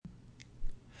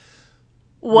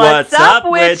What's up,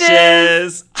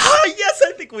 witches? Ah, yes,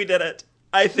 I think we did it.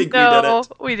 I think we did it. No,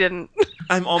 we didn't.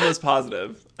 I'm almost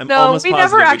positive. We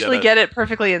never actually get it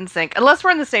perfectly in sync, unless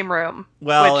we're in the same room.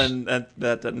 Well, and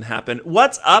that doesn't happen.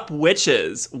 What's up,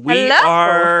 witches? We Hello.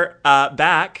 are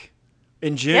back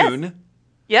in June.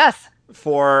 Yes.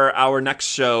 For our next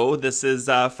show. This is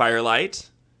Firelight.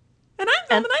 And I'm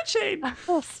Velma Nightshade.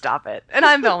 Oh, stop it. And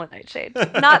I'm Velma Nightshade.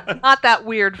 Not that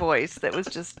weird voice that was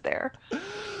just there.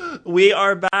 We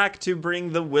are back to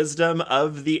bring the wisdom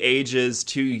of the ages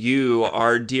to you,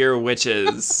 our dear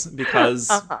witches, because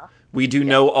we do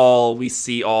know all, we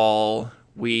see all,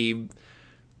 we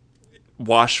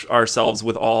wash ourselves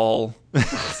with all.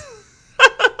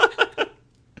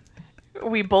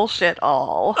 We bullshit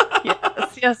all.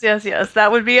 Yes. That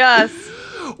would be us.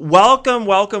 Welcome,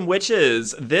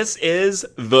 witches. This is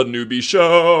the NEWBIE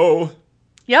Show.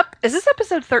 Yep. Is this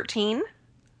episode 13?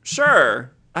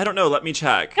 Sure. I don't know. Let me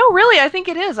check. No, really, I think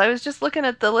it is. I was just looking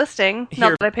at the listing.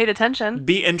 Not that I paid attention.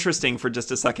 Be interesting for just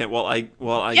a second while I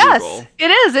yes, Google. It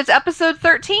is. It's episode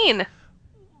 13.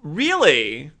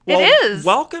 Really? Well, it is.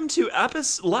 Welcome to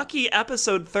lucky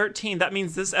episode 13. That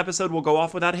means this episode will go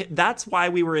off without hit. That's why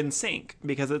we were in sync,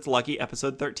 because it's lucky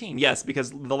episode 13. Yes,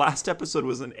 because the last episode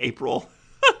was in April.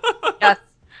 Yes.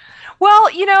 Well,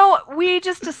 we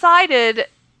just decided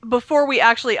before we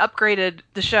actually upgraded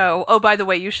the show, oh, by the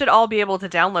way, you should all be able to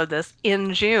download this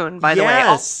in June, by the way,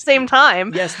 all at the same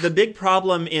time. Yes, the big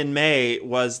problem in May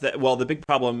was that, the big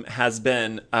problem has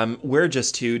been we're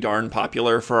just too darn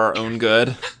popular for our own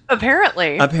good.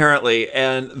 Apparently.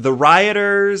 And the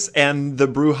rioters and the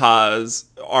Brujas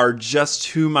are just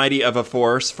too mighty of a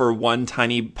force for one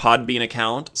tiny Podbean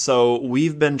account. So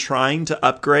we've been trying to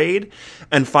upgrade,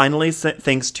 and finally,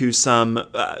 thanks to some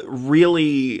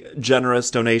really generous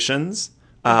donations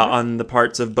on the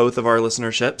parts of both of our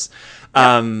listenerships,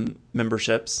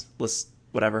 memberships,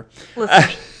 whatever.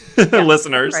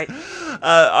 Listeners, right.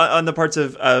 On the parts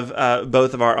of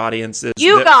both of our audiences.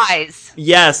 You guys!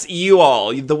 Yes, you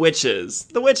all, the witches.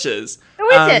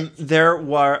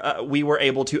 We were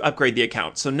able to upgrade the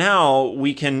account. So now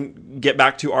we can get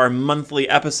back to our monthly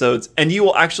episodes, and you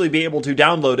will actually be able to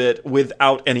download it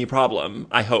without any problem,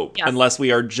 I hope. Yes. Unless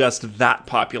we are just that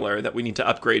popular that we need to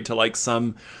upgrade to like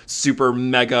some super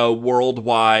mega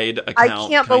worldwide account. I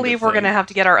can't believe we're going to have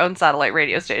to get our own satellite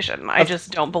radio station. I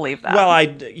just don't believe that.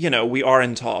 Well, we are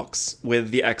in talks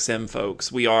with the XM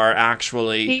folks. We are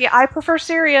actually... I prefer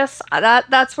Sirius.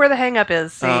 That's where the hang-up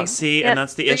is. And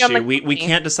that's the issue. We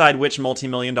can't decide which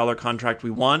multi-million-dollar contract we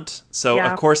want. So,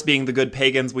 Of course, being the good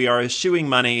pagans, we are eschewing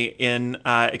money in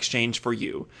exchange for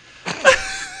you.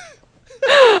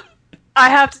 I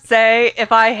have to say,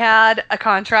 if I had a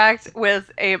contract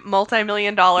with a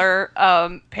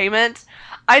multi-million-dollar payment,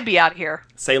 I'd be out of here.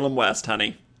 Salem West,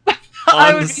 honey.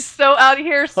 I would be so out of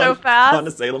here so fast. On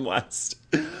to Salem West.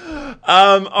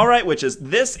 All right, witches.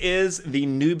 This is the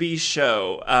NEWBIE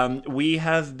Show. We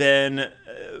have been,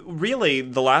 really,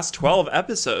 the last 12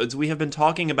 episodes, we have been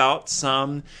talking about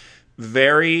some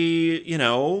very,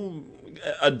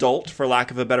 adult, for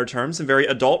lack of a better term, some very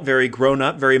adult, very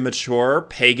grown-up, very mature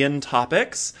pagan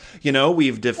topics.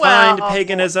 We've defined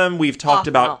paganism. We've talked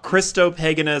about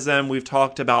Christo-paganism. We've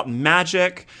talked about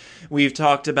magic. We've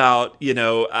talked about,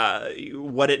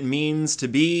 what it means to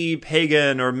be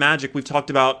pagan or magic. We've talked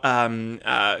about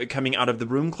coming out of the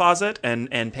broom closet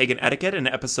and pagan etiquette in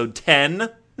episode 10.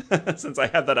 Since I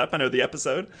have that up, I know the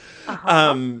episode.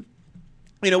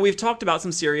 We've talked about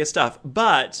some serious stuff,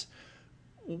 but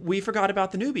we forgot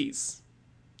about the newbies.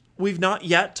 We've not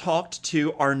yet talked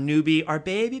to our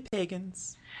baby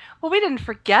pagans. Well, we didn't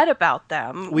forget about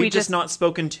them. We've just not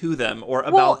spoken to them or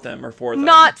about them or for them.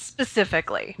 Not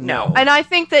specifically, no. And I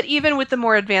think that even with the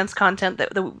more advanced content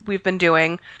that we've been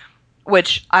doing,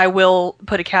 which I will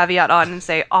put a caveat on and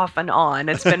say off and on,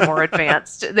 it's been more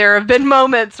advanced. There have been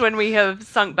moments when we have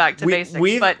sunk back to basics.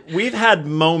 We've had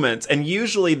moments, and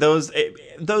usually those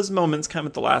moments come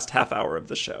at the last half hour of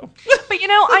the show.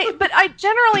 But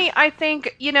I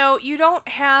think, you don't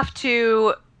have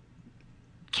to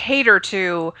cater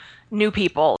to new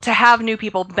people to have new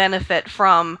people benefit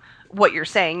from what you're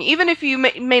saying. Even if you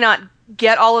may not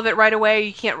get all of it right away,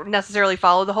 you can't necessarily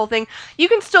follow the whole thing, you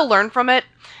can still learn from it.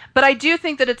 But I do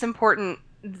think that it's important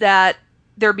that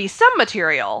there be some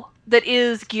material that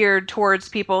is geared towards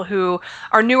people who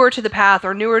are newer to the path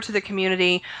or newer to the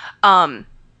community,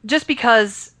 just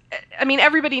because,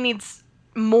 everybody needs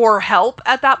more help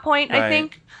at that point, right. I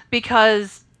think,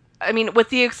 because with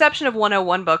the exception of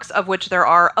 101 books, of which there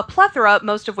are a plethora,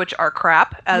 most of which are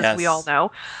crap, as we all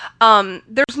know,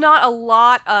 there's not a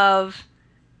lot of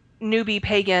newbie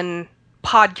pagan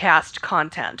podcast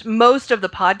content. Most of the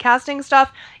podcasting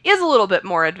stuff is a little bit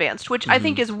more advanced, which I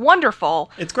think is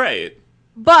wonderful. It's great.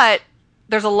 But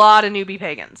there's a lot of newbie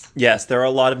pagans. Yes, there are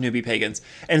a lot of newbie pagans.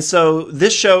 And so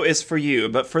this show is for you.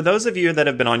 But for those of you that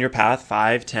have been on your path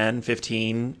 5, 10,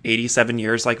 15, 87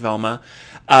 years like Velma,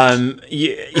 thanks.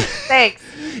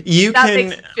 That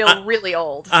makes me feel really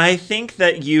old. I think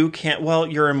that you can't, well,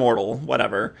 you're immortal,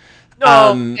 whatever.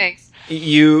 Oh, thanks.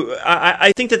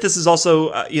 I think that this is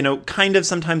also, kind of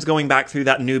sometimes going back through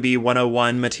that newbie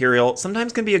 101 material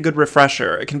sometimes can be a good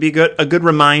refresher. It can be a good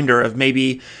reminder of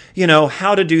maybe,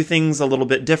 how to do things a little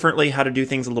bit differently, how to do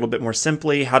things a little bit more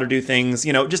simply, how to do things,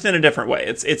 just in a different way.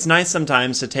 It's nice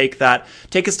sometimes to take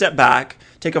a step back,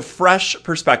 take a fresh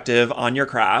perspective on your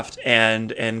craft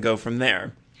and go from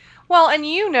there. Well, and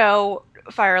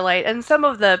Firelight, and some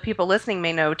of the people listening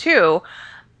may know too,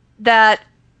 that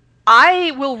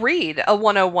I will read a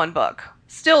 101 book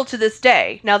still to this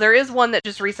day. Now, there is one that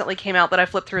just recently came out that I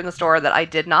flipped through in the store that I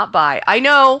did not buy. I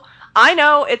know,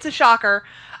 it's a shocker.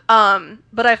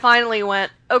 But I finally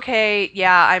went, okay,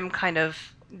 yeah, I'm kind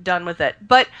of done with it.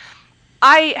 But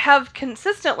I have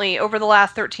consistently, over the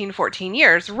last 13, 14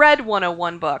 years, read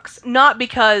 101 books, not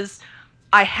because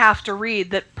I have to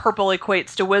read that purple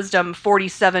equates to wisdom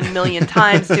 47 million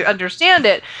times to understand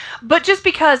it, but just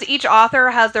because each author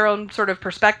has their own sort of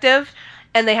perspective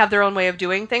and they have their own way of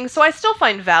doing things. So I still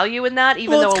find value in that,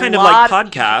 even though it's kind of like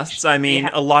podcasts. I mean,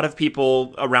 a lot of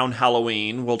people around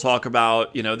Halloween will talk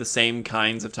about, the same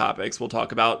kinds of topics. We'll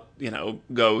talk about,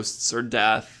 ghosts or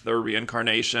death or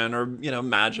reincarnation or,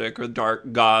 magic or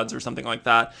dark gods or something like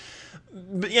that.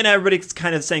 But, everybody's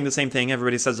kind of saying the same thing.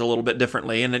 Everybody says it a little bit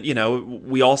differently. And,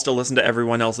 we all still listen to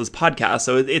everyone else's podcast.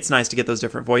 So it's nice to get those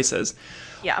different voices.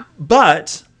 Yeah.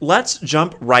 But let's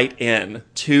jump right in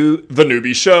to the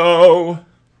newbie show.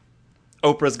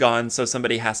 Oprah's gone, so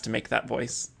somebody has to make that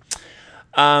voice.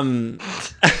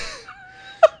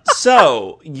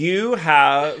 So you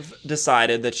have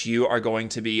decided that you are going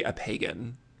to be a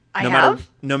pagan.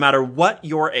 No matter what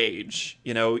your age,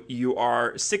 you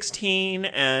are 16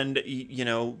 and,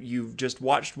 you've just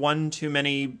watched one too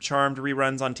many Charmed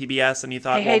reruns on TBS and you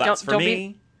thought, that's for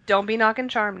me. Don't be knocking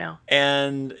Charmed now.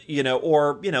 And,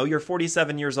 you're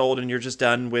 47 years old and you're just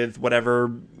done with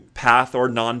whatever path or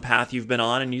non-path you've been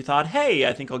on and you thought, hey,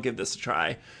 I think I'll give this a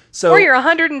try. Or you're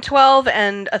 112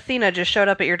 and Athena just showed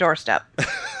up at your doorstep.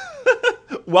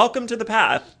 Welcome to the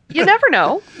path. You never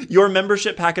know. Your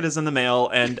membership packet is in the mail,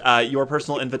 and your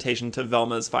personal invitation to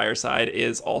Velma's Fireside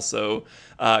is also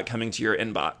coming to your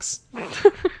inbox.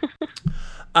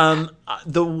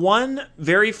 The one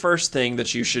very first thing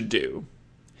that you should do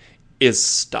is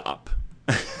stop.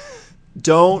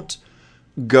 Don't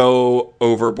go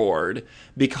overboard,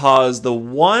 because the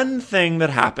one thing that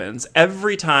happens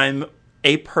every time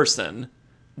a person,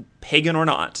 pagan or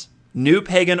not, new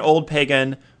pagan, old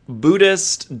pagan,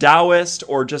 Buddhist, Taoist,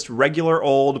 or just regular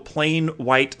old plain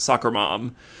white soccer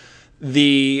mom,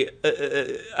 the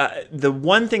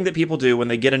one thing that people do when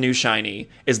they get a new shiny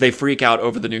is they freak out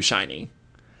over the new shiny.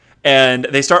 And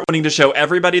they start wanting to show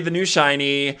everybody the new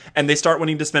shiny, and they start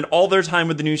wanting to spend all their time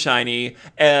with the new shiny.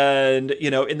 And,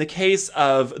 in the case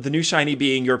of the new shiny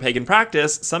being your pagan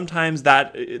practice, sometimes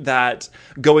that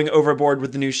going overboard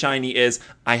with the new shiny is,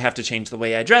 I have to change the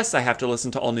way I dress, I have to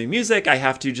listen to all new music, I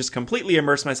have to just completely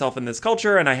immerse myself in this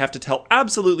culture, and I have to tell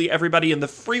absolutely everybody in the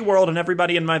free world and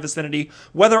everybody in my vicinity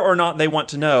whether or not they want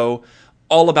to know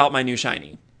all about my new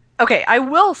shiny. Okay, I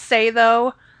will say,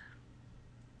 though,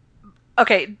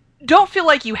 don't feel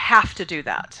like you have to do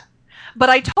that. But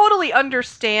I totally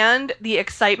understand the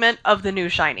excitement of the new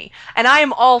shiny. And I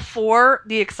am all for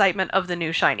the excitement of the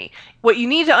new shiny. What you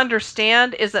need to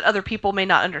understand is that other people may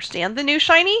not understand the new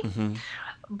shiny. Mm-hmm.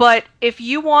 But if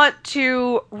you want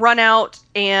to run out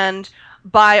and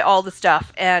buy all the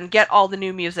stuff and get all the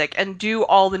new music and do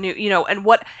all the new,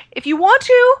 if you want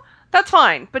to, that's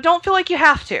fine. But don't feel like you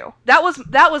have to. That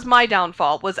was my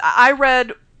downfall, was I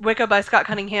read Wicca by Scott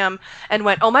Cunningham and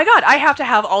went, oh my god, I have to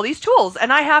have all these tools,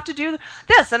 and I have to do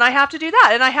this, and I have to do that,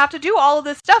 and I have to do all of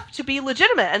this stuff to be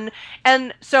legitimate,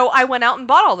 and so I went out and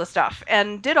bought all the stuff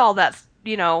and did all that,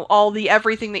 all the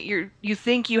everything that you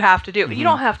think you have to do, but you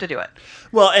don't have to do it.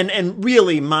 Well, and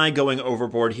really my going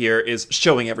overboard here is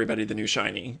showing everybody the new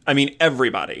shiny. I mean,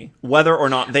 everybody, whether or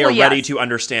not they are ready to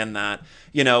understand that.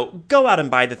 Go out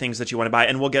and buy the things that you want to buy,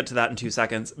 and we'll get to that in 2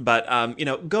 seconds. But,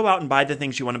 go out and buy the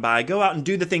things you want to buy. Go out and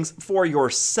do the things for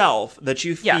yourself that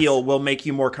you feel will make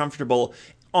you more comfortable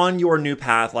on your new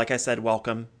path. Like I said,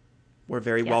 welcome. We're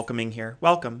very welcoming here.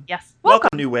 Welcome. Yes.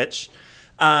 Welcome, new witch.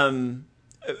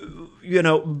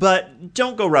 But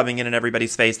don't go rubbing it in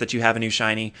everybody's face that you have a new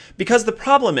shiny, because the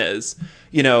problem is,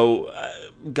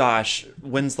 gosh,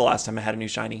 when's the last time I had a new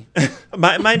shiny?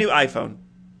 my new iPhone.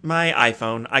 My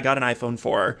iPhone. I got an iPhone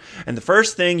 4. And the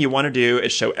first thing you want to do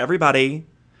is show everybody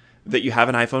that you have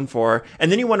an iPhone 4.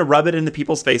 And then you want to rub it into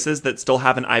people's faces that still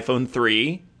have an iPhone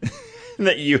 3.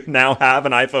 That you now have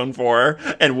an iPhone 4.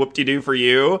 And whoop-de-doo for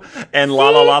you. And la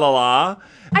la la la la.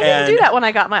 I didn't do that when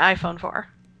I got my iPhone 4.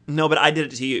 No, but I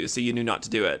did it to you, so you knew not to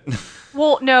do it.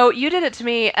 Well, no, you did it to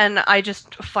me, and I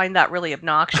just find that really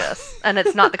obnoxious. And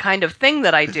it's not the kind of thing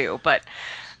that I do, but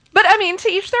I mean, to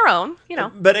each their own,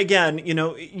 But again,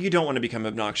 you don't want to become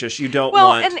obnoxious. You don't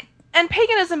want... Well, and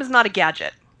paganism is not a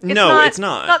gadget. It's not. It's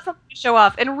not something to show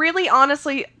off. And really,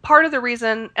 honestly, part of the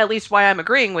reason, at least why I'm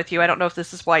agreeing with you, I don't know if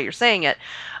this is why you're saying it,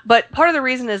 but part of the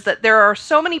reason is that there are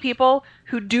so many people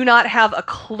who do not have a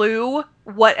clue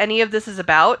what any of this is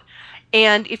about.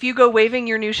 And if you go waving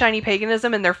your new shiny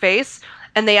paganism in their face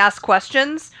and they ask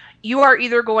questions, you are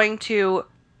either going to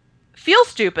feel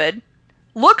stupid,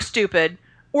 look stupid,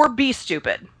 or be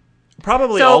stupid.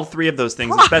 Probably all three of those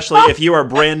things, especially if you are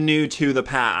brand new to the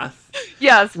path.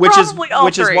 Yes, which probably all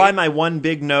which three. Is why my one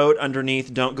big note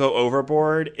underneath "Don't go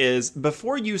overboard" is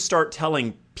before you start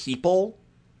telling people.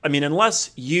 I mean,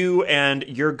 unless you and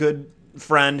your good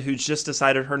friend who's just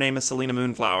decided her name is Selena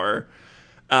Moonflower,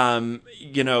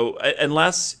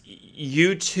 unless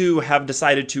you two have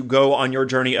decided to go on your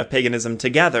journey of paganism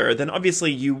together, then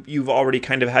obviously you've already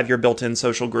kind of have your built-in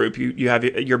social group. You have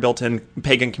your built-in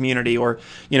pagan community, or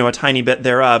a tiny bit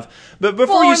thereof. But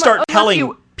before you start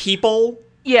telling people,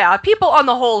 people on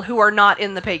the whole who are not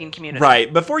in the pagan community,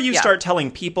 right? Before you start telling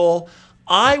people,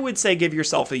 I would say give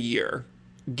yourself a year.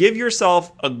 Give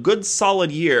yourself a good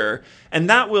solid year, and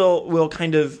that will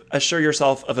kind of assure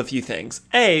yourself of a few things.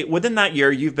 A, within that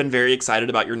year, you've been very excited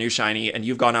about your new shiny, and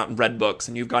you've gone out and read books,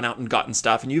 and you've gone out and gotten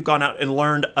stuff, and you've gone out and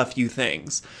learned a few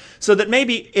things. So that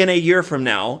maybe in a year from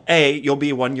now, A, you'll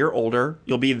be 1 year older,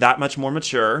 you'll be that much more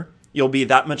mature, you'll be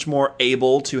that much more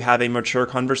able to have a mature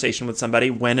conversation with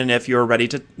somebody when and if you're ready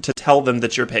to tell them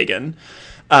that you're pagan.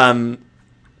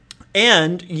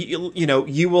 And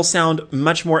you will sound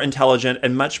much more intelligent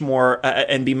and much more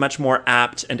and be much more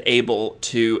apt and able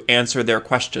to answer their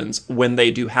questions when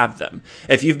they do have them.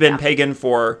 If you've been pagan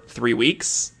for 3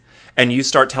 weeks and you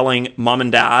start telling mom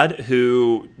and dad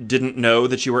who didn't know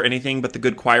that you were anything but the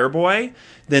good choir boy,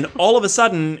 then all of a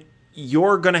sudden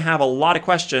you're going to have a lot of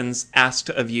questions asked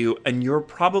of you, and you're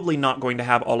probably not going to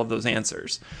have all of those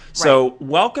answers. Right. So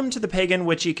welcome to the pagan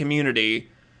witchy community.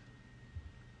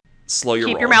 Slow your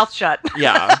roll. Keep your mouth shut.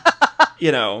 Yeah.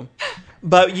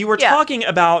 But you were talking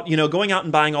about, going out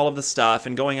and buying all of the stuff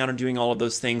and going out and doing all of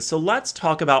those things. So let's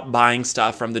talk about buying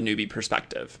stuff from the newbie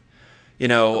perspective.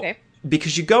 Okay.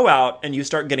 Because you go out and you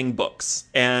start getting books.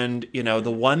 And, the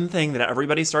one thing that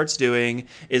everybody starts doing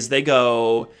is they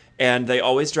go and they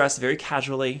always dress very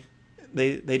casually.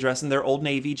 They dress in their Old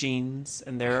Navy jeans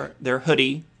and their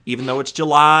hoodie, even though it's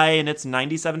July and it's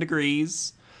 97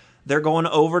 degrees. They're going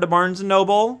over to Barnes &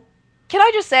 Noble. Can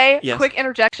I just say, quick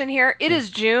interjection here? It is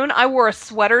June. I wore a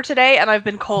sweater today, and I've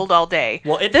been cold all day.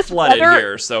 Well, it's flooded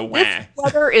here, so wah. This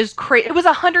weather is crazy. It was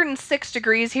 106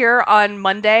 degrees here on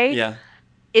Monday. Yeah.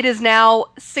 It is now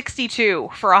 62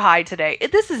 for a high today.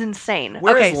 This is insane.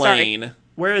 Where is Lane? Sorry.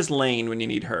 Where is Lane when you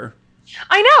need her?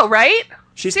 I know, right?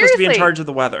 She's supposed to be in charge of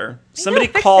the weather. Somebody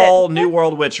call New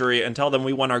World Witchery and tell them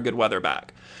we want our good weather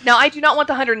back. Now, I do not want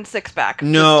the 106 back.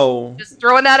 No. Just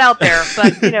throwing that out there.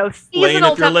 But, seasonal Lane,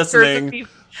 if you're listening,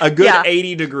 a good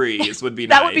 80 degrees would be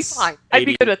nice. That would be fine. I'd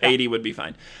be good with that. 80 would be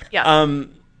fine. Yeah.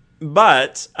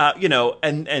 But,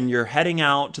 and you're heading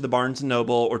out to the Barnes &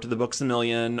 Noble or to the Books A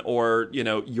Million or,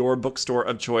 your bookstore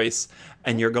of choice,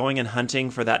 and you're going and hunting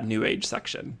for that New Age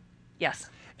section. Yes.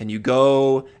 And you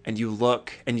go and you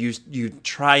look and you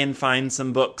try and find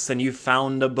some books, and you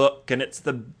found a book, and it's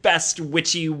the best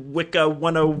witchy Wicca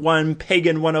 101,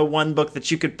 Pagan 101 book that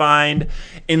you could find.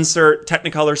 Insert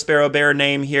Technicolor Sparrow Bear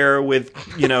name here with,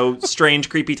 strange,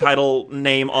 creepy title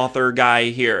name author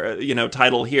guy here,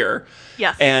 title here.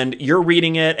 Yes. And you're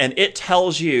reading it, and it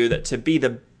tells you that to be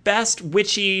the best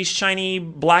witchy, shiny,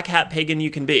 black hat pagan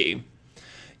you can be,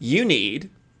 you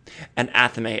need an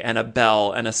athame and a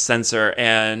bell and a censer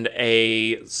and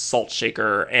a salt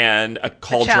shaker and a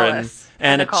cauldron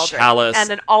and a chalice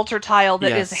and an altar tile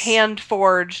that is hand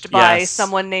forged by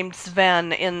someone named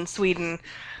Sven in Sweden.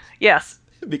 Yes.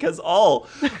 Because all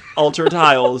altar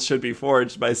tiles should be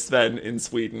forged by Sven in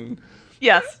Sweden.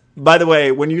 Yes. By the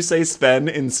way, when you say Sven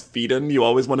in Sweden, you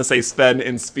always want to say Sven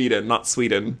in Sweden, not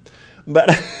Sweden. But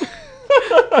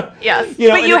Yes. You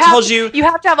know, but and it tells you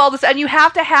have to have all this, and you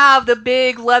have to have the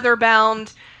big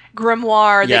leather-bound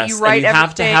grimoire that you write and you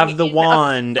have to have the in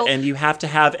wand, and you have to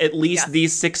have at least Yes.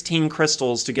 these 16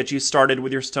 crystals to get you started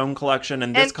with your stone collection,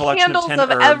 and this and collection of candles 10 of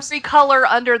herbs. every color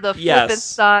under the flippin'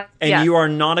 sun. And Yes. you are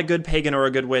not a good pagan or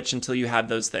a good witch until you have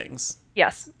those things.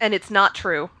 Yes, and it's not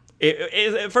true.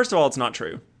 First of all, it's not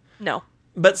true. No.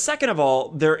 But second of all,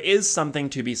 there is something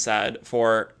to be said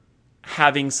for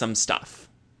having some stuff.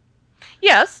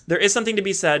 Yes. There is something to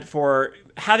be said for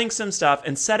having some stuff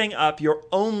and setting up your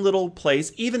own little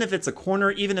place, even if it's a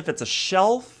corner, even if it's a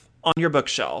shelf on your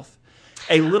bookshelf,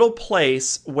 a little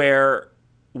place where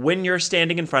when you're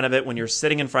standing in front of it, when you're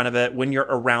sitting in front of it, when you're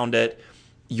around it,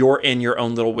 you're in your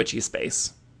own little witchy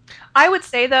space. I would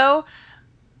say, though,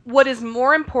 what is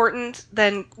more important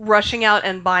than rushing out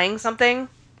and buying something,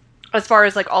 as far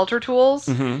as like altar tools,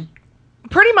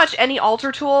 pretty much any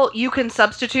altar tool you can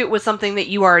substitute with something that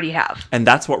you already have. And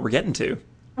that's what we're getting to.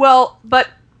 Well, but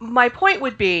my point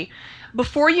would be,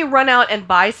 before you run out and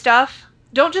buy stuff,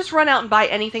 don't just run out and buy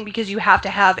anything because you have to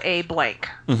have a blank,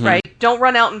 right? Don't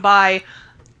run out and buy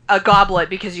a goblet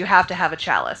because you have to have a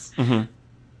chalice.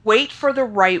 Wait for the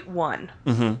right one.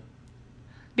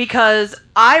 Because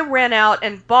I ran out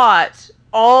and bought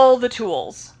all the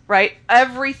tools, right?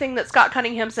 Everything that Scott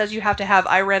Cunningham says you have to have,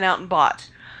 I ran out and bought.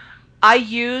 I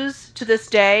use, to this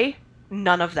day,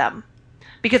 none of them.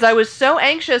 Because I was so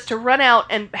anxious to run out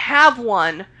and have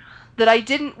one that I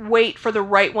didn't wait for the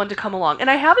right one to come along. And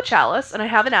I have a chalice, and I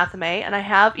have an athame, and I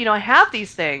have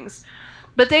these things.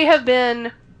 But they have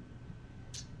been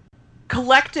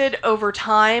collected over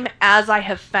time as I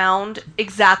have found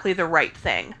exactly the right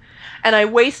thing. And I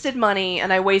wasted money,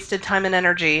 and I wasted time and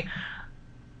energy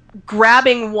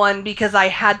grabbing one because I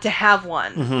had to have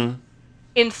one.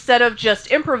 Instead of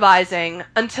just improvising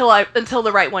until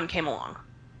the right one came along.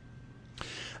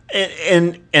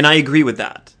 And I agree with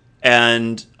that.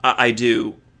 And I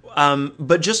do.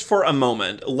 But just for a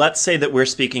moment, let's say that we're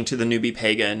speaking to the newbie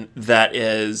pagan that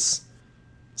is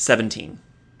 17.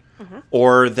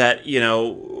 Or that,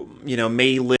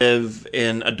 may live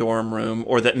in a dorm room,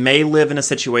 or that may live in a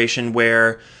situation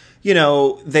where,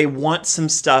 they want some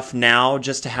stuff now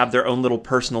just to have their own little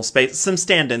personal space, some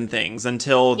stand-in things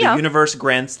until the universe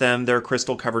grants them their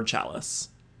crystal-covered chalice.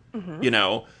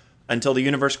 Until the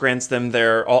universe grants them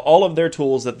all of their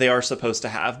tools that they are supposed to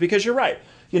have. Because you're right.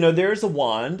 There's a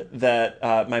wand that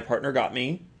my partner got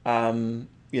me.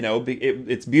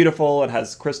 It's beautiful. It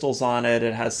has crystals on it.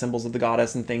 It has symbols of the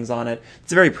goddess and things on it.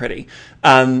 It's very pretty.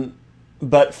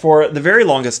 But for the very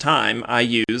longest time, I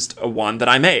used a wand that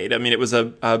I made. I mean, it was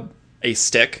a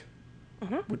stick,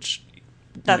 which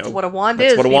that's what a wand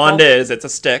is. That's what a wand is. It's a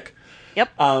stick. Yep.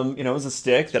 It was a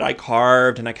stick that I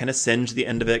carved, and I kind of singed the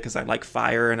end of it because I like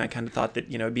fire, and I kind of thought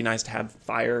that it'd be nice to have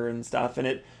fire and stuff. And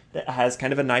it has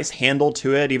kind of a nice handle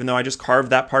to it, even though I just carved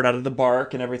that part out of the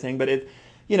bark and everything. But it.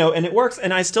 And it works.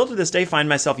 And I still to this day find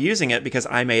myself using it because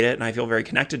I made it and I feel very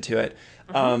connected to it.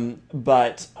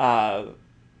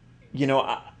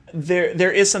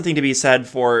 There is something to be said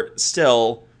for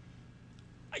still,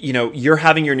 you're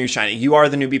having your new shiny. You are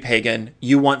the newbie pagan.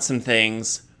 You want some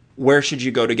things. Where should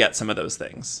you go to get some of those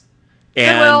things?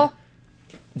 And Goodwill.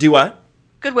 Do what?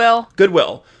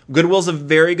 Goodwill. Goodwill's a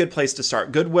very good place to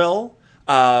start. Goodwill.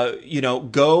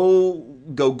 Go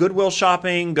Goodwill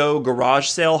shopping, go garage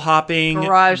sale hopping.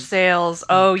 Garage sales.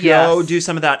 Oh, yes. Go do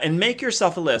some of that and make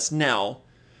yourself a list. Now,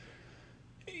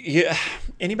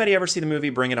 anybody ever see the movie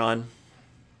Bring It On?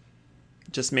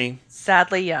 Just me?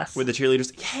 Sadly, yes. With the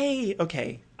cheerleaders? Yay!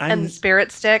 Okay. And the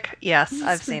spirit stick? Yes,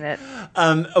 I've seen it.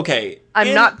 Okay.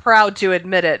 I'm not proud to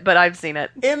admit it, but I've seen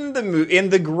it. In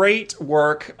the great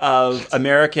work of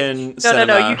American cinema...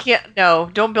 No, you can't... No,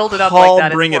 don't build it up like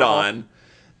that. Bring It On.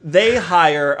 They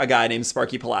hire a guy named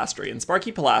Sparky Pilastri. And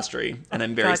Sparky Pilastri, and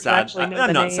I'm very sad. I'm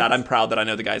not sad. I'm proud that I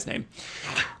know the guy's name.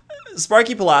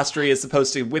 Sparky Pilastri is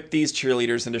supposed to whip these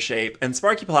cheerleaders into shape. And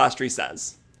Sparky Pilastri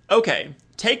says, okay,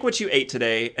 take what you ate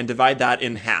today and divide that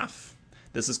in half.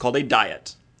 This is called a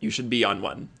diet. You should be on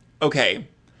one. Okay,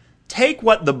 take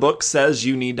what the book says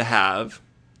you need to have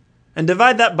and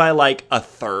divide that by like a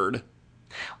third.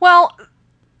 Well,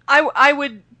 I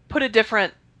would put a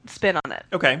different spin on it.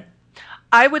 Okay.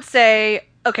 I would say,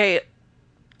 okay,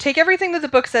 take everything that the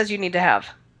book says you need to have.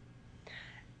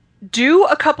 Do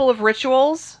a couple of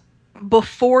rituals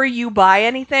before you buy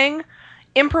anything,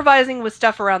 improvising with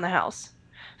stuff around the house.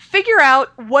 Figure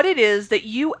out what it is that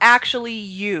you actually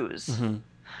use.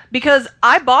 Because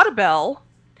I bought a bell.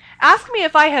 Ask me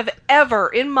if I have ever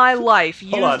in my life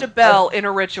used a bell in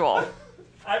a ritual.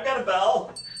 I've got a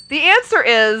bell. The answer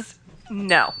is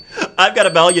No. I've got a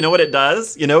bell. You know what it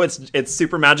does? You know its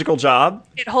super magical job?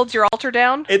 It holds your altar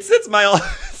down? It sits on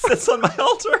my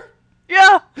altar.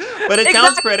 Yeah. But it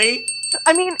sounds pretty.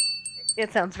 I mean,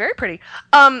 it sounds very pretty.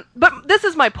 But this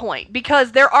is my point,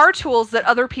 because there are tools that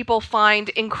other people find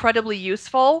incredibly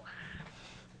useful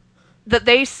that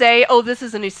they say, oh, this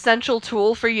is an essential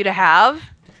tool for you to have.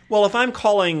 Well, if I'm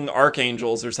calling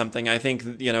archangels or something, I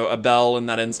think, a bell in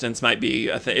that instance might be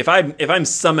a thing. If I'm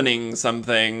summoning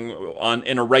something on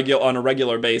a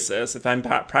regular basis, if I'm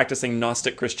practicing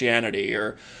Gnostic Christianity,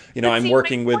 or I'm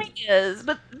working with,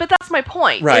 but that's my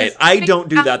point. Right, I don't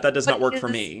do that. That does not work for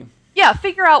me. Yeah,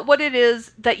 figure out what it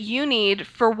is that you need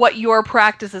for what your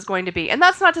practice is going to be. And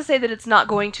that's not to say that it's not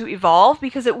going to evolve,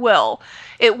 because it will.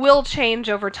 It will change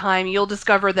over time. You'll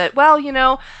discover that, well,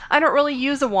 I don't really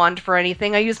use a wand for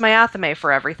anything. I use my athame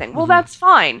for everything. Well, that's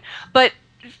fine. But,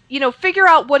 figure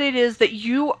out what it is that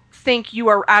you think you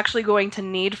are actually going to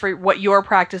need for what your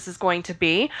practice is going to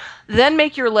be. Then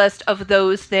make your list of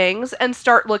those things and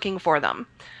start looking for them.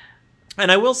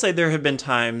 And I will say there have been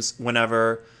times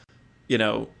whenever,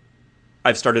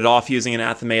 I've started off using an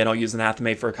athame, and I'll use an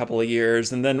athame for a couple of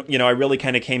years. And then, I really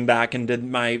kind of came back and did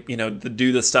my, the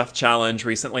Do the Stuff challenge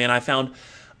recently. And I found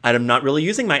I'm not really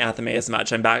using my athame as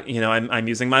much. I'm back, I'm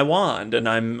using my wand, and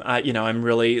I'm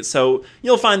really, so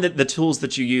you'll find that the tools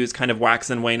that you use kind of wax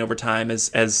and wane over time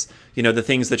as the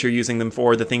things that you're using them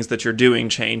for, the things that you're doing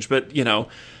change. But,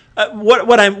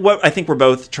 what I think we're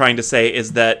both trying to say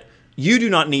is that you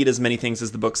do not need as many things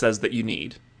as the book says that you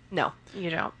need. No, you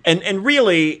don't. And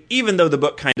really, even though the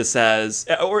book kind of says,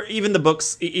 or even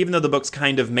though the books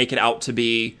kind of make it out to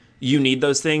be, you need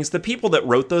those things, the people that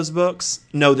wrote those books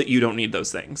know that you don't need those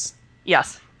things.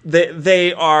 Yes.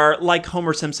 They are, like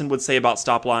Homer Simpson would say about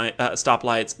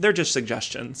stoplights, they're just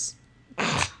suggestions.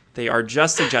 They are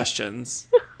just suggestions.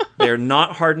 They're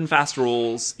not hard and fast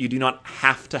rules. You do not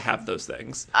have to have those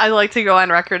things. I like to go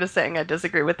on record as saying I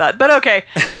disagree with that, but okay.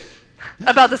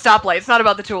 About the stoplights, not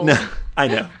about the tools. No, I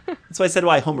know. That's why I said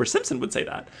why Homer Simpson would say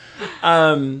that.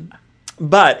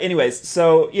 But anyways,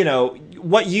 so,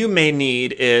 what you may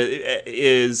need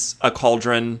is a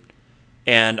cauldron,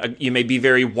 and you may be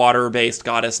very water-based,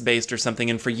 goddess-based or something.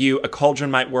 And for you, a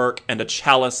cauldron might work, and a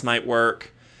chalice might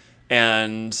work,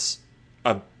 and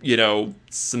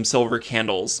some silver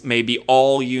candles may be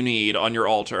all you need on your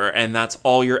altar, and that's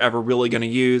all you're ever really going to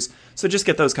use. So just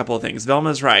get those couple of things.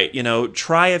 Velma's right.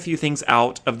 Try a few things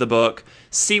out of the book,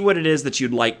 see what it is that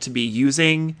you'd like to be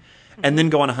using, and then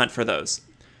go on a hunt for those.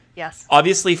 Yes.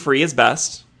 Obviously, free is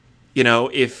best.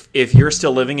 If you're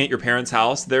still living at your parents'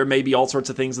 house, there may be all sorts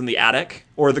of things in the attic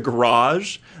or the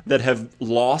garage that have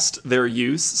lost their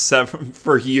use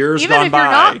for years gone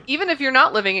by. Even if you're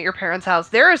not living at your parents' house,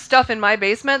 there is stuff in my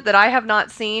basement that I have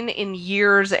not seen in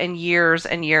years and years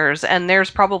and years, and there's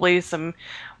probably some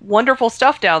wonderful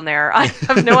stuff down there. I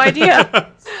have no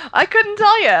idea. I couldn't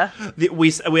tell you.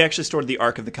 We actually stored the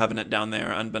Ark of the Covenant down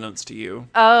there, unbeknownst to you.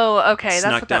 Oh, okay. That's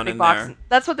Snuck what that down big in box. there.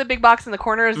 That's what the big box in the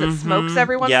corner is that smokes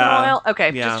every once in a while.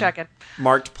 Okay, just checking.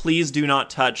 Marked, please do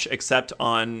not touch except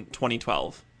on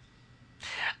 2012.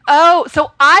 Oh,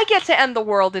 so I get to end the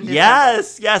world in December.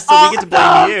 Yes. So we get to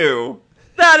blame you.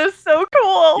 That is so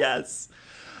cool. Yes.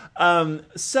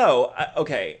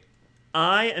 Okay.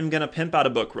 I am gonna pimp out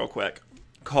a book real quick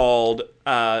called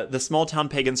The Small Town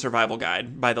Pagan Survival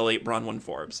Guide by the late Bronwyn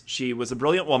Forbes. She was a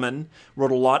brilliant woman,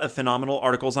 wrote a lot of phenomenal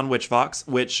articles on Witchvox,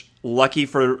 which, lucky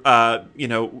for,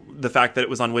 the fact that it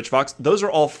was on Witchvox, those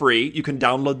are all free. You can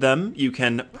download them, you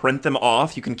can print them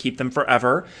off, you can keep them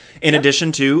forever, in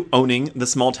addition to owning The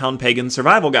Small Town Pagan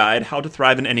Survival Guide, How to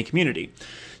Thrive in Any Community.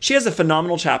 She has a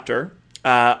phenomenal chapter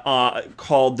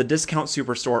called The Discount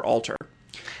Superstore Altar.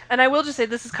 And I will just say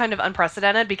this is kind of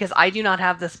unprecedented because I do not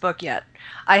have this book yet.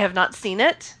 I have not seen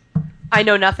it. I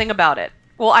know nothing about it.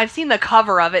 Well, I've seen the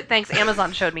cover of it. Thanks,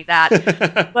 Amazon showed me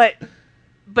that.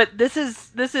 But this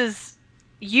is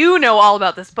you know all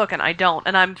about this book and I don't,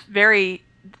 and I'm very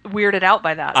weirded out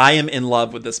by that. I am in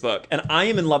love with this book, and I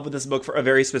am in love with this book for a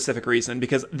very specific reason,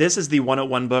 because this is the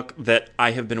 101 book that I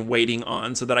have been waiting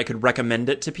on so that I could recommend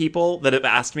it to people that have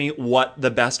asked me what the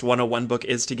best 101 book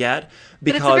is to get.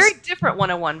 Because but it's a very different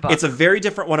 101 book. It's a very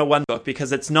different 101 book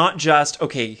because it's not just,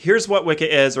 okay, here's what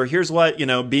Wicca is, or here's what,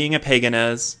 being a pagan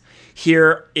is.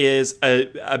 Here is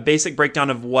a basic breakdown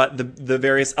of what the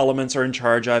various elements are in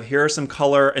charge of. Here are some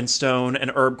color and stone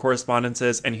and herb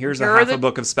correspondences, and here's a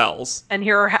book of spells. And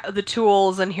here are the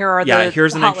tools, and here are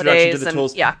here's an introduction to the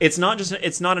tools. Yeah. It's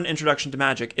not an introduction to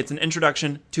magic. It's an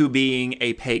introduction to being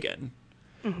a pagan.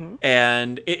 Mm-hmm.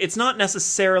 And it's not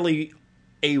necessarily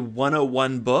a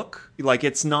 101 book. Like,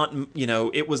 it's not,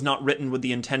 it was not written with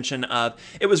the intention of,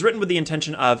 it was written with the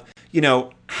intention of,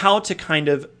 how to kind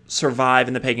of survive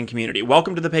in the pagan community.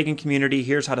 Welcome to the pagan community.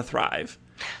 Here's how to thrive.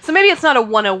 So maybe it's not a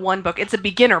 101 book. It's a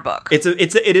beginner book. It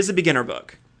is a beginner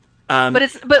book.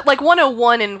 But like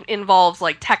 101 involves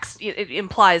like text. It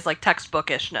implies like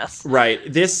textbookishness. Right.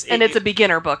 It's a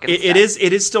beginner book. It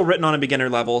is still written on a beginner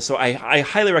level, so I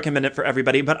highly recommend it for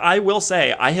everybody. But I will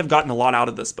say I have gotten a lot out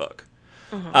of this book.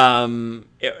 Mm-hmm.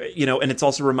 And it's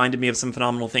also reminded me of some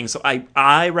phenomenal things. So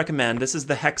I recommend, this is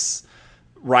the Hex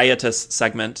Riotous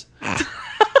segment.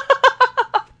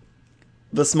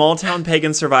 The Small Town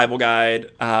Pagan Survival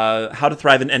Guide, How to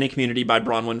Thrive in Any Community by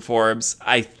Bronwyn Forbes.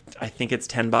 I think it's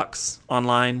 $10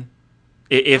 online.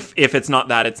 If it's not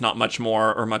that, it's not much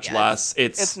more or much less.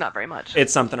 It's not very much.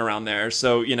 It's something around there.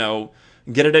 So,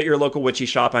 get it at your local witchy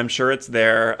shop. I'm sure it's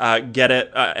there. Get it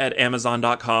at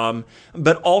Amazon.com.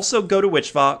 But also go to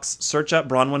Witchvox, search up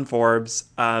Bronwyn Forbes,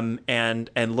 and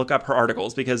look up her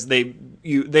articles, because they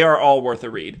are all worth a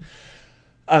read.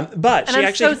 But and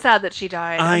I'm so sad that she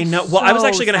died. I know. Well, I was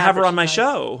actually going to have her on my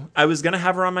show. I was going to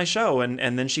have her on my show, and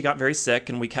then she got very sick,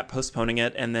 and we kept postponing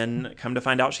it, and then come to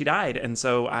find out she died. And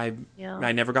so I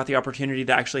never got the opportunity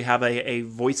to actually have a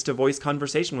voice-to-voice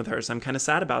conversation with her, so I'm kind of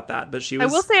sad about that. But I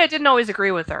will say I didn't always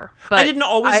agree with her. But I didn't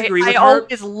always agree with her. I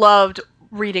always loved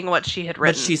reading what she had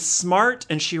written. But she's smart,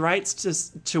 and she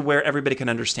writes to where everybody can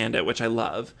understand it, which I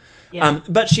love. Yeah.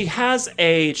 But she has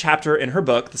a chapter in her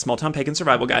book, The Small Town Pagan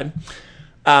Survival Guide,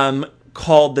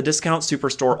 called The Discount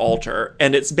Superstore Altar.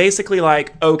 And it's basically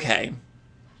like, okay,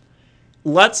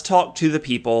 let's talk to the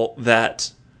people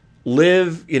that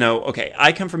live,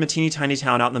 I come from a teeny tiny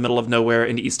town out in the middle of nowhere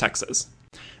in East Texas.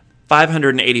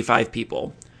 585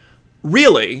 people.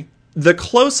 Really, the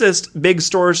closest big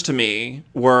stores to me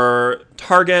were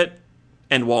Target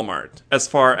and Walmart, as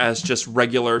far as just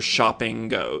regular shopping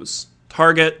goes.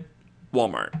 Target,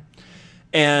 Walmart.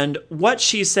 And what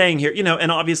she's saying here,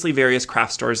 and obviously various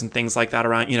craft stores and things like that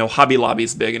around, Hobby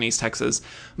Lobby's big in East Texas.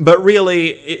 But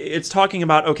really, it's talking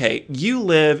about, okay, you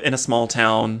live in a small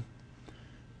town.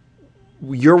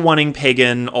 You're wanting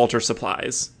pagan altar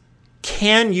supplies.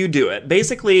 Can you do it?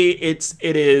 Basically, it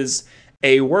is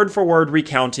a word-for-word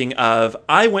recounting of,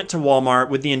 I went to Walmart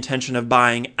with the intention of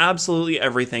buying absolutely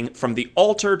everything, from the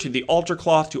altar to the altar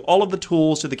cloth to all of the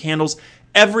tools to the candles,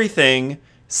 everything.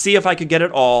 See if I could get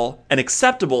it all, and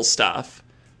acceptable stuff,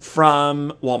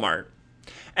 from Walmart.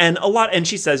 And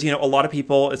she says, a lot of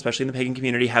people, especially in the pagan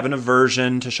community, have an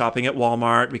aversion to shopping at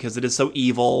Walmart because it is so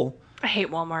evil. I hate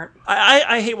Walmart.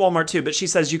 I hate Walmart too, but she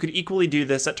says you could equally do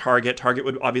this at Target. Target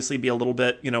would obviously be a little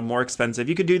bit, more expensive.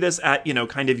 You could do this at,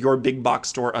 kind of your big box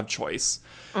store of choice.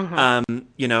 Mm-hmm.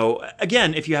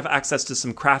 Again, if you have access to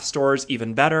some craft stores,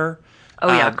 even better. Oh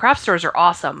yeah, craft stores are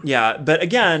awesome. Yeah, but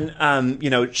again,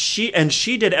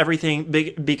 she did everything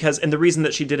because, and the reason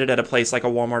that she did it at a place like a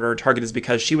Walmart or a Target is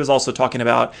because she was also talking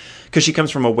about, because she comes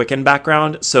from a Wiccan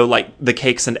background, so like the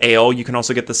cakes and ale, you can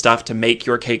also get the stuff to make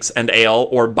your cakes and ale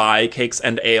or buy cakes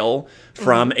and ale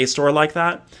from a store like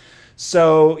that.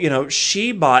 So,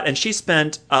 she bought, and she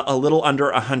spent a little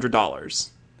under $100.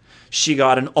 She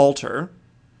got an altar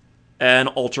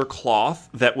cloth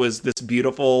that was this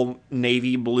beautiful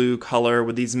navy blue color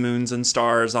with these moons and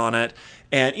stars on it.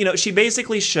 And, she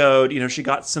basically showed, she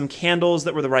got some candles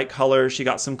that were the right color. She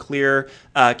got some clear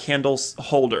candle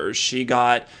holders. She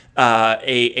got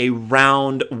a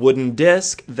round wooden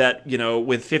disc that,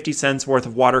 with 50 cents worth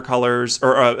of watercolors,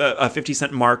 or a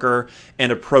 50-cent marker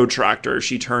and a protractor,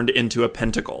 she turned into a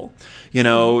pentacle.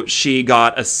 She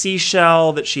got a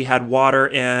seashell that she had water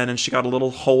in, and she got a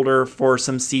little holder for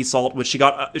some sea salt, which she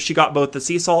got both the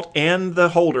sea salt and the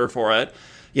holder for it.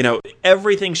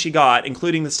 Everything she got,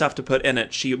 including the stuff to put in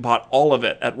it, she bought all of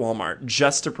it at Walmart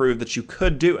just to prove that you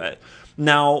could do it.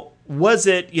 Now, was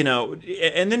it,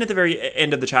 and then at the very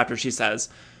end of the chapter, she says,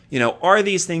 are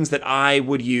these things that I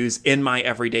would use in my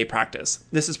everyday practice?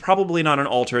 This is probably not an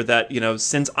altar that,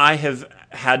 since I have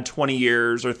had 20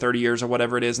 years or 30 years or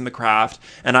whatever it is in the craft,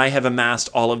 and I have amassed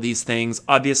all of these things,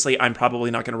 obviously I'm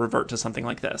probably not going to revert to something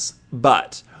like this.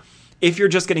 But if you're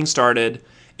just getting started,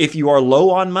 if you are low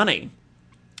on money,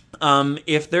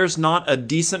 if there's not a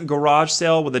decent garage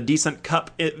sale with a decent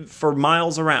cup for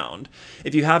miles around,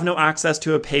 if you have no access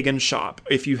to a pagan shop,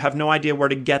 if you have no idea where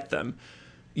to get them,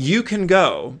 you can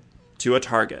go to a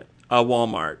Target, a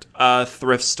Walmart, a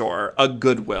thrift store, a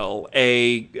Goodwill,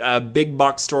 a big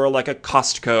box store like a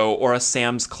Costco or a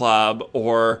Sam's Club,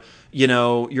 or,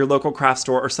 your local craft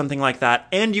store or something like that.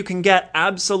 And you can get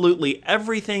absolutely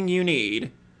everything you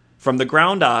need from the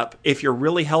ground up if you're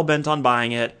really hell-bent on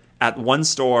buying it, at one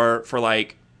store for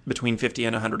like between $50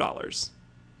 and $100.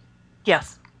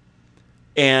 Yes.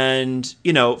 And,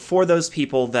 for those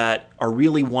people that are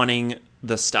really wanting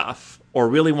the stuff or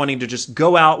really wanting to just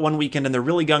go out one weekend and they're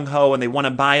really gung-ho and they want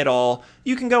to buy it all,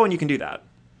 you can go and you can do that.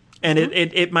 And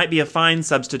it might be a fine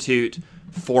substitute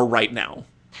for right now.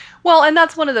 Well, and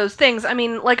that's one of those things. I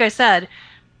mean, like I said,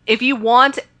 if you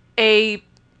want a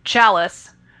chalice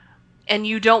and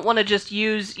you don't want to just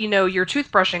use, your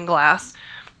toothbrushing glass,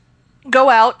 go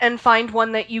out and find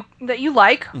one that you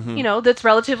like, that's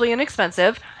relatively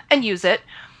inexpensive, and use it.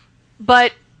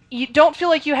 But you don't feel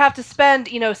like you have to spend,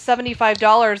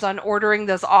 $75 on ordering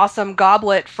this awesome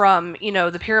goblet from,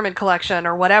 the Pyramid Collection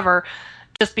or whatever,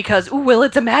 just because,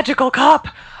 it's a magical cup.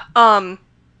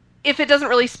 If it doesn't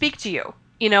really speak to you,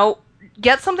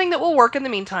 get something that will work in the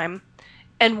meantime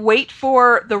and wait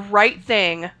for the right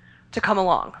thing to come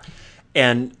along.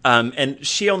 And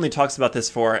she only talks about this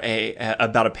for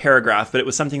about a paragraph, but it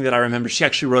was something that I remember. She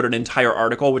actually wrote an entire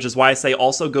article, which is why I say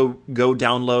also go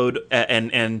download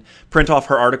and print off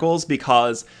her articles,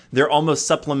 because they're almost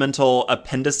supplemental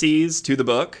appendices to the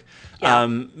book. Yeah.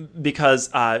 Because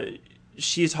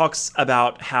she talks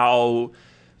about how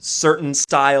certain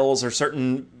styles or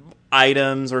certain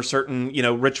items or certain,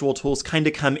 ritual tools kind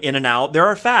of come in and out. There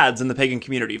are fads in the pagan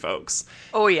community, folks.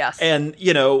 Oh, yes. And,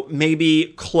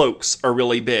 maybe cloaks are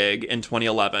really big in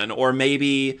 2011. Or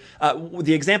maybe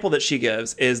the example that she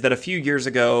gives is that a few years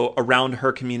ago around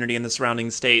her community in the surrounding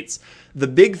states, the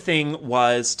big thing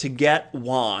was to get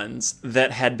wands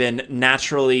that had been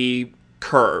naturally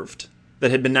curved, that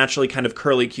had been naturally kind of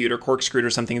curly-cued or corkscrewed or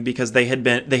something, because they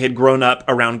had grown up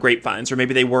around grapevines, or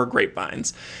maybe they were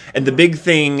grapevines. And the big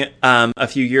thing a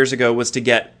few years ago was to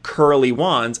get curly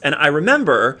wands. And I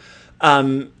remember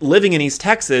living in East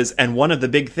Texas, and one of the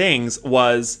big things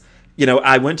was,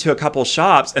 I went to a couple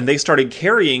shops and they started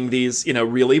carrying these,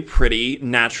 really pretty,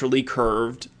 naturally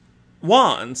curved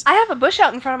wands. I have a bush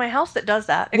out in front of my house that does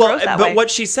that. It grows that way. But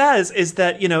what she says is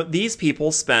that, these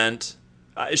people spent...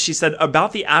 she said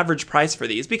about the average price for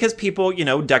these, because people,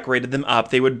 decorated them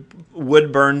up. They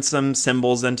would burn some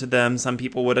symbols into them. Some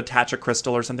people would attach a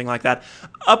crystal or something like that.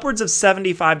 Upwards of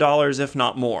 $75, if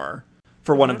not more,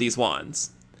 for one of these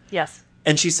wands. Yes.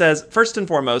 And she says, first and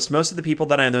foremost, most of the people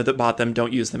that I know that bought them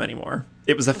don't use them anymore.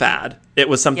 It was a fad. It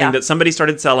was something that somebody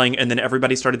started selling, and then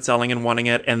everybody started selling and wanting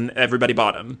it, and everybody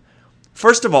bought them.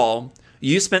 First of all,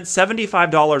 you spent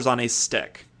 $75 on a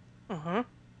stick. Mm-hmm.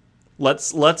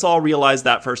 Let's all realize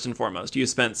that first and foremost. You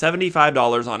spent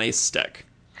 $75 on a stick.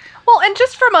 Well, and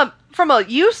just from a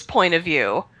use point of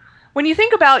view, when you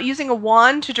think about using a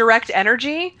wand to direct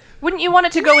energy, wouldn't you want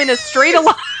it to go in as straight a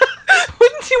line?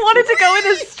 Wouldn't you want it to go in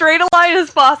as straight a line as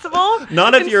possible?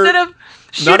 Instead of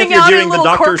shooting out in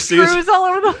little corkscrews all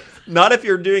over the... Not if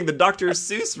you're doing the Dr.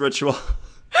 Seuss ritual.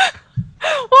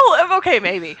 Well, okay,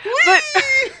 maybe.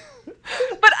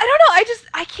 But I don't know.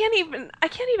 I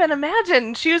can't even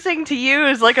imagine choosing to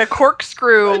use like a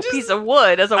corkscrew piece of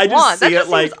wood as a wand. That just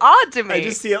seems odd to me. I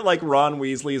just see it like Ron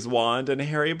Weasley's wand in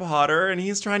Harry Potter, and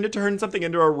he's trying to turn something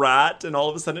into a rat, and all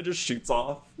of a sudden it just shoots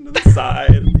off to the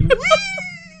side.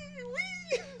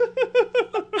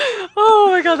 Oh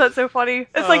my god, that's so funny.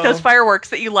 It's like those fireworks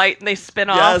that you light and they spin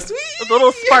off. With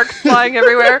little sparks flying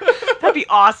everywhere. That'd be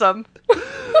awesome.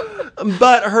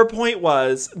 But her point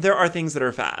was, there are things that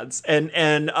are fads.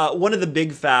 And one of the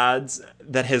big fads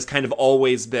that has kind of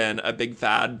always been a big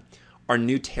fad are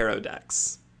new tarot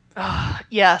decks.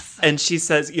 Yes. And she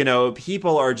says,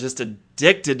 people are just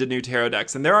addicted to new tarot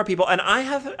decks. And there are people, and I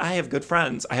have good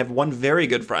friends. I have one very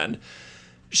good friend.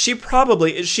 She's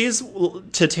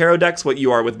to tarot decks what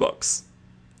you are with books.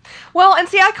 Well, and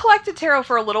see, I collected tarot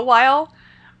for a little while,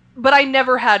 but I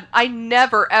never,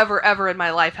 ever, ever in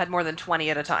my life had more than 20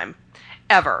 at a time.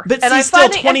 Ever. But see, still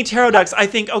 20 tarot decks, I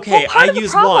think, okay, I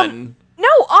use one. No,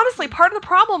 honestly, part of the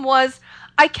problem was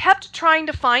I kept trying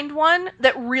to find one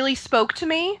that really spoke to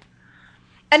me.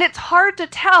 And it's hard to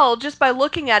tell just by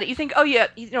looking at it. You think, oh yeah,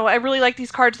 I really like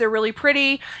these cards. They're really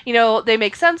pretty. They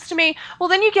make sense to me. Well,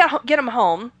 then you get them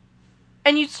home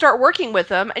and you start working with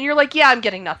them and you're like, yeah, I'm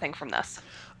getting nothing from this.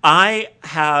 I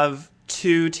have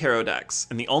 2 tarot decks.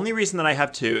 And the only reason that I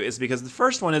have 2 is because the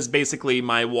first one is basically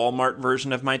my Walmart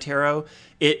version of my tarot.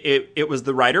 It was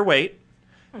the Rider-Waite,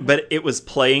 but it was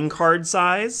playing card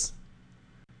size.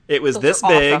 It was this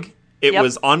big. Awesome. It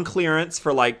was on clearance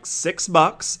for like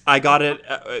 $6. I got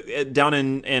it down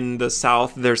in the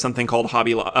South. There's something called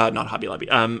not Hobby Lobby,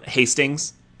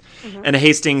 Hastings. Mm-hmm. And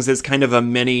Hastings is kind of a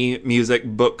mini music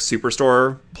book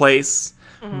superstore place,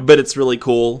 but it's really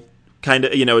cool. Kind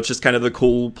of, it's just kind of the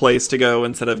cool place to go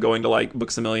instead of going to like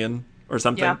Books A Million or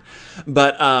something. Yeah.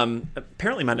 But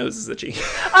apparently my nose is itchy.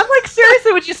 I'm like,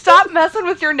 seriously, would you stop messing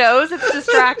with your nose? It's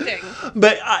distracting.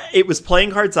 But it was playing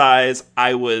card size.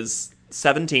 I was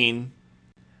 17.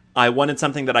 I wanted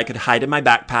something that I could hide in my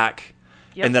backpack.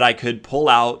 Yep. And that I could pull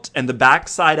out, and the back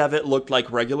side of it looked like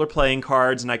regular playing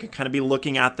cards, and I could kind of be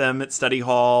looking at them at study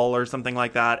hall or something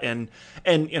like that, and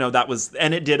you know, that was,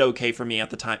 and it did okay for me at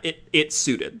the time. It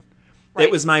suited. Right.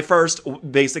 It was my first,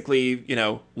 basically, you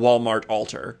know, Walmart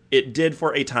altar. It did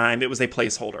for a time. It was a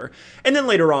placeholder, and then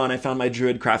later on, I found my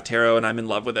Druid Craft Tarot, and I'm in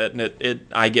love with it, and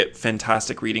I get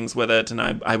fantastic readings with it, and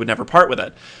I would never part with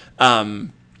it.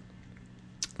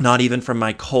 Not even from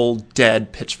my cold,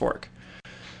 dead pitchfork.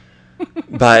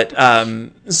 But,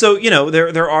 so, you know,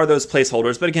 there are those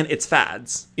placeholders, but again, it's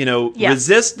fads, you know,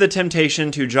 resist the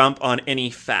temptation to jump on any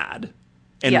fad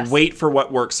and wait for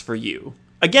what works for you.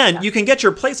 Again, you can get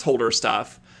your placeholder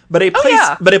stuff, but a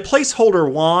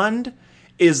placeholder wand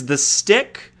is the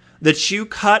stick that you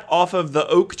cut off of the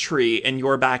oak tree in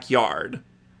your backyard.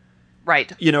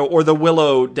 Right. You know, or the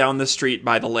willow down the street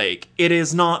by the lake. It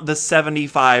is not the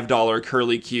 $75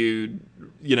 curly-cued,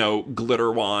 you know,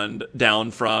 glitter wand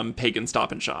down from Pagan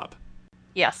Stop and Shop.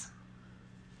 Yes.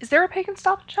 Is there a Pagan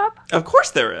Stop and Shop? Of course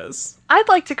there is. I'd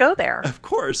like to go there. Of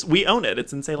course. We own it.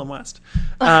 It's in Salem West.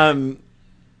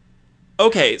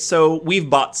 Okay, so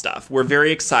we've bought stuff. We're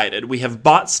very excited. We have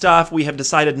bought stuff. We have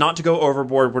decided not to go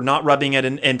overboard. We're not rubbing it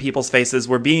in people's faces.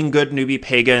 We're being good newbie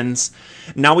pagans.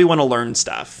 Now we want to learn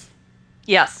stuff.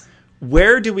 Yes.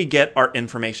 Where do we get our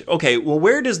information? Okay, well,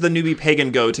 where does the newbie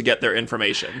pagan go to get their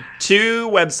information? 2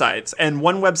 websites, and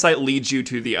one website leads you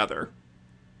to the other.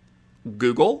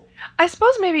 Google? I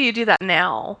suppose maybe you do that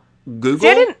now. Google?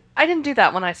 See, I didn't do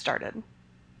that when I started.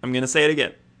 I'm going to say it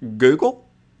again. Google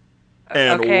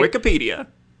and Wikipedia.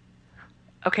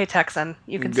 Okay, Texan,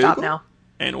 you can Google stop now.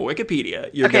 And Wikipedia.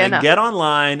 You're going to get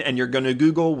online and you're going to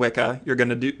Google Wicca. You're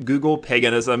going to Google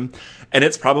paganism. And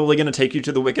it's probably going to take you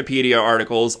to the Wikipedia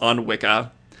articles on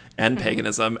Wicca and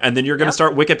paganism. And then you're going to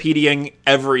start Wikipediaing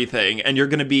everything. And you're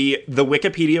going to be the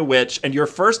Wikipedia witch and your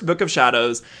first book of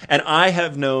shadows. And I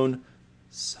have known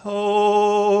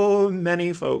so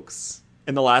many folks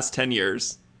in the last 10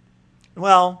 years.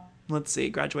 Well, let's see.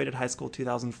 Graduated high school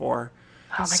 2004. Oh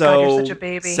my God, you're such a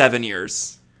baby. 7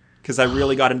 years. Because I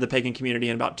really got into the pagan community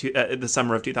in about the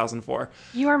summer of 2004.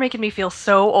 You are making me feel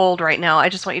so old right now. I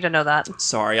just want you to know that.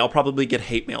 Sorry, I'll probably get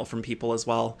hate mail from people as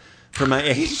well for my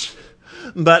age.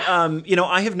 But, you know,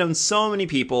 I have known so many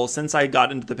people since I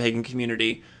got into the pagan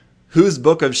community whose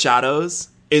Book of Shadows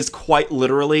is quite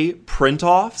literally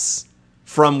print-offs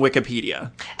from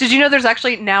Wikipedia. Did you know there's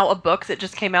actually now a book that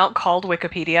just came out called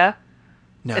Wikipedia?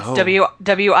 No. It's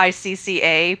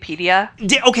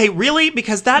WICCA-pedia. Okay, really?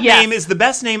 Because that name is the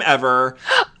best name ever.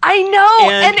 I know!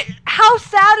 And how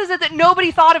sad is it that nobody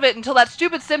thought of it until that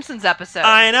stupid Simpsons episode?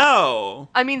 I know!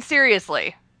 I mean,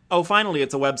 seriously. Oh, finally,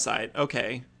 it's a website.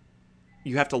 Okay.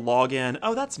 You have to log in.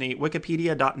 Oh, that's neat.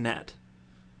 Wikipedia.net.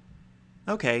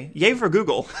 Okay. Yay for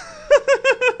Google.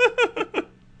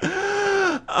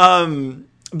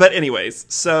 But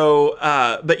anyways, so,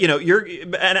 but you know,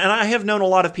 and I have known a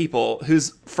lot of people whose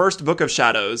first Book of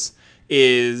Shadows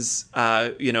is,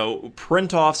 you know,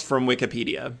 print-offs from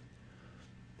Wikipedia.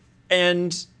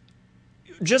 And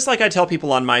just like I tell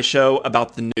people on my show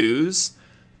about the news,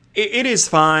 it is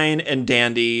fine and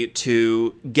dandy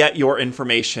to get your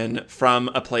information from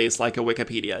a place like a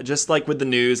Wikipedia. Just like with the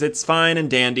news, it's fine and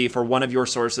dandy for one of your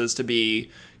sources to be,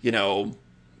 you know,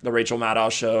 the Rachel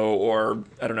Maddow show, or,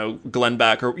 I don't know, Glenn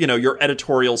Beck, or, you know, your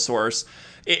editorial source.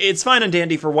 It's fine and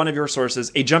dandy for one of your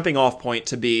sources, a jumping off point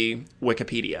to be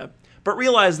Wikipedia. But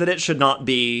realize that it should not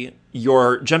be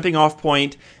your jumping off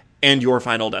point and your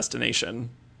final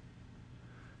destination.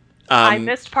 I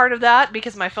missed part of that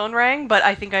because my phone rang, but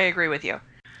I think I agree with you.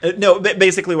 No,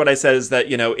 basically what I said is that,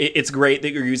 you know, it's great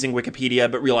that you're using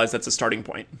Wikipedia, but realize that's a starting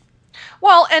point.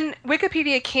 Well, and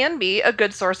Wikipedia can be a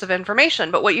good source of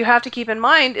information, but what you have to keep in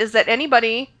mind is that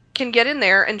anybody can get in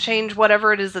there and change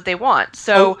whatever it is that they want.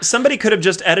 So somebody could have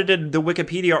just edited the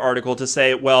Wikipedia article to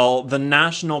say, well, the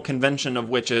National Convention of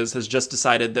Witches has just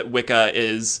decided that Wicca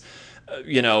is,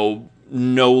 you know,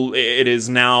 it is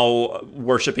now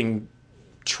worshiping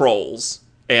trolls.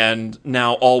 And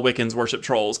now all Wiccans worship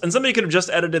trolls. And somebody could have just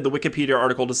edited the Wikipedia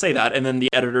article to say that, and then the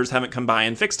editors haven't come by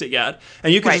and fixed it yet.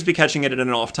 And you could just be catching it at an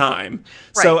off time.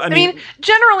 Right. So, I mean,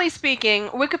 generally speaking,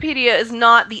 Wikipedia is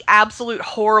not the absolute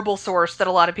horrible source that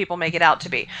a lot of people make it out to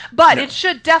be. But it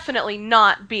should definitely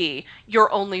not be your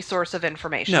only source of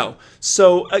information. No.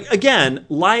 So, again,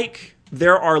 like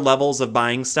there are levels of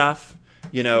buying stuff,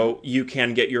 You know, you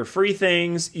can get your free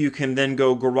things. You can then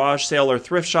go garage sale or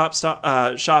thrift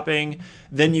shopping.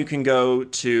 Then you can go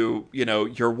to, you know,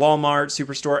 your Walmart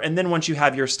superstore. And then once you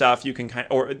have your stuff, you can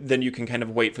then you can kind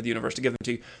of wait for the universe to give them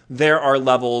to you. There are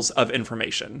levels of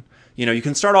information. You know, you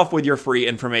can start off with your free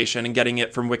information and getting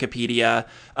it from Wikipedia.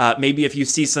 Maybe if you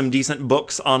see some decent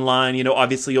books online, you know,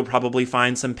 obviously you'll probably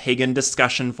find some pagan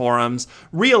discussion forums.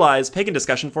 Realize pagan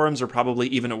discussion forums are probably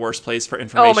even a worse place for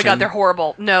information. Oh my God, they're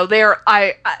horrible. No, they are,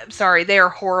 I'm sorry, they are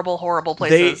horrible, horrible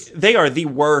places. They are the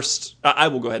worst. I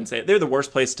will go ahead and say it. They're the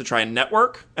worst place to try and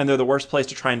network, and they're the worst place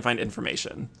to try and find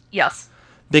information. Yes.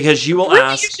 Because you will Really,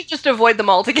 ask... you should just avoid them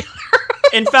altogether.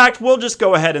 In fact, we'll just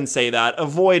go ahead and say that.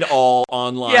 Avoid all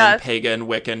online pagan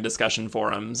Wiccan discussion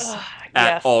forums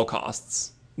at all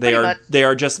costs. They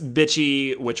are just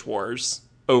bitchy witch wars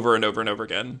over and over and over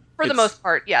again. For the most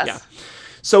part, yes. Yeah.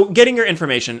 So getting your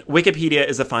information, Wikipedia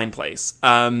is a fine place.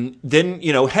 Then,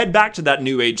 you know, head back to that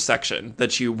New Age section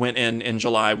that you went in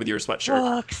July with your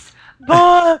sweatshirt.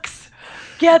 Books!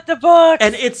 Get the books!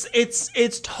 And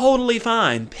it's totally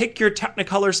fine. Pick your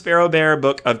Technicolor Sparrow Bear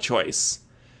book of choice.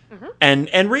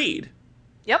 And read.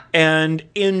 Yep. And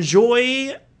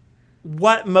enjoy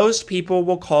what most people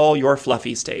will call your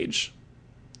fluffy stage.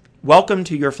 Welcome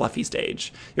to your fluffy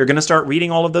stage. You're going to start reading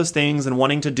all of those things and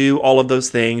wanting to do all of those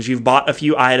things. You've bought a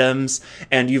few items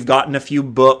and you've gotten a few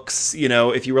books. You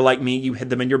know, if you were like me, you hid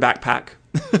them in your backpack.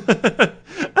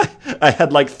 I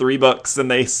had like 3 books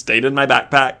and they stayed in my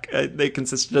backpack. They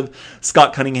consisted of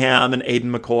Scott Cunningham and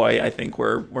Aidan McCoy, I think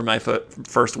were my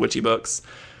first witchy books.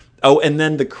 Oh, and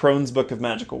then the Crone's Book of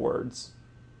Magical Words.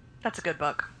 That's a good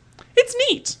book. It's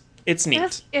neat. It's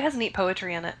neat. It has neat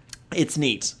poetry in it. It's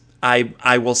neat.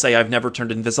 I will say I've never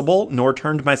turned invisible, nor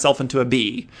turned myself into a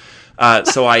bee.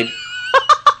 So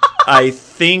I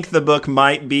think the book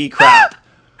might be crap.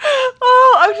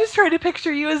 Oh, I'm just trying to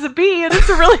picture you as a bee, and it's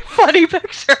a really funny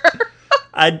picture.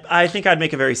 I think I'd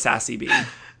make a very sassy bee.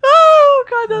 Oh,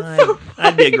 God, that's so funny.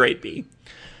 I'd be a great bee.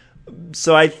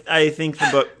 So I think the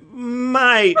book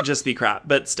might just be crap,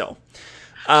 but still.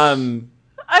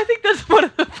 I think that's one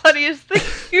of the funniest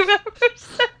things you've ever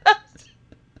said.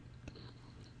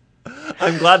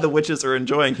 I'm glad the witches are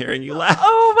enjoying hearing you laugh.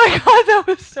 Oh my God, that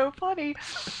was so funny.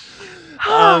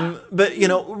 But, you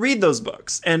know, read those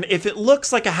books. And if it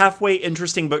looks like a halfway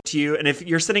interesting book to you, and if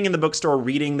you're sitting in the bookstore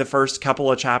reading the first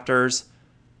couple of chapters,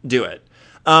 do it.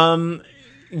 However,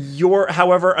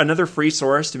 another free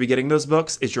source to be getting those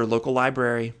books is your local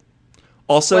library.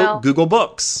 Also, Google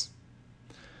Books.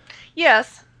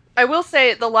 Yes. I will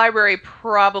say the library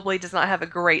probably does not have a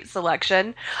great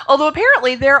selection. Although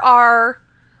apparently there are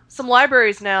some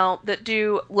libraries now that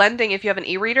do lending if you have an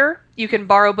e-reader. You can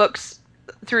borrow books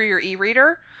through your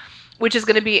e-reader, which is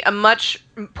going to be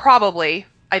probably,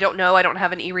 I don't know, I don't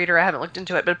have an e-reader, I haven't looked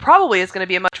into it, but probably is going to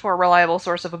be a much more reliable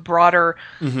source of a broader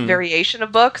variation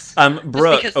of books.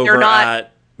 Brooke, because they're not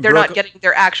getting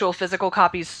their actual physical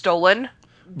copies stolen.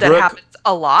 That happens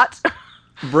a lot.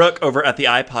 Brooke over at the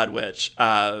iPod Witch.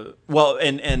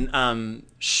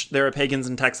 There are pagans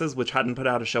in Texas, which hadn't put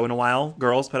out a show in a while.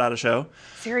 Girls put out a show.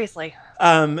 Seriously.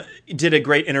 Did a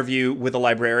great interview with a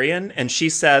librarian, and she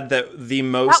said that the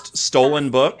most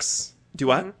stolen books... Do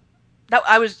what?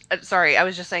 I was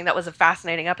just saying that was a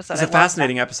fascinating episode. It's a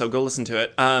fascinating episode. Go listen to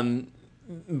it.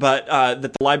 But that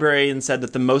the librarian said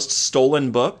that the most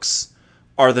stolen books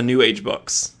are the New Age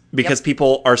books. Because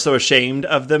people are so ashamed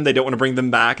of them, they don't want to bring them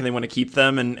back, and they want to keep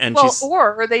them.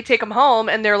 Or they take them home,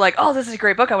 and they're like, "Oh, this is a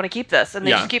great book. I want to keep this," and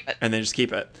they just keep it. And they just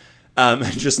keep it, and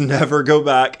just never go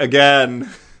back again.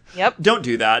 Yep. Don't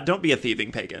do that. Don't be a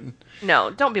thieving pagan. No,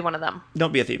 don't be one of them.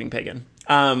 Don't be a thieving pagan.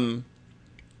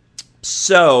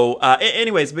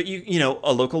 Anyways, but you know,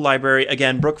 a local library,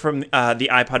 again, Brooke from the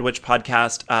iPod Witch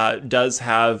podcast does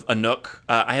have a Nook.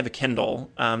 I have a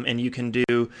Kindle, and you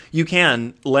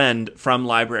can lend from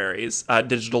libraries,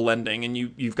 digital lending, and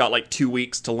you've got like 2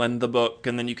 weeks to lend the book,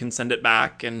 and then you can send it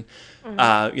back, and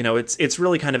you know, it's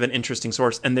really kind of an interesting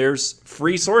source, and there's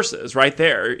free sources right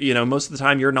there. You know, most of the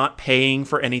time you're not paying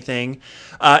for anything,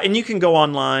 and you can go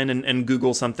online and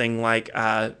Google something like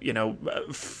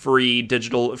free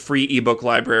ebook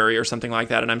library or something like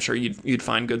that, and I'm sure you'd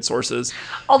find good sources.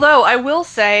 Although I will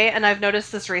say, and I've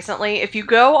noticed this recently, if you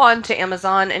go onto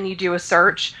Amazon and you do a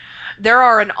search, there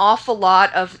are an awful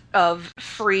lot of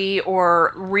free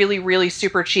or really, really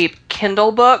super cheap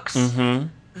Kindle books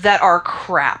that are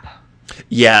crap.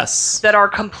 Yes. That are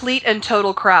complete and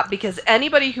total crap, because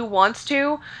anybody who wants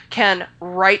to can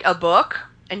write a book,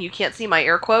 and you can't see my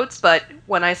air quotes, but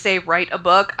when I say write a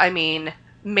book, I mean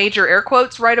major air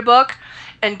quotes, write a book,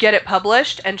 and get it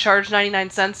published and charge 99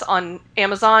 cents on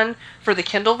Amazon for the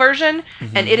Kindle version,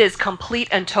 and it is complete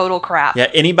and total crap. Yeah,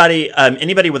 anybody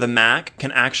with a Mac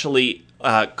can actually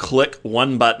click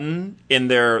one button in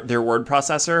their word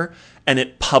processor, and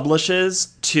it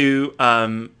publishes to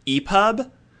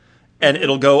EPUB, and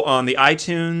it'll go on the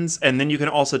iTunes, and then you can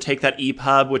also take that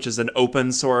EPUB, which is an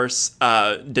open source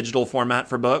digital format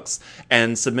for books,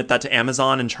 and submit that to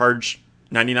Amazon and charge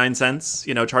 99 cents,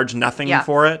 charge nothing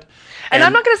for it. And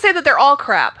I'm not going to say that they're all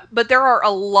crap, but there are a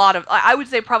lot of, I would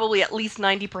say probably at least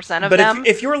 90% of them. But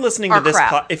if you're listening to this,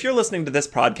 crap. if you're listening to this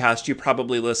podcast, you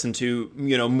probably listen to,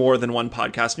 more than one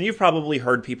podcast. And you've probably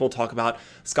heard people talk about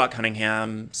Scott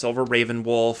Cunningham, Silver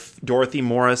Ravenwolf, Dorothy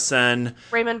Morrison,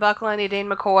 Raymond Buckland, Elaine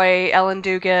McCoy, Ellen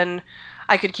Dugan.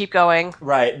 I could keep going.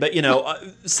 Right, but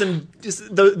some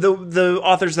the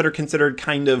authors that are considered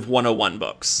kind of 101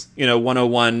 books,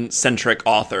 101 centric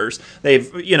authors. They've,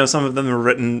 some of them have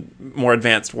written more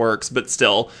advanced works, but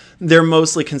still, they're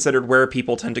mostly considered where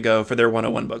people tend to go for their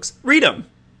 101 books. Read them.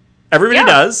 Everybody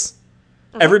does.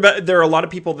 Mm-hmm. There are a lot of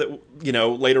people that,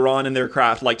 later on in their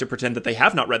craft like to pretend that they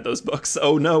have not read those books.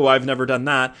 Oh no, I've never done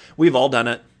that. We've all done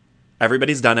it.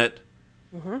 Everybody's done it.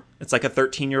 Mm-hmm. It's like a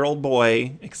 13-year-old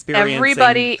boy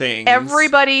experiencing things.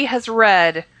 Everybody has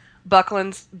read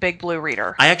Buckland's Big Blue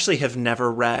Reader. I actually have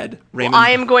never read Raymond. Well,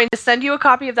 I am going to send you a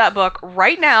copy of that book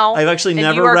right now. I've actually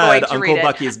never read Uncle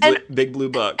Bucky's Big Blue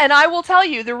Book. And I will tell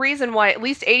you the reason why at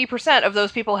least 80% of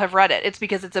those people have read it. It's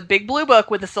because it's a big blue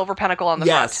book with a silver pentacle on the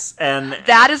front. Yes, and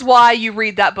that is why you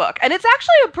read that book. And it's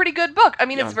actually a pretty good book. I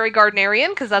mean, it's very Gardnerian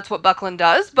because that's what Buckland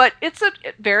does, but it's a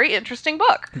very interesting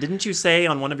book. Didn't you say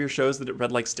on one of your shows that it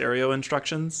read like stereo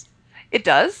instructions? It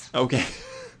does. Okay.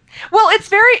 Well, it's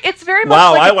very much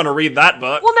wow, I want to read that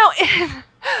book. Well, no,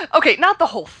 okay, not the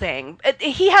whole thing.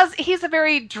 He has a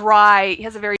very dry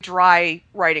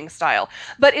writing style,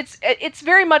 but it's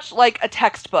very much like a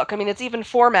textbook. I mean, it's even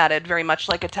formatted very much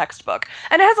like a textbook,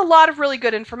 and it has a lot of really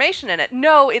good information in it.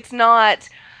 No, it's not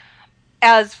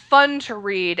as fun to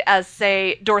read as,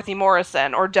 say, Dorothy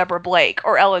Morrison or Deborah Blake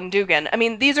or Ellen Dugan. I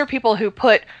mean, these are people who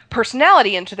put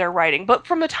personality into their writing, but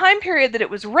from the time period that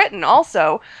it was written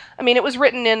also, I mean, it was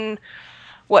written in,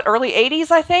 early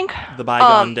 80s, I think? The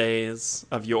bygone days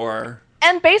of yore.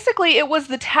 And basically, it was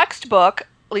the textbook,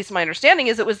 at least my understanding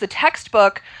is it was the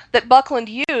textbook that Buckland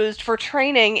used for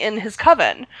training in his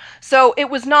coven. So it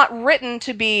was not written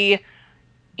to be,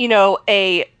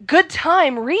 a good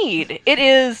time read. It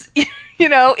is...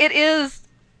 it is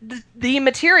the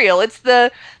material. It's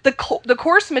the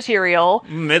course material.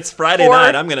 It's Friday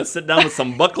night. I'm going to sit down with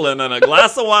some Buckland and a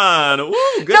glass of wine.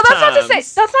 Ooh, good times.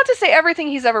 That's not to say everything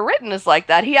he's ever written is like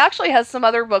that. He actually has some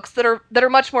other books that are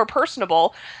much more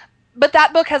personable. But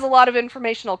that book has a lot of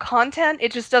informational content.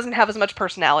 It just doesn't have as much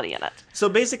personality in it. So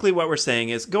basically what we're saying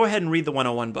is go ahead and read the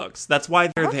 101 books. That's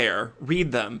why they're there.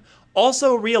 Read them.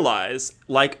 Also realize,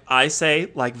 like I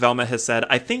say, like Velma has said,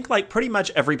 I think like pretty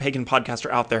much every pagan podcaster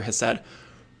out there has said,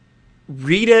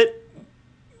 read it,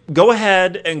 go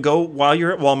ahead and go while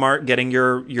you're at Walmart getting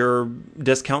your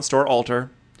discount store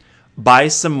altar, buy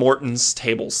some Morton's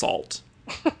table salt,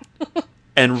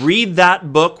 and read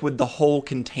that book with the whole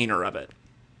container of it.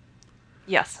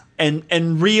 Yes.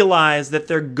 And realize that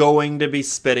they're going to be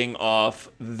spitting off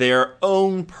their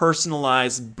own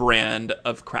personalized brand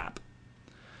of crap.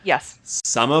 Yes.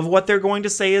 Some of what they're going to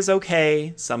say is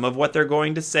okay. Some of what they're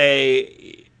going to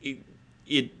say,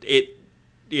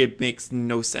 it makes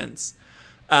no sense.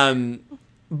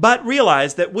 But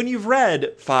realize that when you've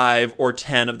read 5 or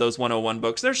 10 of those 101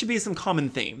 books, there should be some common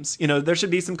themes. There should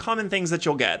be some common things that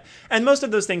you'll get. And most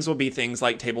of those things will be things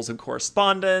like tables of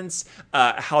correspondence,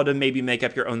 how to maybe make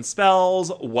up your own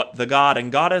spells, what the god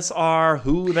and goddess are,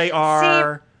 who they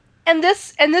are. See, and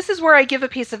this is where I give a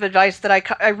piece of advice that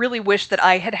I really wish that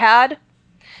I had.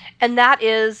 And that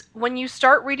is, when you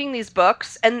start reading these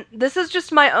books, and this is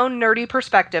just my own nerdy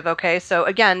perspective, okay? So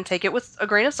again, take it with a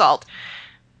grain of salt.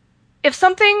 If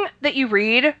something that you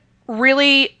read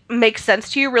really makes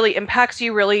sense to you, really impacts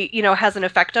you, really, has an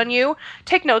effect on you,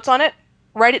 take notes on it,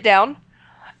 write it down,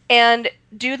 and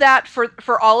do that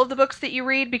for all of the books that you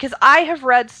read, because I have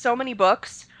read so many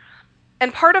books,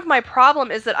 and part of my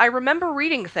problem is that I remember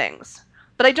reading things,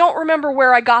 but I don't remember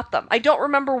where I got them. I don't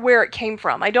remember where it came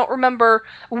from. I don't remember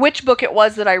which book it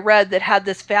was that I read that had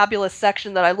this fabulous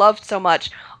section that I loved so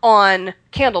much on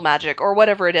candle magic or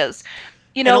whatever it is.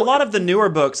 And a lot of the newer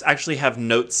books actually have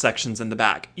notes sections in the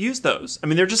back. Use those. I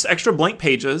mean, they're just extra blank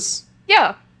pages.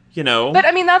 Yeah. But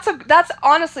I mean, that's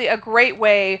honestly a great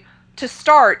way to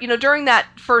start, during that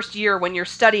first year when you're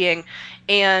studying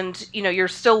and, you're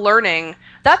still learning,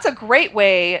 that's a great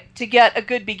way to get a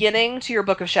good beginning to your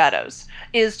Book of Shadows,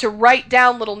 is to write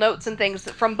down little notes and things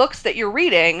from books that you're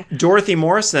reading. Dorothy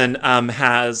Morrison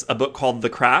has a book called The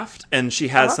Craft, and she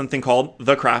has something called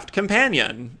The Craft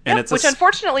Companion. And Yep, which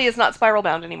unfortunately is not spiral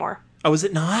bound anymore. Oh, is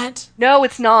it not? No,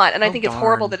 it's not, and I think it's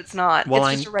horrible that it's not. Well,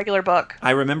 it's just a regular book.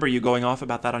 I remember you going off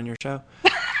about that on your show.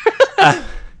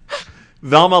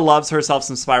 Velma loves herself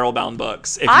some spiral-bound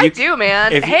books. I do,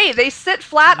 man. Hey, they sit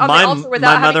flat on the altar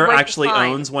without having to break the spine. My mother actually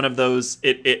owns one of those.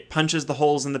 It punches the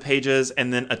holes in the pages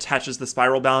and then attaches the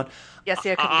spiral-bound. Yes,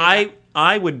 yeah,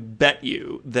 I would bet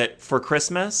you that for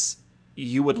Christmas,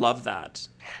 you would love that.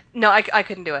 No, I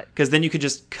couldn't do it. Because then you could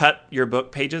just cut your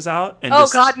book pages out. And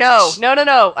God, no.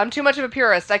 No. I'm too much of a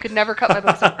purist. I could never cut my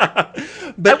books apart.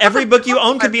 But every book you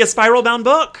own could be a spiral-bound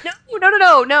book.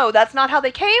 No. That's not how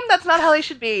they came. That's not how they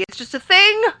should be. It's just a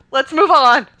thing. Let's move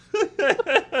on.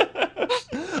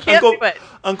 Can't do it.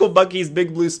 Uncle Bucky's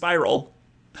Big Blue Spiral.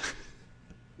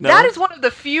 No? That is one of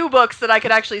the few books that I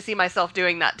could actually see myself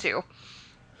doing that to.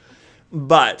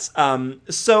 But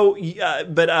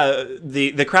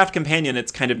the Craft Companion,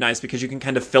 it's kind of nice because you can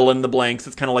kind of fill in the blanks.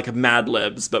 It's kind of like a Mad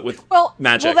Libs, but with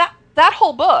magic. Well, that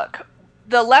whole book,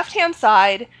 the left-hand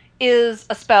side is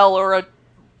a spell or a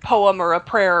poem or a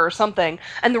prayer or something,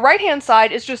 and the right-hand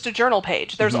side is just a journal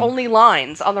page. There's only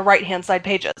lines on the right-hand side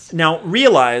pages. Now,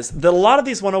 realize that a lot of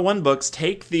these 101 books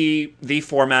take the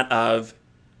format of,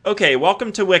 okay,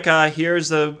 welcome to Wicca.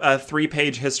 Here's a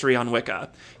 3-page history on Wicca.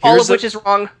 All of which is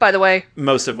wrong, by the way.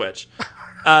 Most of which.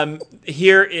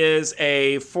 Here is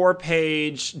a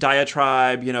 4-page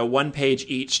diatribe, 1 page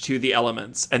each to the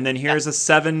elements. And then here's a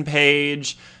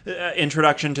 7-page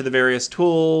introduction to the various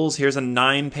tools. Here's a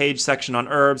 9-page section on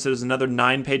herbs. There's another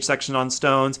 9-page section on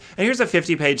stones. And here's a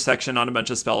 50-page section on a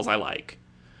bunch of spells I like.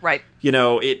 Right.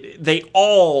 They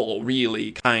all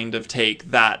really kind of take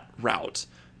that route.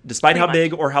 Despite how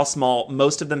big or how small,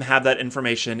 most of them have that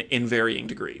information in varying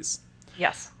degrees.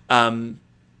 Yes.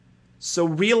 So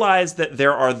realize that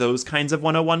there are those kinds of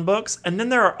 101 books, and then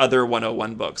there are other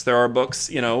 101 books. There are books,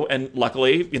 and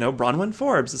luckily, Bronwyn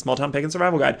Forbes, The Small Town Pagan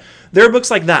Survival Guide. There are books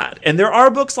like that, and there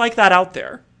are books like that out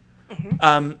there.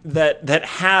 That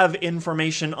have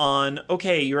information on,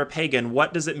 okay, you're a pagan.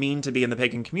 What does it mean to be in the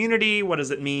pagan community? What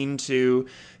does it mean to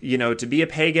be a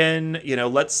pagan?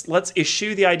 Let's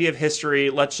eschew the idea of history.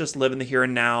 Let's just live in the here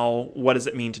and now. What does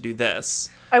it mean to do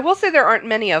this? I will say there aren't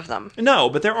many of them. No,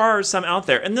 but there are some out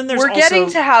there. And then there's We're getting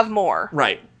to have more.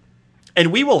 Right.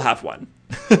 And we will have one.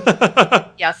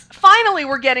 Yes. Finally,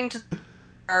 we're getting to...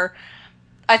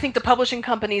 I think the publishing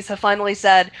companies have finally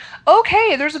said,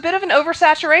 okay, there's a bit of an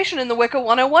oversaturation in the Wicca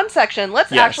 101 section.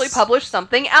 Let's actually publish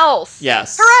something else.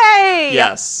 Yes. Hooray!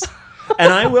 Yes.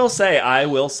 And I will say,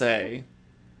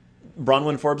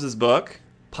 Bronwyn Forbes' book,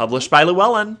 published by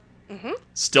Llewellyn,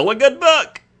 still a good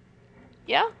book.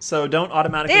 Yeah. So don't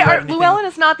automatically write anything. Llewellyn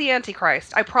is not the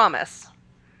Antichrist, I promise.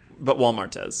 But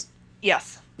Walmart is.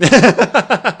 Yes.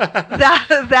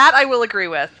 that I will agree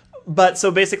with. But so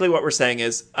basically what we're saying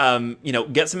is,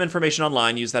 get some information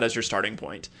online, use that as your starting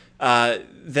point.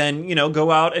 Then,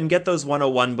 go out and get those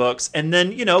 101 books, and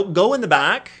then, go in the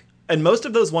back. And most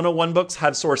of those 101 books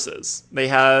have sources. They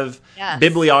have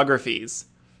bibliographies.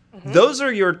 Those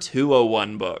are your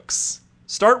 201 books.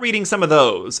 Start reading some of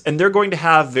those, and they're going to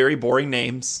have very boring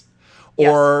names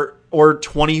or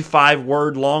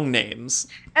 25-word long names.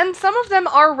 And some of them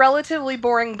are relatively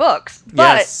boring books.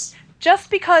 But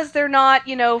just because they're not,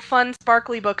 fun,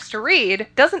 sparkly books to read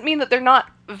doesn't mean that they're not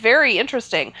very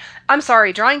interesting. I'm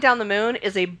sorry, Drawing Down the Moon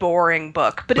is a boring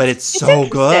book. But it's so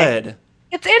good.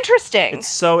 It's interesting. It's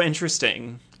so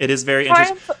interesting. It is very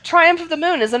interesting. Triumph of the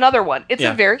Moon is another one. It's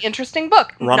a very interesting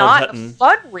book. Ronald not Hutton. A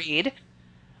fun read,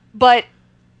 but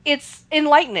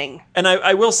enlightening. And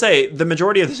I will say, the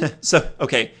majority of the... So,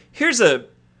 okay, here's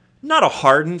not a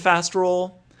hard and fast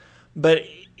rule, but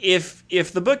if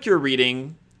the book you're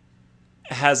reading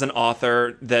has an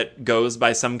author that goes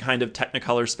by some kind of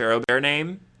Technicolor Sparrow Bear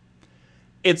name,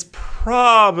 it's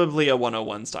probably a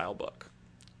 101 style book.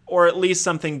 Or at least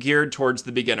something geared towards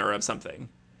the beginner of something.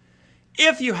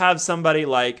 If you have somebody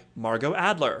like Margot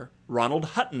Adler, Ronald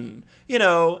Hutton,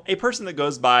 a person that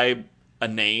goes by a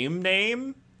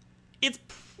name, it's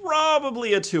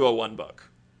probably a 201 book.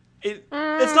 It's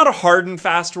not a hard and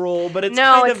fast rule, but it's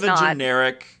kind of a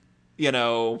generic,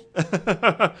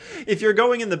 if you're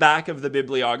going in the back of the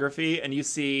bibliography and you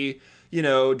see,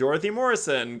 Dorothy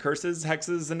Morrison, curses,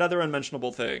 hexes, and other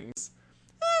unmentionable things,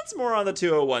 that's more on the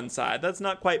 201 side. That's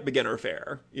not quite beginner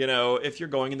fare. If you're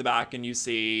going in the back and you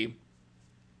see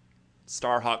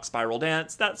Starhawk Spiral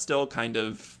Dance, that's still kind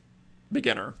of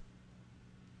beginner.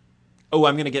 Oh,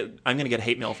 I'm gonna get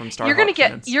hate mail from Starhawk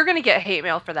fans. You're gonna get hate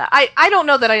mail for that. I don't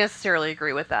know that I necessarily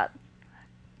agree with that.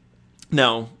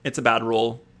 No, it's a bad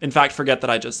rule. In fact, forget that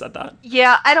I just said that.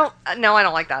 Yeah, I don't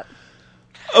like that.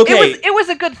 Okay. It was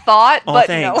a good thought, but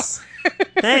thanks. No.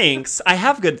 Thanks. I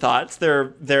have good thoughts. They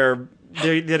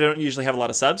don't usually have a lot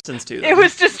of substance to them. It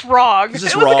was just wrong. It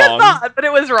was a good thought, but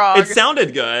it was wrong. It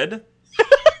sounded good.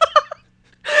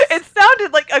 It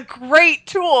sounded like a great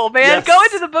tool, man. Yes. Go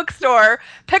into the bookstore,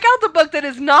 pick out the book that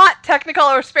is not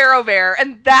Technicolor Sparrow Bear,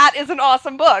 and that is an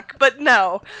awesome book. But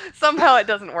no, somehow it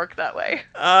doesn't work that way.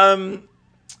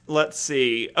 Let's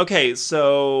see. Okay,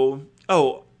 so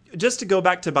just to go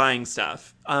back to buying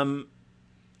stuff.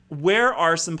 Where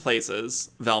are some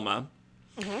places, Velma?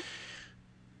 Mm-hmm.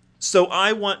 So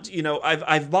I want,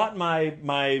 I've bought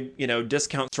my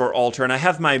discount store altar, and I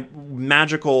have my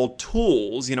magical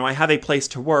tools. I have a place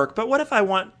to work. But what if I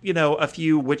want, a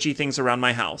few witchy things around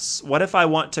my house? What if I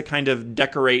want to kind of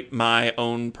decorate my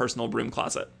own personal broom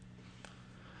closet?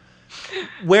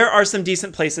 Where are some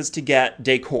decent places to get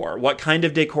decor? What kind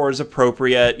of decor is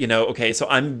appropriate? Okay, so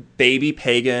I'm baby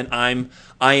pagan. I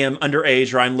am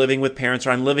underage, or I'm living with parents,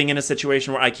 or I'm living in a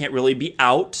situation where I can't really be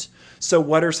out. So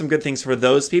what are some good things for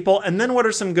those people? And then what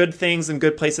are some good things and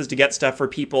good places to get stuff for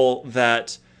people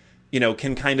that,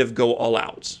 can kind of go all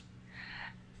out?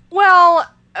 Well,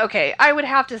 okay, I would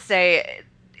have to say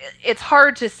it's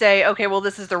hard to say, okay, well,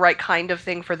 this is the right kind of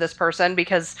thing for this person,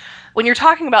 because when you're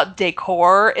talking about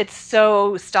decor, it's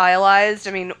so stylized.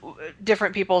 I mean,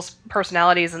 different people's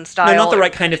personalities and style. No, not the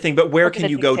right kind of thing, but where can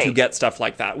you go to get stuff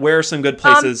like that? Where are some good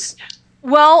places?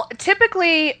 Well,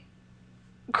 typically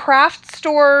craft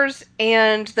stores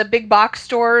and the big box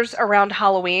stores around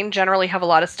Halloween generally have a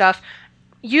lot of stuff.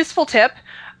 Useful tip.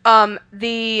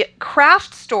 The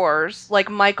craft stores like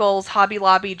Michael's, Hobby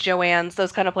Lobby, Joann's,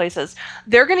 those kind of places,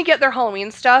 they're going to get their Halloween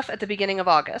stuff at the beginning of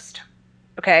August.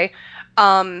 Okay?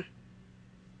 And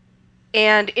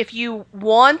if you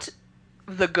want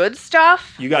the good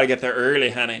stuff, you got to get there early,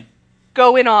 honey.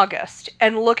 Go in August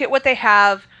and look at what they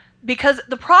have. Because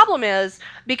the problem is,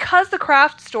 because the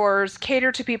craft stores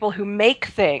cater to people who make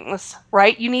things,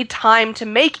 right? You need time to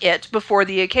make it before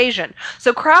the occasion.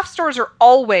 So craft stores are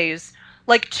always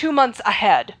like 2 months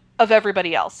ahead of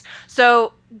everybody else.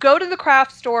 So go to the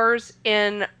craft stores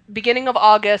in beginning of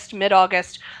August,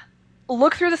 mid-August,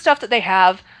 look through the stuff that they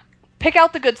have, pick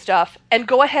out the good stuff, and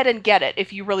go ahead and get it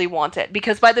if you really want it.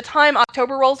 Because by the time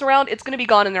October rolls around, it's going to be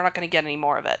gone and they're not going to get any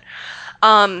more of it.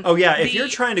 If you're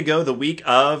trying to go the week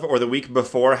of or the week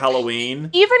before Halloween,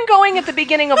 even going at the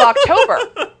beginning of October,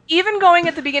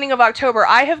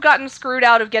 I have gotten screwed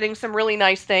out of getting some really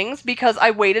nice things because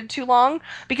I waited too long,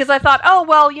 because I thought, oh,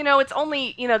 well, it's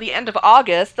only, the end of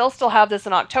August. They'll still have this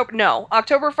in October. No,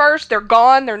 October 1st, they're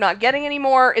gone. They're not getting any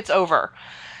more. It's over.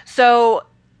 So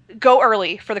go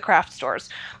early for the craft stores.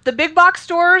 The big box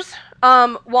stores,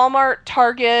 Walmart,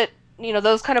 Target,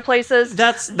 those kind of places.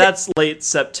 That's late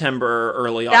September,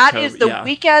 early October. That is the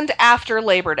weekend after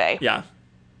Labor Day. Yeah.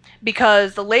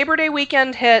 Because the Labor Day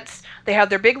weekend hits, they have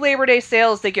their big Labor Day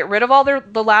sales, they get rid of all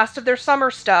the last of their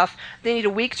summer stuff, they need a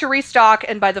week to restock,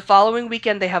 and by the following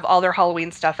weekend they have all their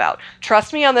Halloween stuff out.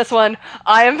 Trust me on this one,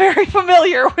 I am very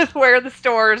familiar with when the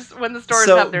stores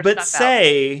have their stuff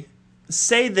out.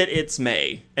 Say that it's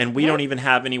May, and we don't even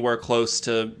have anywhere close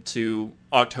to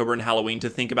October and Halloween to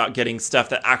think about getting stuff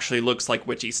that actually looks like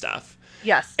witchy stuff.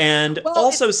 Yes. And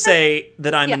also say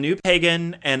that I'm a new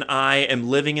pagan, and I am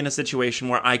living in a situation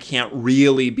where I can't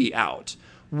really be out.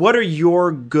 What are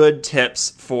your good tips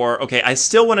for, okay, I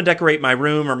still want to decorate my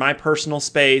room or my personal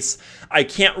space. I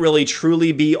can't really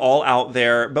truly be all out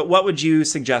there, but what would you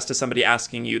suggest to somebody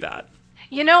asking you that?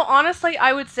 Honestly,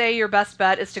 I would say your best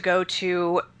bet is to go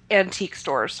to antique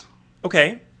stores.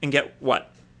 Okay, and get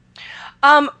what?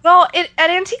 At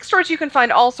antique stores you can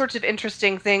find all sorts of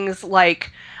interesting things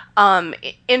like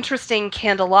interesting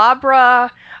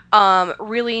candelabra,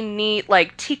 really neat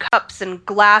like teacups and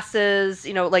glasses,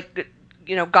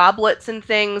 goblets and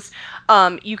things.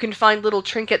 You can find little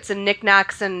trinkets and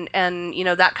knickknacks and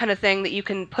that kind of thing that you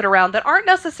can put around that aren't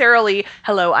necessarily,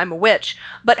 hello, I'm a witch,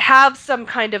 but have some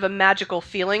kind of a magical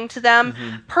feeling to them.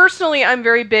 Mm-hmm. Personally, I'm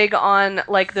very big on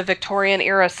like the Victorian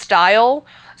era style.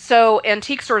 So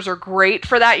antique stores are great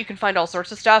for that. You can find all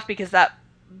sorts of stuff because that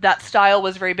style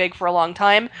was very big for a long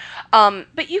time.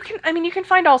 But you can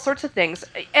find all sorts of things.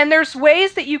 And there's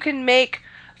ways that you can make.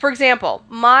 For example,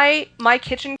 my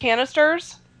kitchen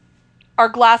canisters are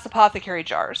glass apothecary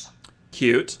jars.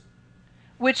 Cute.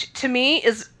 Which to me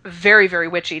is very, very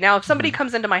witchy. Now, if somebody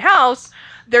comes into my house,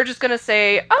 they're just going to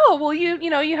say, "Oh, well,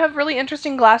 you have really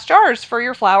interesting glass jars for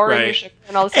your flour and your sugar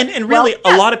and all this." And really,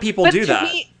 a lot of people do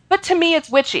that. But to me, it's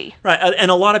witchy. Right,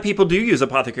 and a lot of people do use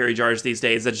apothecary jars these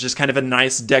days. That's just kind of a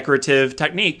nice decorative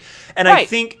technique. And I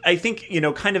think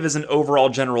kind of as an overall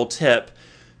general tip,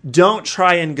 don't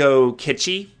try and go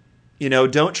kitschy.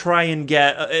 Don't try and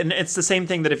get... And it's the same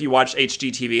thing that if you watch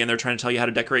HGTV and they're trying to tell you how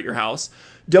to decorate your house.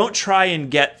 Don't try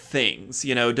and get things.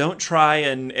 Don't try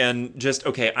and just,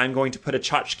 okay, I'm going to put a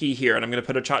tchotchke here and I'm going to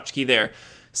put a tchotchke there.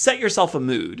 Set yourself a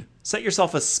mood. Set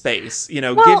yourself a space.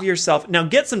 Give yourself... Now,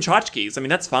 get some tchotchkes. I mean,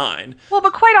 that's fine. Well,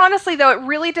 but quite honestly, though, it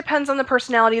really depends on the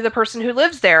personality of the person who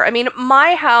lives there. I mean,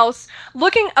 my house...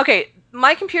 Okay,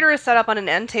 my computer is set up on an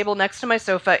end table next to my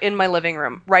sofa in my living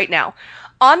room right now.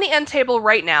 On the end table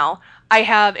right now, I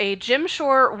have a Jim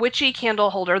Shore witchy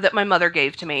candle holder that my mother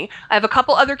gave to me. I have a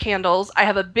couple other candles. I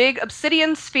have a big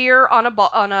obsidian sphere on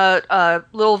a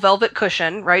little velvet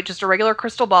cushion, right? Just a regular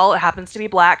crystal ball. It happens to be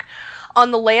black.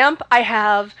 On the lamp, I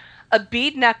have a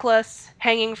bead necklace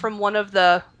hanging from one of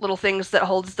the little things that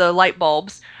holds the light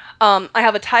bulbs. I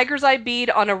have a tiger's eye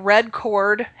bead on a red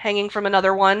cord hanging from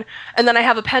another one. And then I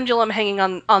have a pendulum hanging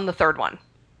on the third one.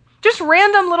 Just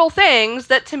random little things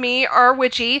that to me are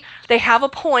witchy. They have a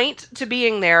point to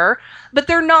being there, but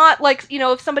they're not like,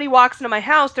 if somebody walks into my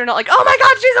house, they're not like, "Oh my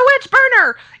God, she's a witch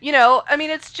burner." I mean,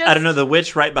 it's just... I don't know, the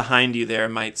witch right behind you there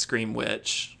might scream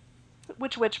witch.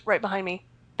 Which witch right behind me?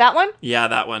 That one? Yeah,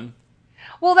 that one.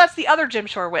 Well, that's the other Jim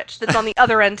Shore witch that's on the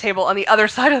other end table on the other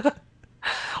side of the...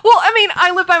 Well, I mean,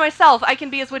 I live by myself. I can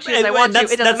be as witchy as I want to.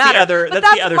 It doesn't matter.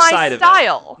 That's the other side of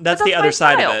it. That's the other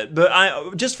side of it.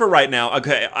 But just for right now,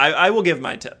 okay, I will give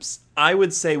my tips. I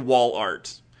would say wall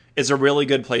art is a really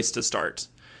good place to start.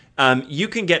 You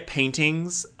can get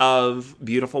paintings of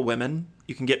beautiful women.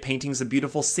 You can get paintings of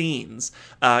beautiful scenes.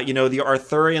 The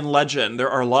Arthurian legend.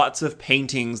 There are lots of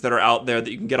paintings that are out there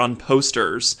that you can get on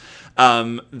posters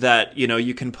that,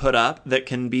 you can put up that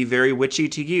can be very witchy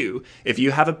to you. If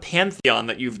you have a pantheon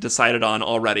that you've decided on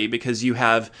already because you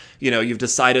have, you've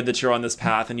decided that you're on this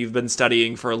path and you've been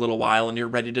studying for a little while and you're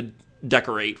ready to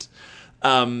decorate.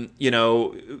 Maybe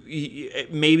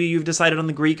you've decided on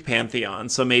the Greek pantheon,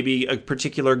 so maybe a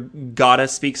particular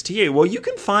goddess speaks to you. Well, you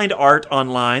can find art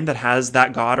online that has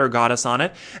that god or goddess on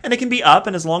it, and it can be up,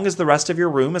 and as long as the rest of your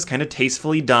room is kind of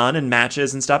tastefully done and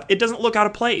matches and stuff, it doesn't look out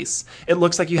of place. It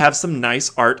looks like you have some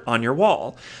nice art on your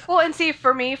wall. Well, and see,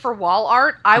 for me, for wall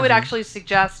art, I would actually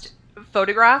suggest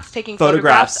taking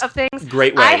photographs of things.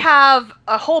 Great way. I have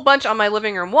a whole bunch on my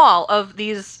living room wall of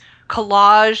these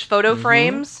collage photo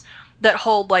frames that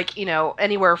hold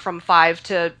anywhere from 5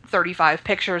 to 35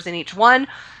 pictures in each one.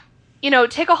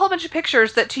 Take a whole bunch of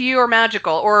pictures that to you are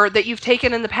magical or that you've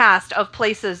taken in the past of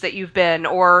places that you've been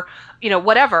or,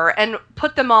 whatever, and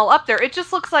put them all up there. It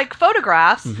just looks like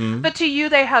photographs, but to you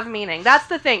they have meaning. That's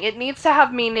the thing. It needs to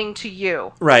have meaning to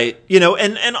you. Right.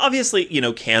 And obviously,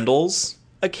 candles.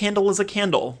 A candle is a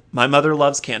candle. My mother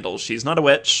loves candles. She's not a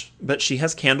witch, but she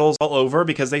has candles all over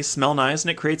because they smell nice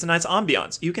and it creates a nice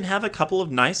ambiance. You can have a couple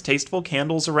of nice, tasteful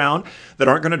candles around that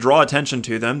aren't going to draw attention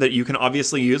to them that you can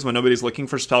obviously use when nobody's looking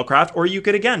for spellcraft, or you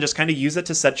could, again, just kind of use it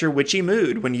to set your witchy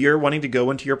mood when you're wanting to go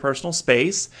into your personal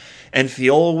space and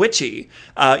feel witchy.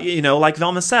 Like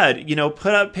Velma said,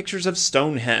 put up pictures of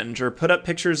Stonehenge or put up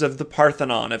pictures of the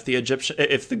Parthenon if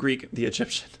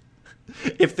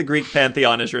the Greek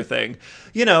pantheon is your thing.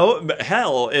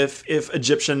 Hell, if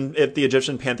the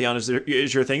Egyptian pantheon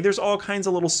is your thing, there's all kinds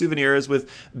of little souvenirs with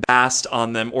bast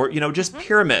on them, or just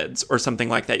pyramids or something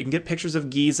like that. You can get pictures of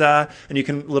Giza, and you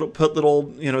can put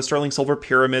little sterling silver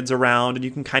pyramids around, and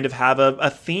you can kind of have a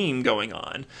theme going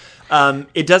on.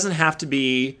 It doesn't have to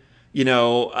be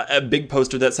a big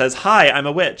poster that says, "Hi, I'm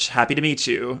a witch. Happy to meet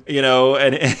you."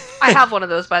 And I have one of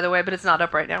those, by the way, but it's not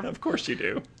up right now. Of course you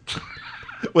do.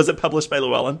 Was it published by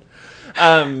Llewellyn?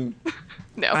 No.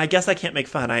 I guess I can't make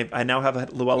fun. I now have a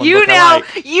Llewellyn book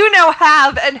You now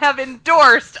have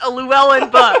endorsed a Llewellyn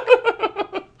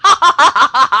book.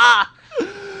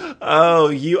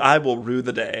 I will rue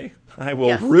the day. I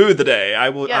will rue the day. I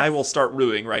will start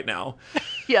rueing right now.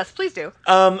 Yes, please do.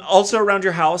 Also around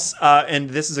your house, and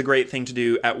this is a great thing to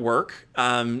do at work.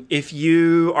 If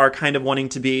you are kind of wanting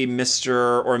to be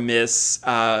Mr. or Miss,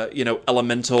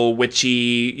 elemental,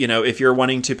 witchy, if you're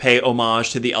wanting to pay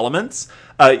homage to the elements,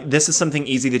 this is something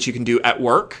easy that you can do at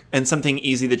work and something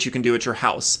easy that you can do at your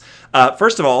house.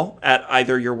 First of all, at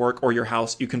either your work or your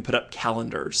house, you can put up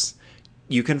calendars.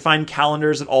 You can find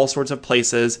calendars at all sorts of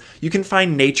places. You can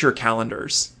find nature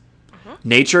calendars.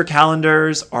 Nature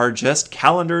calendars are just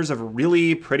calendars of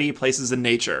really pretty places in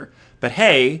nature. But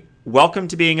hey, welcome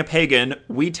to being a pagan.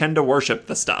 We tend to worship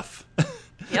the stuff.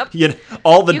 Yep.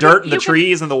 All the You dirt can- and the you can-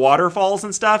 trees and the waterfalls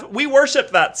and stuff. We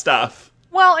worship that stuff.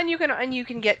 Well, and you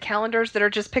can get calendars that are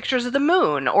just pictures of the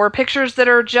moon, or pictures that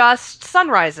are just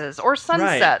sunrises or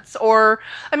sunsets, or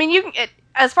I mean,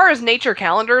 as far as nature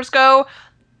calendars go,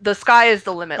 the sky is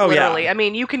the limit. Oh, literally, yeah. I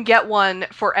mean, you can get one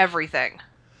for everything.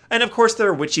 And of course, there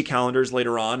are witchy calendars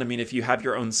later on. I mean, if you have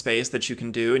your own space that you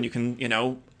can do, and you can,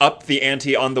 up the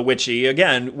ante on the witchy.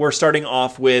 Again, we're starting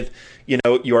off with,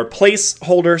 your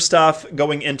placeholder stuff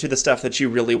going into the stuff that you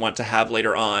really want to have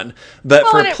later on. But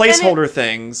for placeholder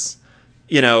things,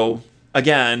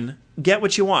 again, get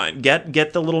what you want.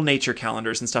 Get the little nature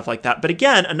calendars and stuff like that. But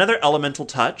again, another elemental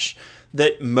touch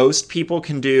that most people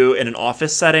can do in an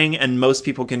office setting and most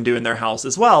people can do in their house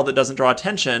as well that doesn't draw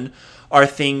attention are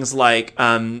things like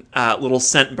little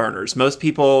scent burners. Most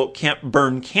people can't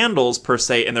burn candles per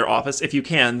se in their office. If you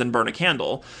can, then burn a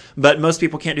candle. But most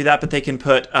people can't do that, but they can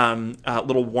put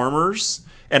little warmers.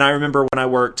 And I remember when I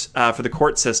worked for the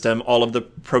court system, all of the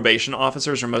probation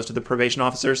officers, or most of the probation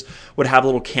officers, would have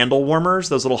little candle warmers,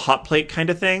 those little hot plate kind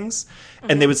of things.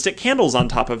 And they would stick candles on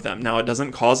top of them. Now, it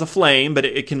doesn't cause a flame, but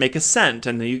it can make a scent.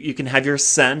 And you can have your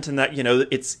scent, and that,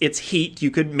 it's heat.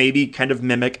 You could maybe kind of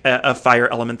mimic a fire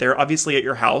element there. Obviously, at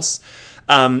your house,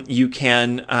 you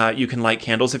can light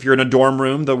candles. If you're in a dorm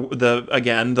room,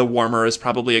 the warmer is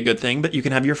probably a good thing. But you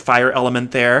can have your fire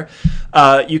element there.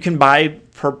 You can buy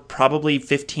for probably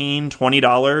 $15,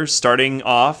 $20 starting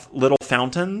off little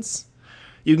fountains.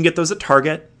 You can get those at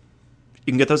Target.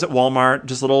 You can get those at Walmart,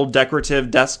 just little decorative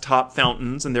desktop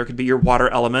fountains, and there could be your water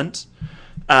element.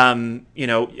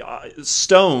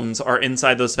 Stones are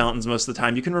inside those fountains most of the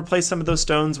time. You can replace some of those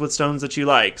stones with stones that you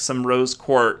like, some rose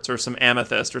quartz or some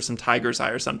amethyst or some tiger's eye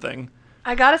or something.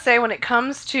 I gotta say, when it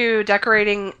comes to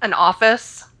decorating an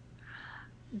office,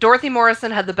 Dorothy Morrison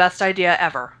had the best idea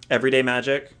ever. Everyday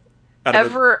magic.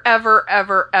 Ever.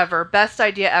 Best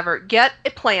idea ever. Get a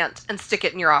plant and stick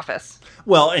it in your office.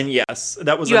 Well, and yes,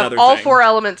 that was another thing. You have all four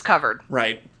elements covered.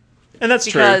 Right. And that's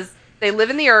true. Because they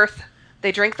live in the earth,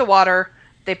 they drink the water,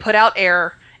 they put out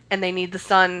air, and they need the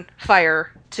sun,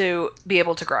 fire to be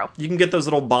able to grow. You can get those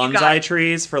little bonsai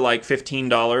trees for like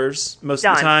 $15 most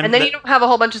of the time. And then you don't have a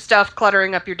whole bunch of stuff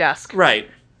cluttering up your desk. Right.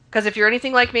 Because if you're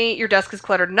anything like me, your desk is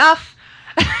cluttered enough.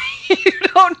 You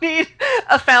don't need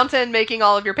a fountain making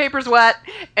all of your papers wet,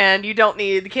 and you don't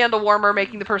need the candle warmer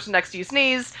making the person next to you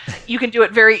sneeze. You can do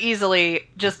it very easily.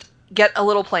 Just get a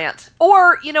little plant.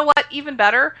 Or, you know what, even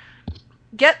better,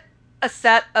 get a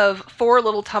set of 4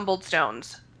 little tumbled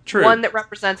stones. True. One that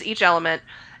represents each element.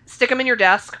 Stick them in your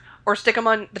desk, or stick them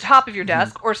on the top of your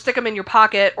desk, or stick them in your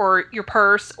pocket, or your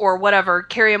purse, or whatever.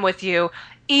 Carry them with you.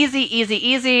 Easy.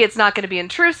 It's not going to be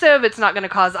intrusive. It's not going to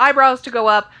cause eyebrows to go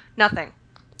up. Nothing.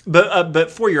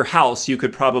 But for your house, you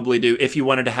could probably do, if you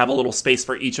wanted to have a little space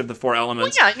for each of the 4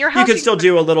 elements. Well, yeah, in your house, you could still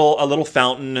do a little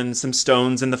fountain and some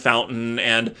stones in the fountain,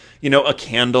 and a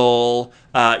candle.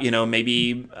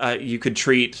 Maybe you could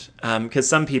treat, because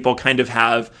some people kind of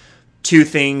have 2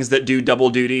 things that do double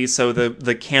duty. So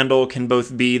the candle can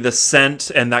both be the scent,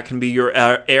 and that can be your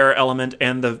air element,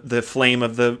 and the flame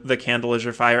of the candle is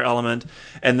your fire element,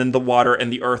 and then the water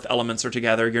and the earth elements are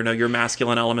together. Your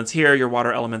masculine elements here, your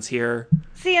water elements here.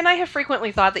 See, and I have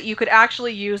frequently thought that you could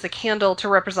actually use a candle to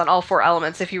represent all 4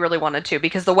 elements if you really wanted to,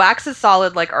 because the wax is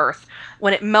solid like earth.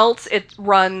 When it melts, it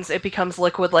runs, it becomes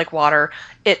liquid like water.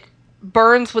 It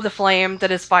burns with a flame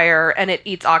that is fire, and it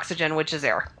eats oxygen, which is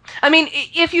air. I mean,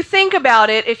 if you think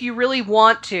about it, if you really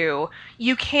want to,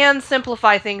 you can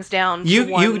simplify things down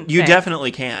to one You thing. definitely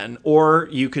can. Or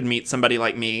you could meet somebody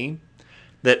like me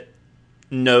that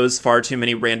knows far too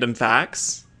many random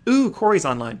facts. Ooh, Cory's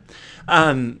online.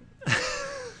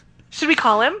 Should we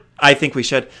call him? I think we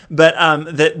should. But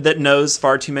that knows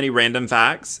far too many random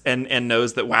facts and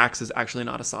knows that wax is actually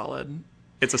not a solid.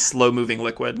 It's a slow-moving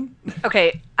liquid.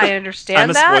 Okay, I understand I'm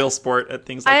a that. spoil sport at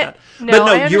things like that. No, but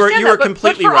no, you are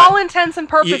completely but for right. all intents and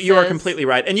purposes, you are completely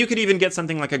right. And you could even get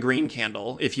something like a green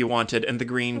candle if you wanted, and the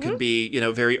green could be,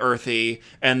 very earthy,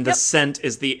 and the scent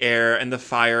is the air, and the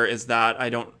fire is that.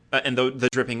 And the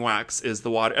dripping wax is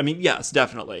the water. I mean, yes,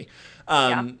 definitely.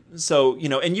 So,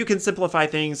 and you can simplify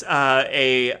things.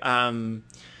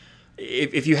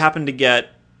 If you happen to get,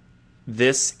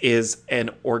 this is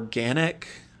an organic.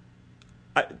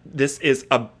 This is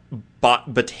a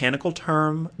botanical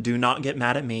term. Do not get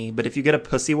mad at me. But if you get a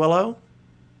pussy willow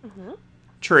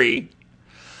tree,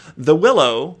 the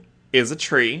willow is a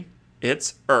tree.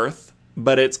 It's earth,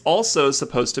 but it's also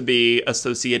supposed to be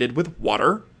associated with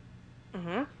water.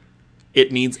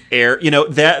 It needs air.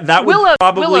 That would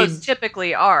probably... Willows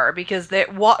typically are, because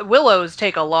willows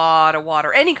take a lot of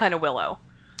water. Any kind of willow.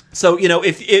 So,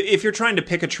 if you're trying to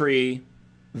pick a tree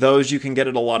Those you can get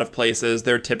at a lot of places.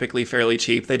 They're typically fairly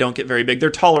cheap. They don't get very big. They're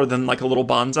taller than like a little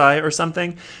bonsai or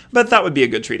something, but that would be a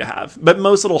good tree to have. But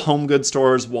most little home goods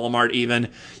stores, Walmart even,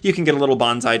 you can get a little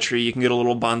bonsai tree. You can get a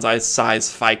little bonsai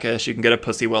size ficus. You can get a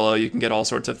pussy willow. You can get all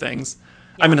sorts of things.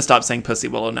 Yeah. I'm going to stop saying pussy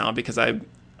willow now because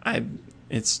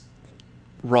it's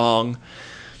wrong.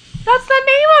 That's the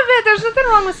name of it. There's nothing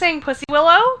wrong with saying pussy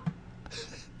willow.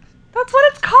 That's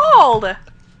what it's called.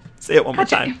 Say it one more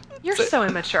time. You're so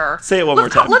immature. Say it one more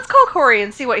time. Let's call Cory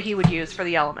and see what he would use for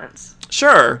the elements.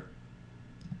 Sure.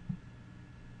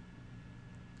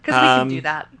 Because we can do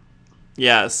that.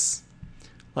 Yes.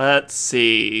 Let's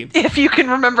see. If you can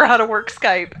remember how to work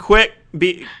Skype.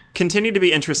 Continue to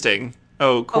be interesting.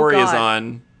 Oh, Cory is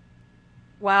on.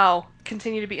 Wow.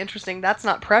 Continue to be interesting. That's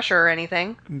not pressure or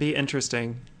anything. Be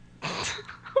interesting.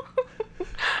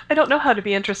 I don't know how to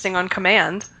be interesting on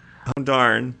command. Oh,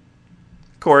 darn.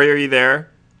 Cory, are you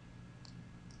there?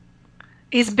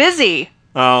 He's busy.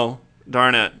 Oh,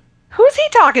 darn it. Who's he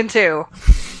talking to?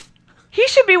 He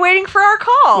should be waiting for our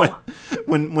call.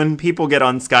 When people get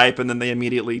on Skype and then they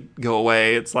immediately go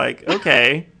away, it's like,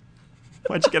 okay,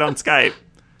 why'd you get on Skype?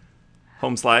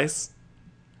 Home slice?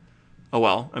 Oh,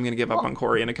 well, I'm going to give up on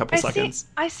Cory in a couple seconds.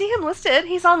 I see him listed.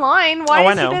 He's online.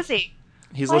 Why is he busy?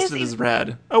 He's listed as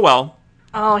red. Oh, well.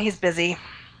 Oh, he's busy.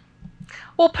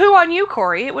 Well, poo on you,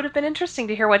 Cory. It would have been interesting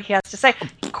to hear what he has to say.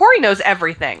 Cory knows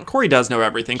everything. Cory does know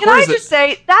everything. Can I just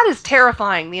say, that is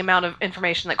terrifying, the amount of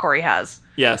information that Cory has.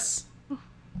 Yes.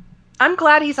 I'm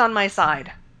glad he's on my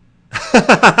side.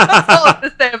 That's all I have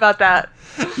to say about that.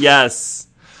 Yes.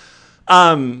 So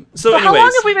anyways, how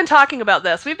long have we been talking about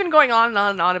this? We've been going on and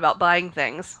on and on about buying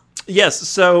things. Yes,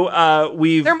 so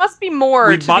there must be more.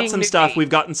 We've bought some stuff. We've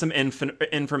gotten some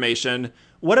information.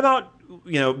 What about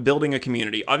building a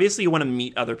community? Obviously, you want to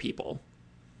meet other people.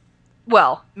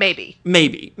 Well, maybe.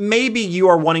 Maybe you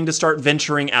are wanting to start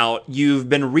venturing out. You've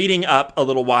been reading up a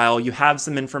little while. You have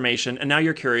some information, and now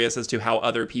you're curious as to how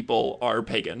other people are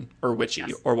pagan or witchy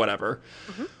or whatever.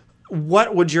 Mm-hmm.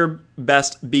 What would your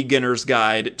best beginner's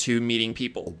guide to meeting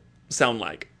people sound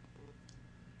like?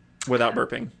 Without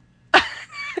burping.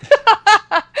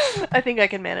 I think I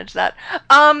can manage that.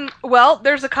 Well,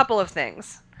 there's a couple of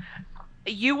things.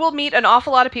 You will meet an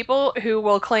awful lot of people who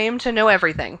will claim to know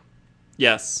everything.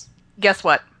 Yes. Guess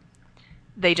what?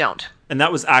 They don't. And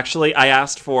that was actually, I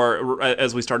asked for,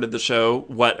 as we started the show,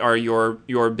 what are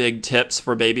your big tips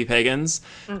for baby pagans?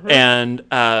 Mm-hmm.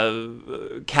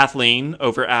 And Kathleen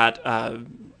over at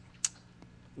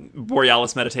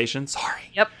Borealis Meditation,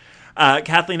 Yep.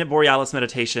 Kathleen at Borealis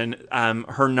Meditation,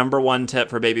 her number one tip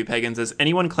for baby pagans is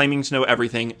anyone claiming to know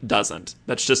everything doesn't.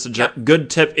 That's just a good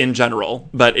tip in general,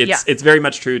 but it's very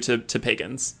much true to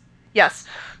pagans. Yes.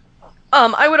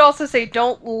 I would also say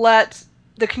don't let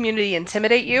the community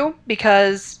intimidate you,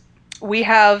 because we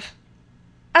have,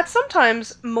 at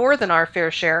sometimes, more than our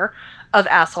fair share of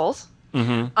assholes.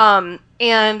 Mm-hmm.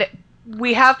 And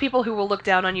we have people who will look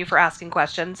down on you for asking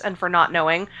questions and for not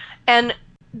knowing. And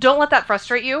don't let that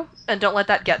frustrate you, and don't let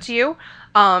that get to you.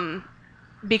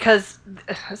 Because,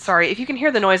 sorry, if you can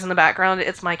hear the noise in the background,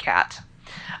 it's my cat.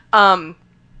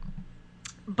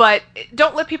 But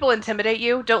don't let people intimidate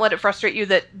you. Don't let it frustrate you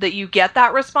that you get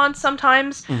that response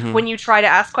sometimes when you try to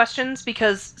ask questions,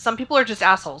 because some people are just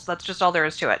assholes. That's just all there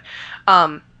is to it.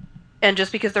 And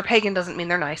just because they're pagan doesn't mean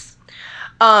they're nice.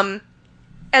 And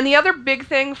the other big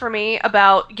thing for me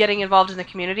about getting involved in the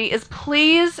community is,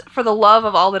 please, for the love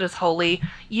of all that is holy,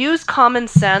 use common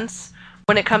sense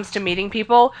when it comes to meeting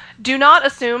people. Do not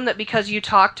assume that because you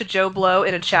talk to Joe Blow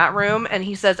in a chat room and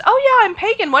he says, "Oh yeah, I'm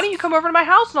pagan, why don't you come over to my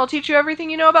house and I'll teach you everything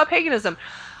you know about paganism."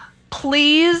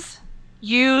 Please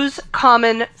use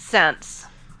common sense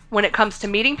when it comes to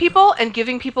meeting people and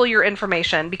giving people your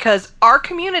information, because our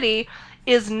community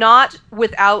is not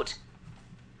without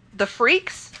the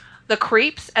freaks, the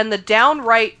creeps, and the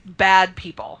downright bad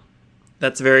people.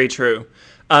 That's very true.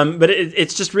 But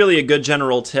it's just really a good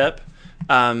general tip.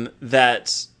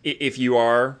 That if you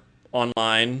are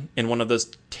online in one of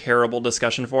those terrible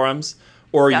discussion forums,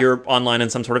 or you're online in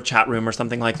some sort of chat room or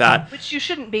something like that. Which you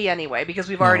shouldn't be anyway, because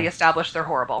we've already established they're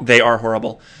horrible. They are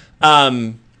horrible.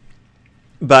 But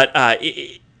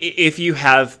if you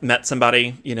have met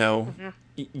somebody,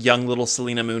 young little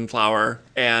Selena Moonflower,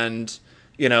 and,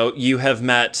 you have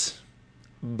met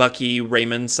Bucky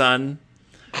Raymond's son.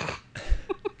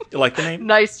 You like the name?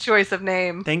 Nice choice of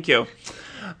name. Thank you.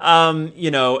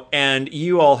 And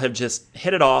you all have just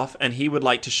hit it off, and he would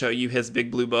like to show you his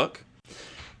big blue book.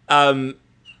 Do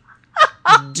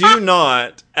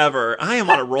not ever, I am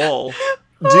on a roll.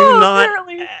 Do not,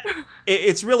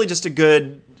 it's really just a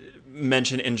good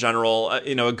mention in general,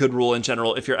 a good rule in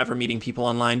general, if you're ever meeting people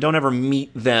online, don't ever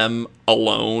meet them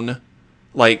alone,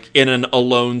 like in an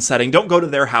alone setting. Don't go to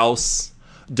their house.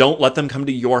 Don't let them come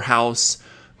to your house.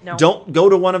 No. Don't go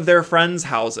to one of their friends'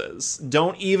 houses.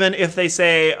 Don't, even if they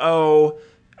say, oh,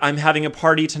 I'm having a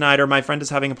party tonight, or my friend is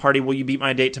having a party, will you beat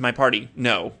my date to my party?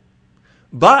 No.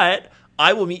 But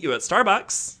I will meet you at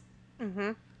Starbucks.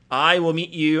 Mm-hmm. I will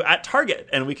meet you at Target,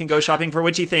 and we can go shopping for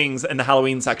witchy things in the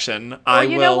Halloween section. Well,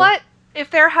 you know what? If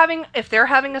they're having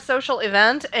a social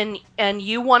event and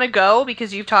you want to go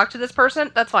because you've talked to this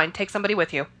person, that's fine. Take somebody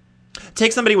with you.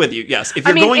 Take somebody with you, yes. If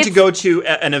you're going to go to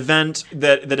an event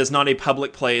that is not a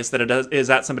public place, that is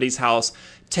at somebody's house,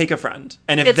 take a friend.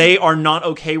 And if they are not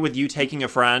okay with you taking a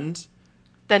friend,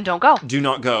 then don't go. Do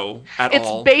not go at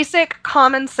all. It's basic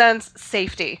common sense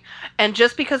safety. And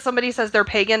just because somebody says they're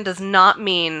pagan does not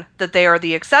mean that they are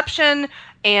the exception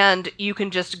and you can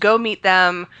just go meet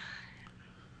them.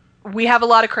 We have a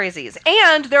lot of crazies.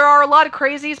 And there are a lot of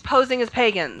crazies posing as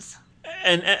pagans.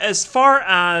 And as far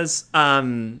as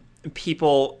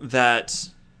people that,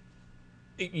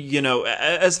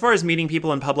 as far as meeting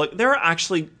people in public, there are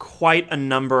actually quite a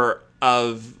number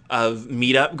of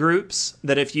meetup groups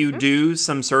that if you do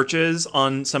some searches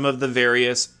on some of the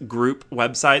various group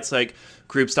websites like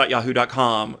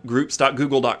groups.yahoo.com,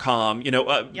 groups.google.com,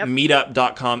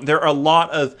 meetup.com, there are a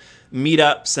lot of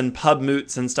meetups and pub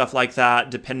moots and stuff like that,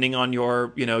 depending on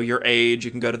your age. You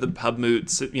can go to the pub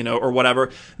moots, or whatever.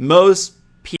 Most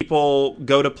people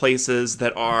go to places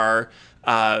that are,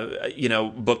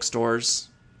 bookstores,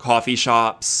 coffee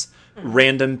shops,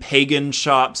 random pagan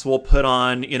shops will put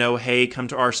on, hey, come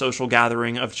to our social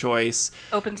gathering of choice.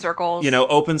 Open circles.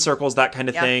 Open circles, that kind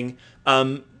of thing.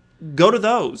 Go to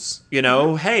those,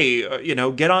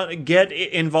 hey, get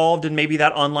involved in maybe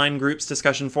that online groups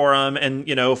discussion forum and,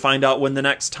 find out when the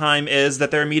next time is that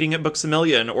they're meeting at Books A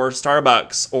Million or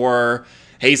Starbucks or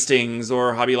Hastings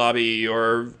or Hobby Lobby,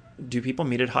 or do people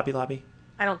meet at Hobby Lobby?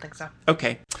 I don't think so.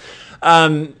 Okay.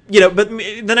 But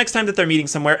the next time that they're meeting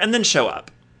somewhere, and then show up.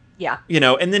 Yeah.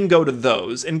 And then go to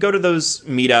those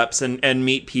meetups and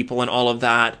meet people and all of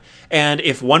that. And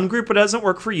if one group doesn't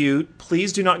work for you,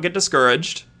 please do not get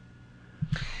discouraged.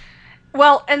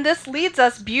 Well, and this leads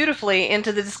us beautifully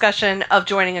into the discussion of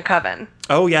joining a coven.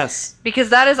 Oh, yes. Because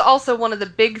that is also one of the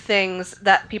big things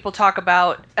that people talk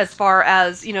about as far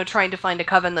as, trying to find a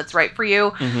coven that's right for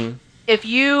you. Mm-hmm. If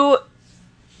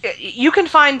you can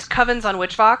find covens on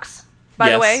Witchvox,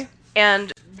 by the way,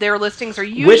 and their listings are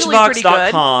usually pretty good.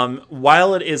 Witchvox.com,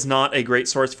 while it is not a great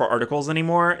source for articles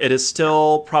anymore, it is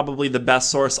still probably the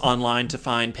best source online to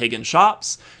find pagan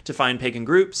shops, to find pagan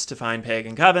groups, to find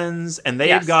pagan covens, and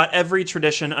they've got every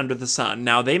tradition under the sun.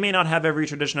 Now, they may not have every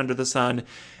tradition under the sun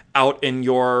out in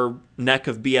your neck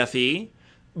of BFE,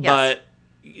 but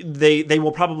they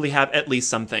will probably have at least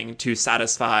something to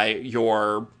satisfy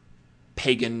your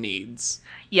pagan needs.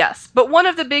 Yes, but one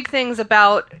of the big things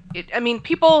about it,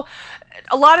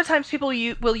 a lot of times people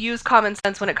will use common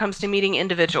sense when it comes to meeting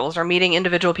individuals or meeting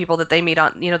individual people that they meet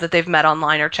on, that they've met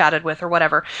online or chatted with or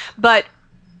whatever. But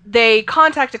they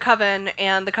contact a coven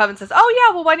and the coven says, oh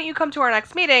yeah, well, why don't you come to our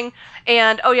next meeting?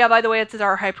 And oh yeah, by the way, it's at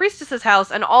our high priestess's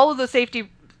house, and all of the safety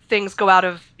things go out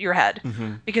of your head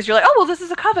because you're like, oh, well, this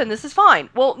is a coven. This is fine.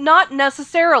 Well, not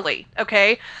necessarily.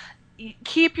 Okay.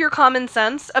 Keep your common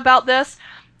sense about this.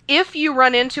 If you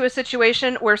run into a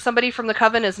situation where somebody from the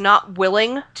coven is not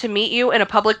willing to meet you in a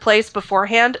public place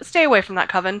beforehand, stay away from that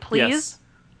coven, please. Yes.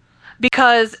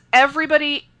 Because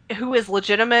everybody who is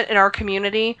legitimate in our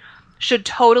community should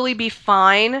totally be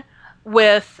fine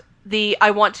with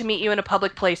I want to meet you in a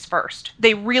public place first.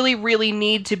 They really, really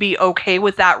need to be okay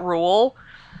with that rule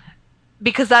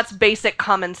because that's basic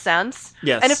common sense.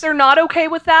 Yes. And if they're not okay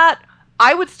with that,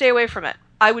 I would stay away from it.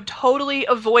 I would totally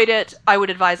avoid it. I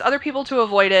would advise other people to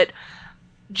avoid it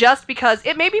just because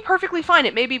it may be perfectly fine.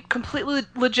 It may be completely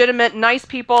legitimate, nice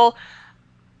people.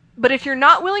 But if you're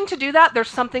not willing to do that, there's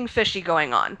something fishy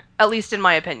going on, at least in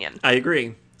my opinion. I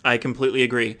agree. I completely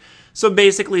agree. So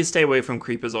basically, stay away from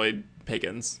creepazoid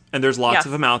pagans. And there's lots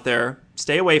of them out there.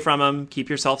 Stay away from them. Keep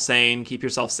yourself sane. Keep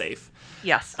yourself safe.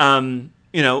 Yes.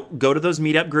 Go to those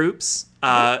meetup groups.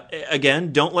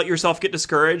 Again, don't let yourself get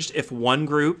discouraged if one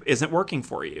group isn't working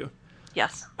for you.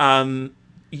 Yes.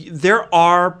 There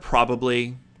are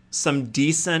probably some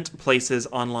decent places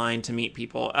online to meet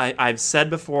people. I've said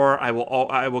before, I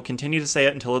will continue to say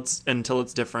it until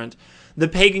it's different. The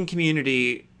pagan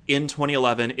community in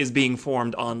 2011 is being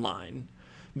formed online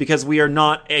because we are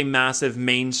not a massive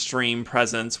mainstream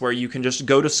presence where you can just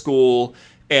go to school.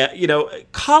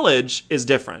 College is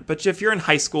different, but if you're in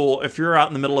high school, if you're out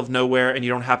in the middle of nowhere and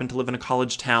you don't happen to live in a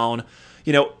college town,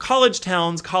 college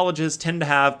towns, colleges tend to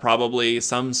have probably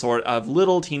some sort of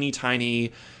little teeny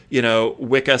tiny,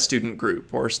 Wicca student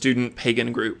group or student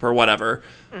pagan group or whatever.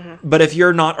 Mm-hmm. But if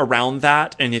you're not around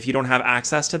that and if you don't have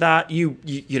access to that,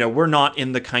 we're not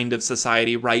in the kind of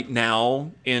society right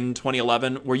now in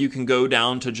 2011 where you can go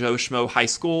down to Joe Schmo High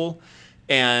School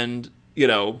and,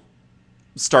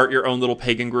 start your own little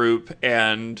pagan group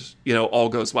and, all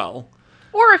goes well.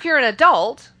 Or if you're an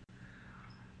adult,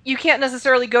 you can't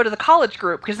necessarily go to the college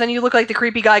group because then you look like the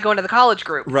creepy guy going to the college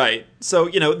group. Right. So,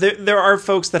 there are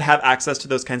folks that have access to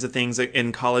those kinds of things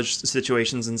in college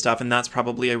situations and stuff, and that's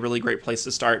probably a really great place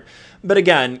to start. But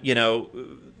again,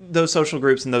 those social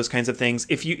groups and those kinds of things,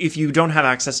 if you don't have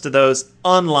access to those,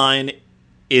 online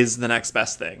is the next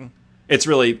best thing. It's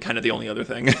really kind of the only other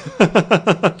thing.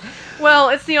 Well,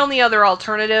 it's the only other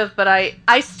alternative, but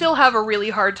I still have a really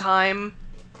hard time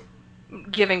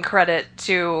giving credit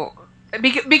to...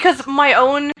 Because my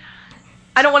own...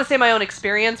 I don't want to say my own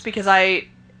experience, because I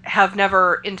have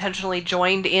never intentionally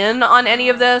joined in on any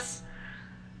of this.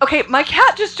 Okay, my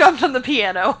cat just jumped on the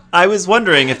piano. I was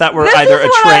wondering if that were either a train...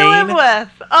 This is what I live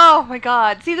with! Oh my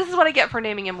god. See, this is what I get for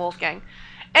naming him Wolfgang.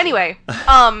 Anyway,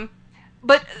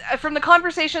 but from the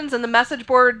conversations and the message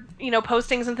board,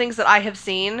 postings and things that I have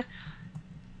seen,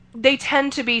 they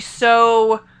tend to be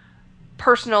so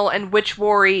personal and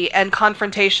witch-worry and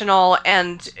confrontational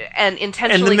and intentionally controversial.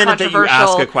 And the minute that you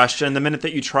ask a question, the minute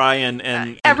that you try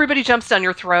and everybody jumps down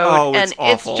your throat, it's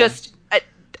awful. It's just...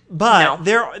 But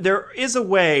no. there is a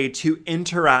way to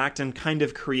interact and kind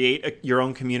of create your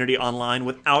own community online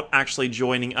without actually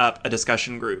joining up a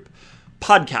discussion group.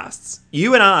 Podcasts.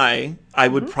 You and I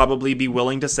would probably be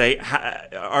willing to say,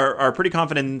 are pretty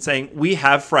confident in saying we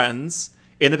have friends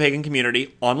in the pagan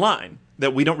community online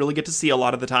that we don't really get to see a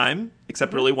lot of the time,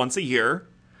 except really once a year.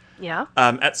 Yeah.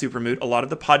 At Supermoot, a lot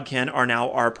of the podkin are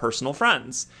now our personal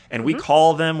friends. And we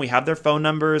call them, we have their phone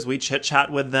numbers, we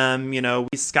chit-chat with them, we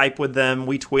Skype with them,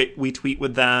 we tweet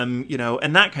with them,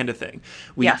 and that kind of thing.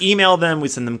 We email them, we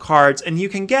send them cards, and you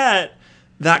can get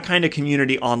that kind of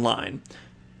community online.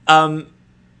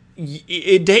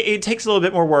 It takes a little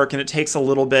bit more work, and it takes a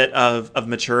little bit of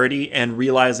maturity and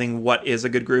realizing what is a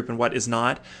good group and what is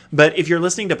not. But if you're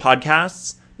listening to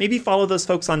podcasts, maybe follow those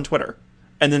folks on Twitter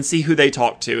and then see who they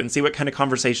talk to and see what kind of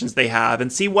conversations they have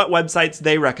and see what websites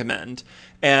they recommend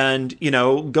and,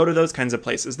 go to those kinds of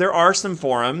places. There are some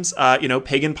forums,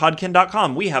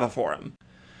 paganpodkin.com. We have a forum.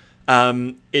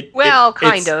 Kind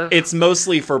of. It's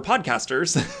mostly for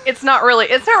podcasters. It's not really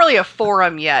a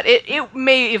forum yet. It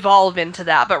may evolve into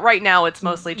that, but right now it's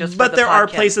mostly just for the there are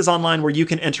places online where you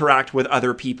can interact with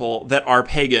other people that are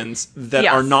pagans that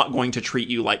are not going to treat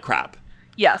you like crap.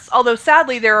 Yes, although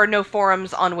sadly there are no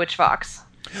forums on Witchfox.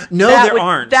 No, there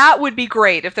aren't. That would be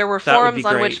great if there were forums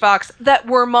on Witchfox that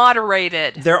were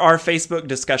moderated. There are Facebook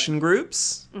discussion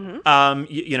groups. Mm-hmm.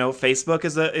 Facebook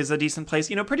is a decent place.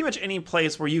 Pretty much any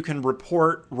place where you can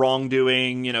report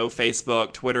wrongdoing.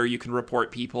 Facebook, Twitter, you can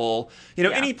report people.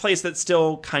 Any place that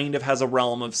still kind of has a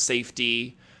realm of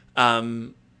safety.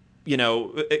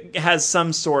 It has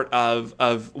some sort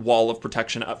of wall of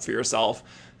protection up for yourself.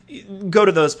 Go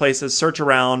to those places, search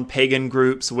around, pagan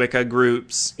groups, Wicca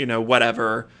groups,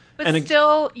 whatever. But and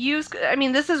still use,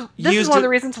 this is one of the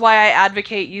reasons why I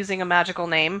advocate using a magical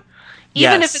name.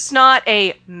 Even if it's not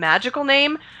a magical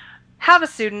name, have a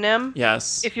pseudonym.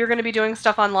 Yes. If you're going to be doing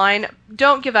stuff online,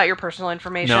 don't give out your personal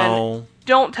information. No.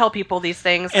 Don't tell people these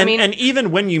things. And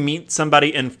even when you meet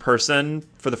somebody in person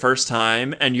for the first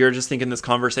time and you're just thinking this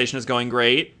conversation is going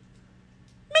great,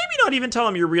 maybe not even tell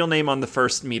them your real name on the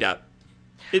first meetup.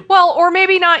 Or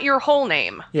maybe not your whole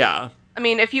name. Yeah.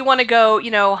 If you want to go,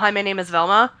 hi, my name is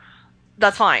Velma,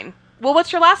 that's fine. Well,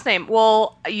 what's your last name?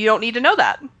 Well, you don't need to know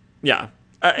that. Yeah.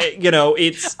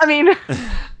 It's...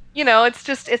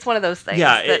 it's one of those things.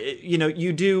 Yeah,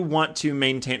 you do want to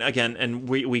maintain, again, and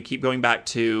we keep going back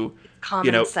to,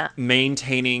 common sense.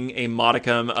 Maintaining a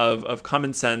modicum of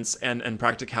common sense and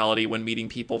practicality when meeting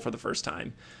people for the first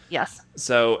time. Yes.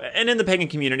 So, and in the pagan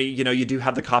community, you do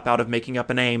have the cop-out of making up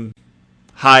a name.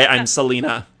 Hi, I'm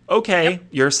Selena. Okay,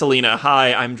 you're Selena.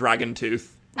 Hi, I'm Dragontooth.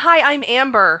 Hi, I'm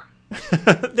Amber.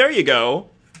 There you go.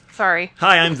 Sorry.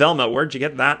 Hi, I'm Velma. Where'd you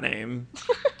get that name?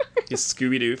 You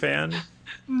Scooby-Doo fan?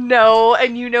 No,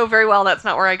 and you know very well that's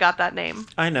not where I got that name.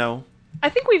 I know. I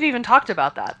think we've even talked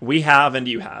about that. We have, and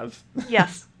you have.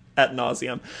 Yes. Ad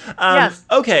nauseum. Yes.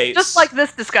 Okay. Just like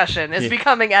this discussion is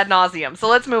becoming ad nauseum, so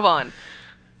let's move on.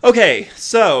 Okay,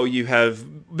 so you have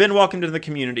been welcomed into the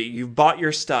community, you've bought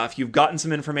your stuff, you've gotten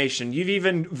some information, you've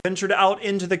even ventured out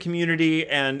into the community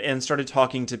and started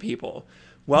talking to people.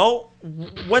 Well,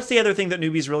 what's the other thing that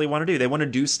newbies really want to do? They want to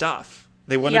do stuff.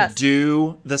 They want to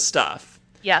do the stuff.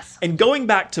 Yes. And going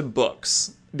back to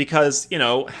books, because,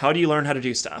 how do you learn how to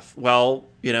do stuff? Well,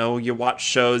 you watch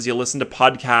shows, you listen to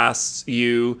podcasts,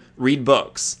 you read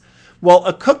books. Well,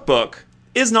 a cookbook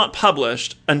is not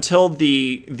published until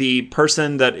the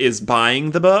person that is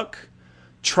buying the book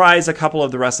tries a couple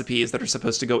of the recipes that are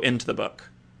supposed to go into the book.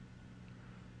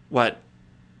 What?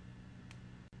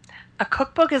 A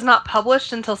cookbook is not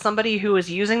published until somebody who is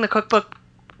using the cookbook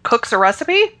cooks a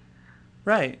recipe?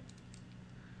 Right.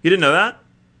 You didn't know that?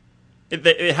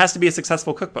 It has to be a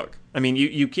successful cookbook. I mean,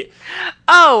 you can't...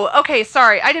 Oh, okay,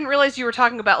 sorry. I didn't realize you were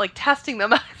talking about, testing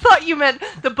them. I thought you meant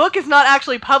the book is not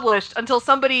actually published until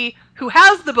somebody who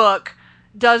has the book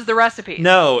does the recipe.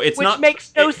 No, it's which not... Which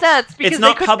makes no sense, because it's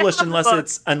not published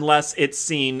unless it's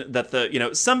seen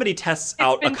that somebody tests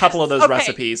out a couple of those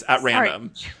recipes at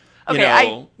random.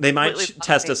 Okay, they might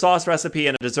test a sauce recipe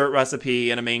and a dessert recipe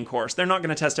and a main course. They're not going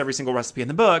to test every single recipe in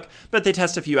the book, but they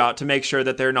test a few out to make sure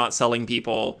that they're not selling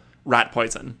people rat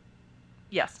poison.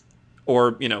 Yes.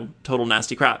 Or, total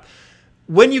nasty crap.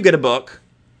 When you get a book,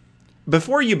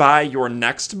 before you buy your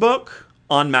next book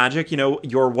on magic,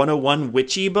 your 101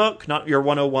 witchy book, not your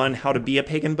 101 how to be a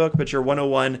pagan book, but your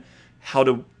 101 how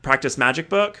to practice magic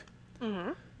book,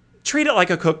 treat it like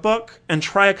a cookbook and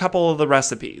try a couple of the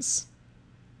recipes.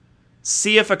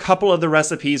 See if a couple of the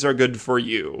recipes are good for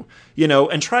you,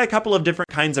 and try a couple of different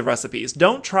kinds of recipes.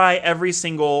 Don't try every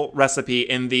single recipe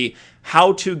in the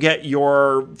how to get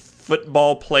your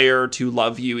football player to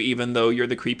love you even though you're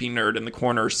the creepy nerd in the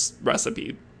corner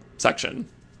recipe section.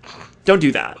 Don't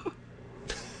do that.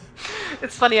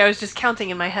 It's funny, I was just counting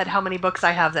in my head how many books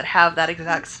I have that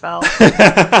exact spell.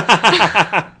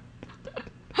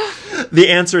 The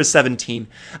answer is 17.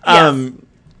 Yes.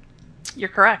 You're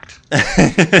correct.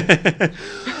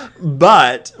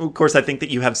 But, of course, I think that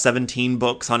you have 17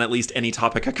 books on at least any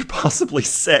topic I could possibly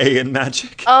say in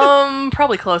magic.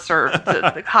 Probably closer,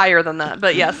 higher than that,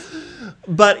 but yes.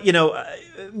 But,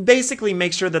 basically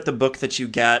make sure that the book that you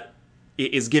get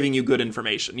is giving you good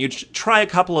information. You try a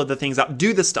couple of the things out.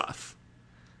 Do the stuff.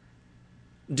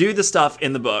 Do the stuff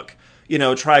in the book.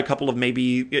 Try a couple of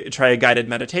try a guided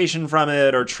meditation from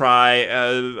it, or try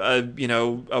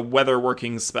a weather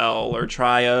working spell, or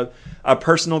try a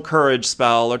personal courage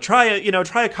spell, or try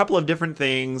a couple of different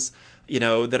things,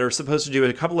 that are supposed to do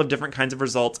a couple of different kinds of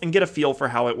results and get a feel for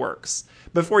how it works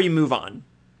before you move on.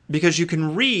 Because you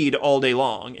can read all day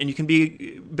long and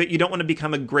but you don't want to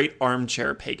become a great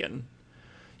armchair pagan.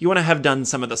 You want to have done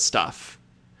some of the stuff.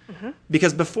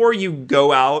 Because before you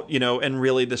go out, and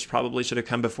really this probably should have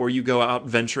come before you go out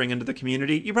venturing into the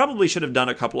community, you probably should have done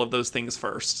a couple of those things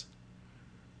first.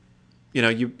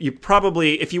 You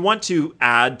probably, if you want to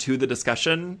add to the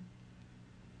discussion,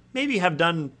 maybe have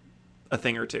done a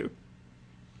thing or two.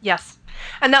 Yes.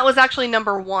 And that was actually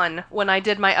number 1 when I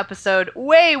did my episode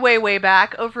way, way, way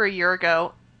back, over a year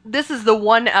ago. This is the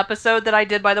one episode that I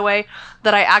did, by the way,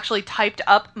 that I actually typed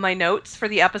up my notes for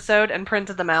the episode and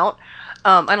printed them out.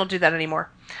 I don't do that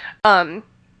anymore.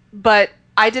 But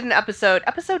I did an episode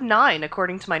 9,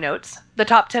 according to my notes. The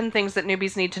top 10 things that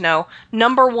newbies need to know.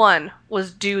 Number 1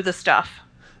 was do the stuff.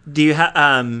 Do you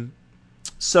have,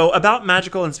 so about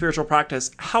magical and spiritual practice,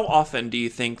 how often do you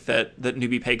think that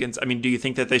newbie pagans, do you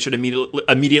think that they should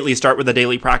immediately start with a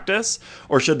daily practice?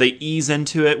 Or should they ease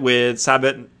into it with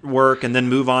Sabbath work and then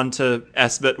move on to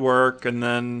Esbit work and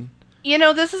then... I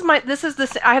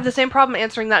have the same problem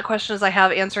answering that question as I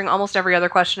have answering almost every other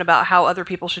question about how other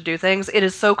people should do things. It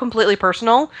is so completely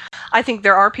personal. I think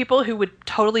there are people who would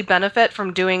totally benefit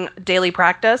from doing daily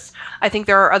practice. I think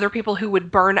there are other people who would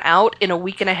burn out in a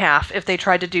week and a half if they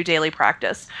tried to do daily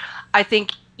practice. I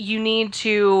think you need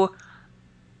to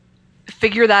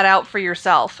figure that out for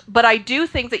yourself. But I do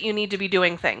think that you need to be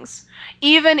doing things.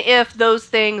 Even if those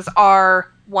things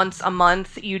are once a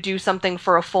month, you do something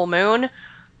for a full moon,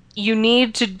 you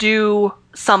need to do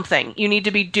something. You need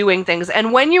to be doing things.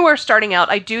 And when you are starting out,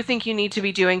 I do think you need to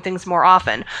be doing things more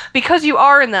often because you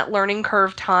are in that learning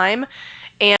curve time.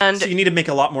 And so you need to make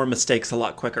a lot more mistakes a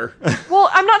lot quicker. Well,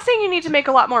 I'm not saying you need to make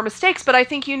a lot more mistakes, but I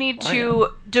think you need to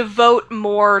devote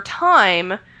more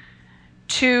time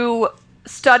to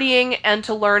studying and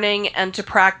to learning and to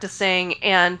practicing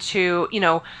and to,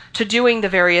 to doing the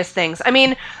various things.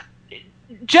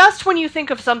 Just when you think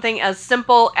of something as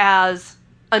simple as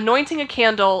anointing a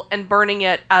candle and burning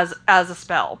it as a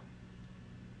spell.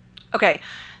 Okay,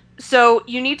 so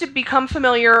you need to become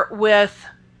familiar with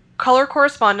color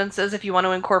correspondences if you want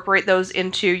to incorporate those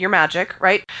into your magic,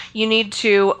 right? You need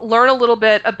to learn a little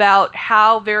bit about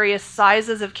how various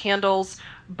sizes of candles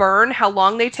burn, how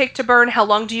long they take to burn, how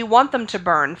long do you want them to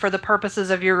burn for the purposes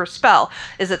of your spell.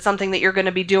 Is it something that you're going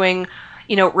to be doing,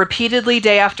 repeatedly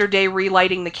day after day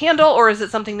relighting the candle, or is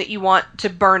it something that you want to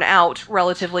burn out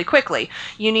relatively quickly?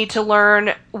 You need to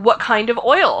learn what kind of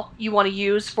oil you want to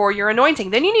use for your anointing.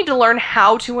 Then you need to learn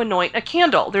how to anoint a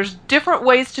candle. There's different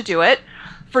ways to do it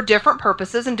for different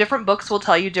purposes, and different books will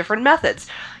tell you different methods.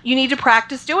 You need to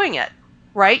practice doing it,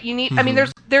 right? You need,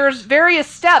 there's various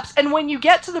steps. And when you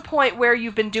get to the point where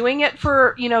you've been doing it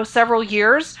for, several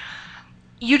years,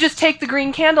 you just take the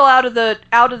green candle out of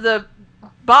the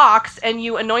box and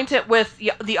you anoint it with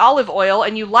the olive oil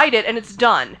and you light it and it's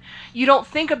done. You don't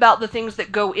think about the things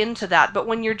that go into that. But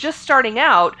when you're just starting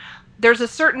out, there's a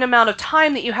certain amount of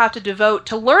time that you have to devote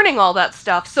to learning all that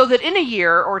stuff, so that in a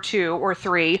year or 2 or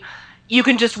 3, you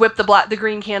can just whip the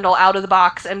green candle out of the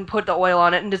box and put the oil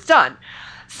on it and it's done.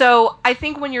 So I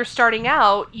think when you're starting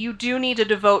out, you do need to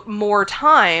devote more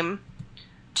time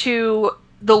to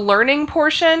the learning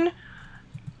portion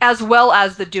as well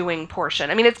as the doing portion.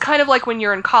 I mean, it's kind of like when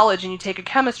you're in college and you take a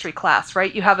chemistry class,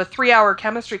 right? You have a 3-hour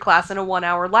chemistry class and a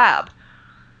 1-hour lab,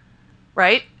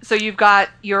 right? So you've got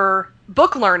your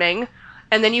book learning,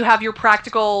 and then you have your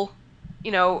practical,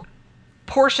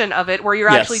 portion of it where you're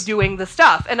actually doing the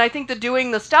stuff. And I think the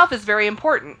doing the stuff is very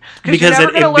important, because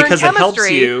it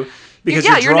helps you, because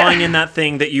you're drawing in that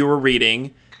thing that you were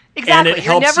reading. Exactly. And it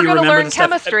helps you're never going to learn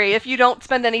chemistry if you don't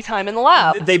spend any time in the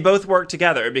lab. They both work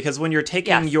together, because when you're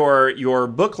taking your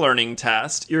book learning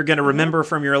test, you're going to remember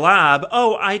from your lab,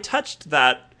 oh, I touched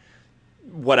that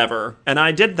whatever, and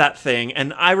I did that thing,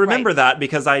 and I remember that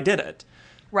because I did it.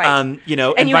 Right. And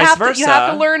vice versa. You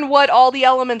have to learn what all the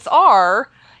elements are.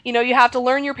 You have to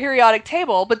learn your periodic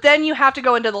table, but then you have to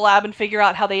go into the lab and figure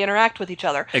out how they interact with each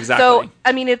other. Exactly. So,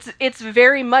 I mean, it's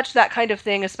very much that kind of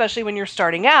thing, especially when you're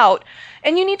starting out,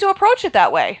 and you need to approach it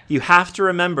that way. You have to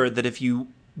remember that if you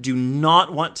do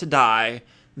not want to die,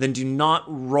 then do not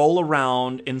roll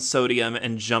around in sodium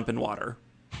and jump in water.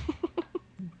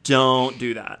 Don't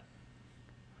do that.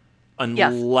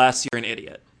 Unless you're an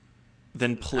idiot.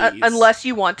 Then please. Unless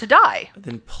you want to die.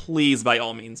 Then please, by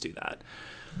all means, do that.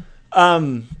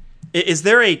 Is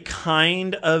there a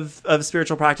kind of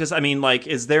spiritual practice? I mean, like,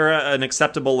 is there an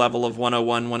acceptable level of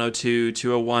 101, 102,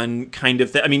 201 kind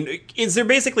of thing? I mean, is there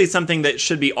basically something that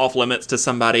should be off limits to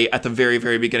somebody at the very,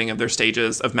 very beginning of their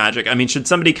stages of magic? I mean, should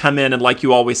somebody come in and, like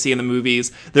you always see in the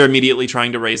movies, they're immediately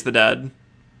trying to raise the dead?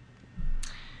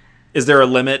 Is there a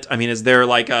limit? I mean, is there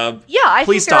like a... Yeah,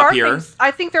 please stop here.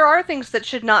 I think there are things that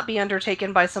should not be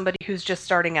undertaken by somebody who's just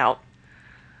starting out.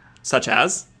 Such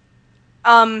as?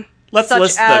 Let's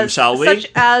list them, shall we? Such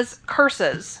as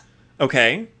curses.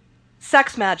 Okay.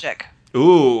 Sex magic.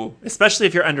 Ooh, especially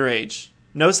if you're underage.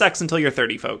 No sex until you're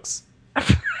 30, folks.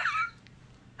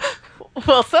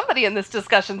 Well, somebody in this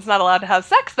discussion's not allowed to have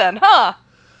sex then, huh?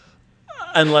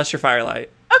 Unless you're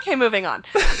Firelight. Okay, moving on.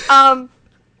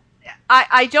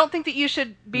 I don't think that you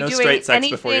should be doing straight sex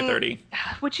anything... before you're 30.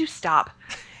 Would you stop?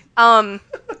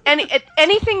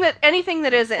 Anything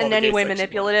that is in any way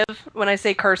manipulative, when I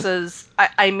say curses,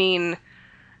 I mean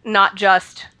not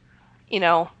just,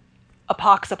 a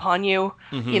pox upon you,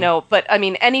 but I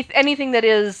mean anything that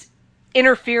is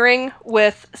interfering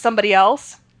with somebody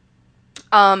else.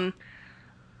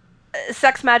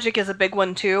 Sex magic is a big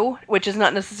one too, which is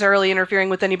not necessarily interfering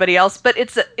with anybody else, but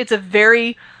it's a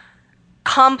very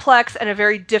complex and a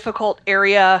very difficult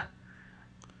area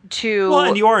to... Well,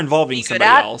 and you are involving somebody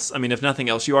else. I mean, if nothing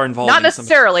else, you are involving not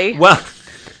necessarily. Well,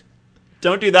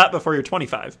 don't do that before you're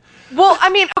 25. Well,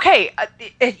 I mean, okay,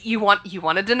 you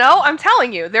wanted to know? I'm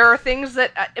telling you, there are things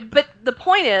that... but the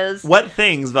point is... What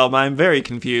things, Velma? I'm very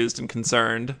confused and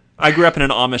concerned. I grew up in an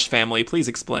Amish family. Please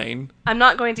explain. I'm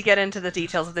not going to get into the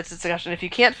details of this discussion. If you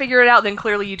can't figure it out, then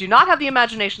clearly you do not have the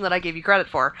imagination that I gave you credit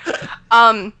for.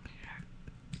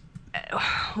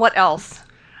 What else?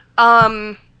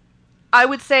 I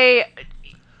would say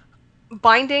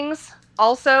bindings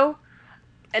also,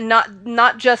 and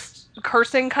not just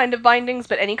cursing kind of bindings,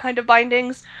 but any kind of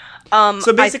bindings.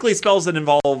 So basically spells that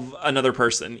involve another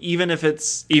person, even if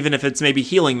it's maybe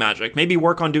healing magic. Maybe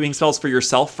work on doing spells for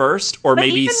yourself first, or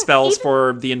maybe spells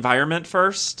for the environment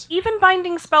first. Even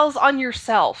binding spells on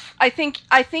yourself. I think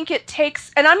it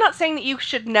takes, and I'm not saying that you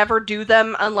should never do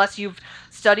them unless you've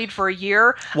studied for a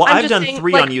year. Well, I've done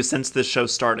 3 on you since this show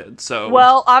started, so...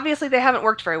 Well, obviously they haven't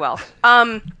worked very well.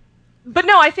 But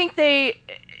no, I think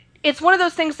it's one of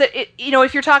those things that,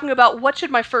 if you're talking about what should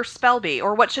my first spell be,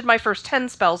 or what should my first 10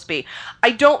 spells be,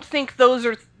 I don't think those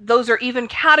are even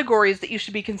categories that you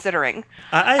should be considering.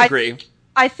 I agree.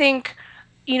 I think,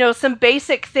 some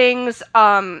basic things,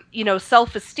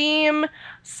 self-esteem,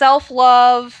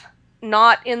 self-love,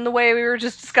 not in the way we were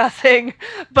just discussing,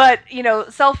 but,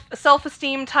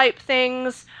 self-esteem type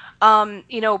things,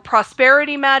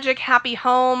 prosperity magic, happy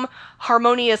home,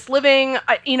 harmonious living.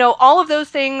 All of those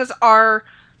things are,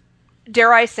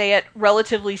 dare I say it,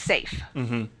 relatively safe.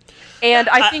 Mm-hmm. And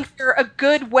I think they're a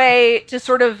good way to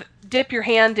sort of dip your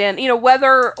hand in.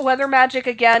 Weather magic,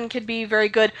 again, could be very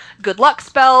good. Good luck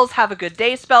spells, have a good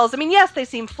day spells. I mean, yes, they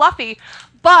seem fluffy,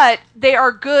 but they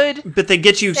are good. But they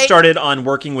get you started on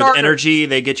working with energy.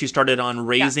 They get you started on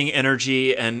raising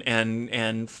energy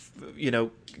and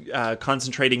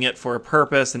concentrating it for a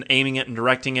purpose and aiming it and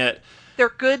directing it. They're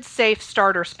good, safe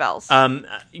starter spells.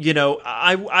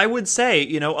 I would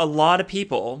say, a lot of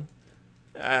people,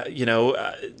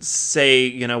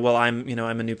 say, well, I'm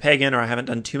a new pagan, or I haven't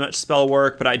done too much spell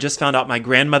work, but I just found out my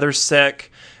grandmother's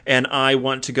sick and I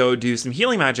want to go do some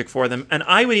healing magic for them. And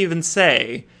I would even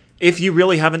say, if you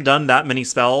really haven't done that many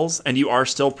spells and you are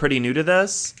still pretty new to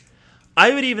this,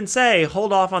 I would even say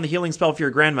hold off on the healing spell for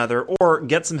your grandmother, or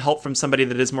get some help from somebody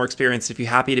that is more experienced if you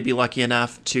happen to be lucky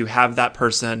enough to have that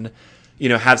person,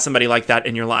 have somebody like that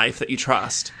in your life that you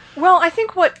trust. Well, I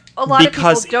think what a lot of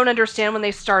people don't understand when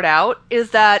they start out is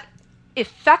that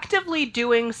effectively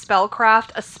doing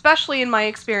spellcraft, especially in my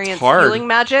experience, healing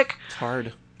magic, it's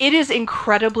hard. It is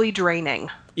incredibly draining.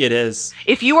 It is.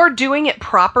 If you are doing it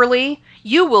properly,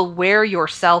 you will wear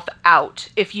yourself out,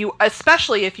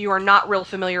 especially if you are not real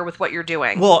familiar with what you're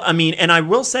doing. Well, I mean, and I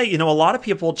will say, a lot of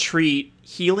people treat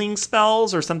healing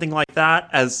spells or something like that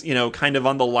as, kind of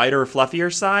on the lighter,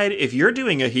 fluffier side. If you're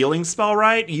doing a healing spell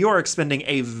right, you are expending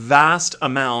a vast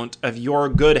amount of your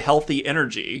good, healthy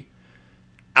energy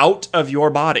out of your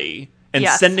body and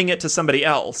sending it to somebody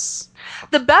else.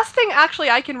 The best thing, actually,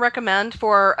 I can recommend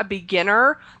for a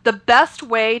beginner, the best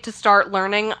way to start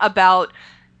learning about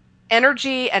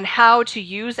energy and how to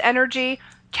use energy,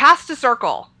 cast a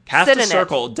circle. Cast a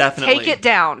circle, definitely. Take it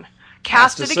down.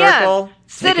 Cast it again.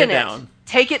 Sit in it.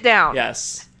 Take it down.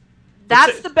 Yes.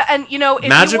 That's the best. And, if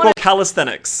magical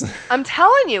calisthenics. I'm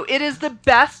telling you, it is the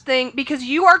best thing, because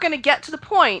you are going to get to the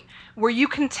point where you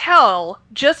can tell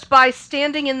just by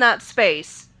standing in that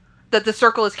space that the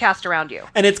circle is cast around you.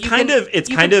 And you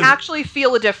can actually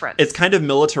feel a difference. It's kind of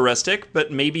militaristic,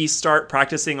 but maybe start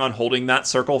practicing on holding that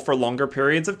circle for longer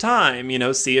periods of time.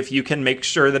 See if you can make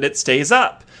sure that it stays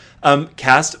up.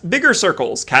 Cast bigger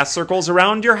circles. Cast circles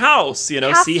around your house.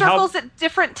 Cast circles at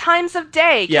different times of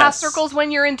day. Yes. Cast circles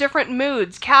when you're in different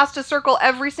moods. Cast a circle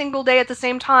every single day at the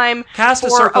same time. Cast a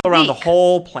circle around the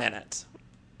whole planet.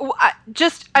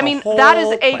 That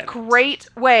is a great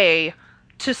way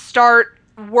to start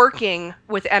working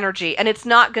with energy, and it's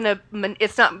not gonna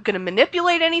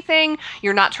manipulate anything.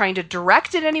 You're not trying to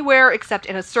direct it anywhere except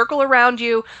in a circle around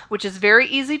you, which is very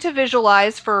easy to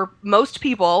visualize for most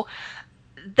people.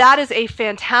 That is a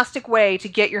fantastic way to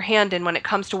get your hand in when it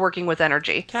comes to working with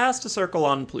energy. Cast a circle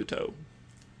on Pluto.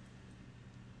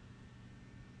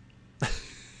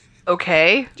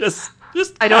 Okay. Just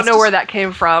I don't know where that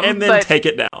came from. And then take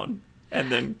it down.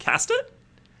 And then cast it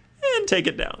and take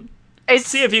it down.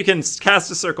 See if you can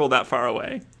cast a circle that far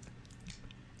away.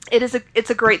 It's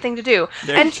a great thing to do.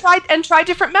 Try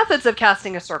different methods of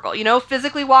casting a circle.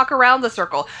 Physically walk around the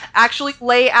circle. Actually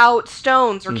lay out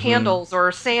stones or candles or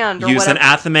sand or use whatever.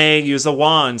 Use an athame, use a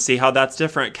wand, see how that's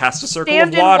different. Cast a circle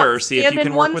of water, see if you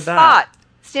can work with that.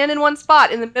 Stand in one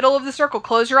spot in the middle of the circle,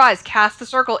 close your eyes, cast the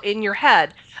circle in your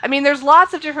head. I mean, there's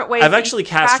lots of different ways. I've actually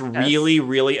cast really,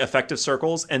 really effective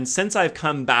circles, and since I've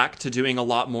come back to doing a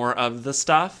lot more of the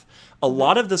stuff, a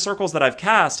lot of the circles that I've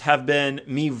cast have been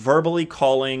me verbally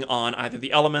calling on either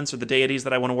the elements or the deities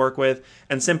that I want to work with,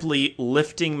 and simply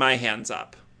lifting my hands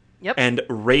up. Yep. And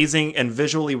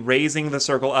visually raising the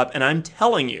circle up. And I'm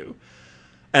telling you,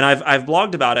 and I've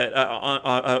blogged about it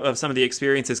of some of the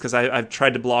experiences, because I've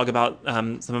tried to blog about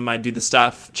some of my Do the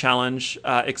Stuff challenge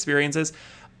experiences.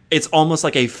 It's almost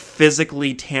like a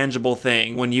physically tangible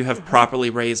thing when you have properly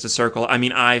raised a circle. I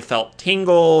mean, I felt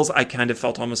tingles. I kind of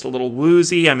felt almost a little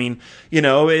woozy. I mean,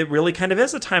 it really kind of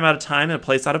is a time out of time and a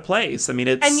place out of place. I mean,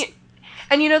 it's...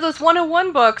 And those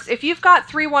 101 books, if you've got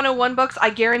 3 101 books, I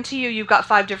guarantee you've got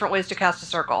 5 different ways to cast a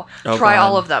circle. Try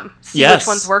all of them. See which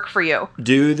ones work for you.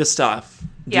 Do the stuff.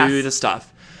 Do the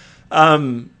stuff.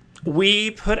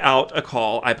 We put out a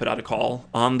call. I put out a call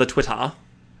on the Twitter.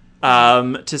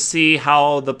 To see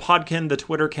how the podkin, the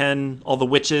Twitterkin, all the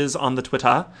witches on the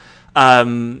Twitter,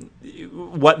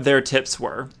 what their tips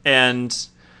were. And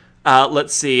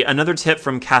let's see, another tip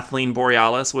from Kathleen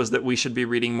Borealis was that we should be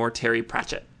reading more Terry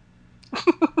Pratchett.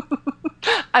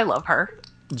 I love her.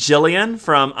 Jillian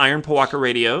from Iron Powaka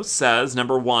Radio says,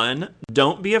 number 1,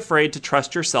 don't be afraid to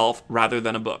trust yourself rather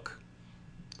than a book.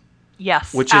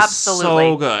 Yes, which is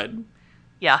so good.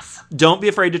 Yes. Don't be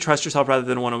afraid to trust yourself rather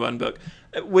than a one-on-one book.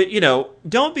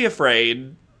 Don't be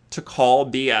afraid to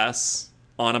call BS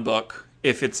on a book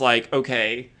if it's like,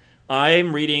 okay,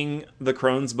 I'm reading the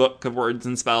Crone's Book of Words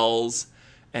and Spells,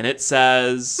 and it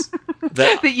says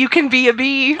that, that you can be a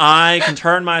bee. I can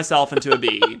turn myself into a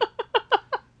bee.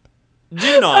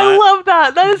 Do not. I love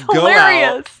that. That is hilarious.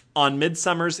 Go out on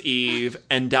Midsummer's Eve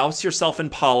and douse yourself in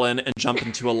pollen and jump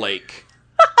into a lake.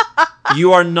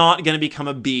 You are not going to become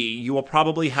a bee. You will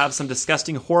probably have some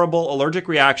disgusting, horrible allergic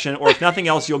reaction, or if nothing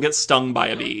else, you'll get stung by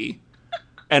a bee.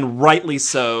 And rightly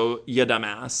so, you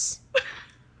dumbass.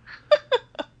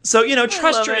 So,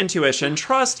 trust your intuition.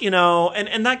 Trust,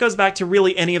 and that goes back to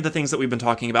really any of the things that we've been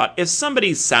talking about. If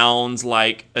somebody sounds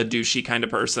like a douchey kind of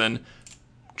person,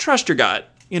 trust your gut.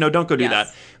 Don't go do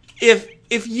that.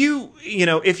 If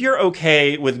you're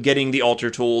okay with getting the altar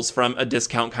tools from a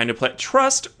discount kind of place,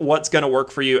 trust what's going to work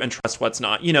for you and trust what's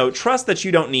not. Trust that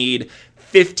you don't need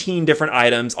 15 different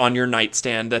items on your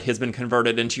nightstand that has been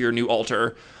converted into your new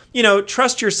altar.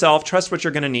 Trust yourself, trust what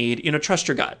you're going to need, trust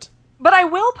your gut. But I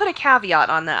will put a caveat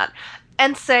on that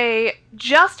and say,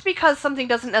 just because something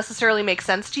doesn't necessarily make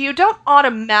sense to you, don't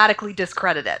automatically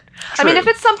discredit it. True. I mean, if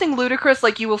it's something ludicrous,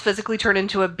 like you will physically turn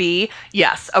into a bee,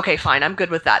 yes, okay, fine, I'm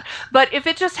good with that. But if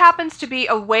it just happens to be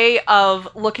a way of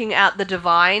looking at the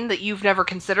divine that you've never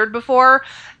considered before,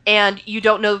 and you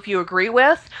don't know if you agree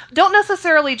with, don't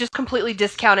necessarily just completely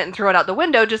discount it and throw it out the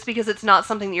window just because it's not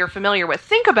something that you're familiar with.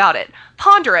 Think about it,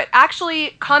 ponder it,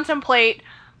 actually contemplate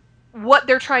what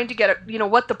they're trying to get,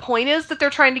 what the point is that they're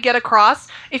trying to get across.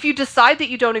 If you decide that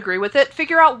you don't agree with it,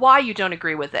 figure out why you don't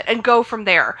agree with it and go from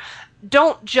there.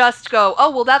 Don't just go, oh,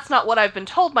 well, that's not what I've been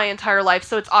told my entire life,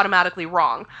 so it's automatically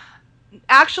wrong.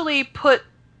 Actually put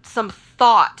some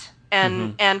thought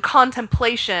and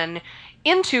contemplation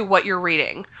into what you're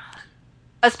reading,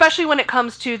 especially when it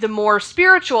comes to the more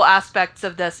spiritual aspects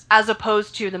of this as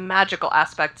opposed to the magical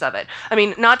aspects of it. I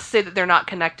mean, not to say that they're not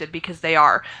connected, because they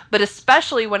are, but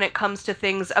especially when it comes to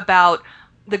things about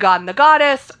the god and the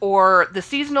goddess, or the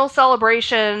seasonal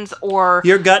celebrations, or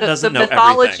your gut doesn't know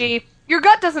mythology. Everything. Your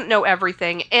gut doesn't know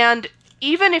everything. And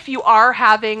even if you are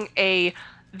having a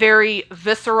very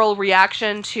visceral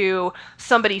reaction to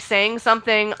somebody saying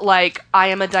something like, I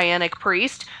am a Dianic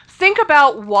priest, think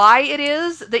about why it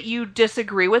is that you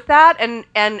disagree with that, and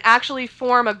actually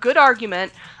form a good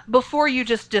argument before you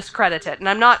just discredit it. And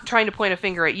I'm not trying to point a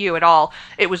finger at you at all.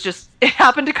 It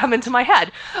happened to come into my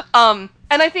head. And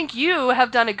I think you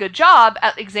have done a good job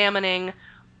at examining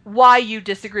why you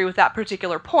disagree with that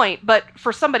particular point. But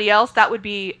for somebody else, that would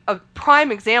be a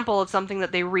prime example of something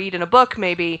that they read in a book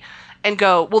maybe and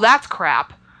go, well, that's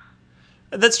crap.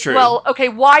 That's true. Well, okay,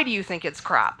 why do you think it's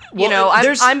crap? Well,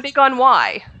 I'm big on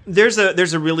why. There's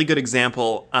a really good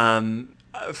example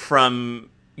from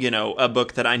a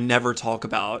book that I never talk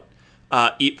about,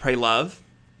 Eat, Pray, Love,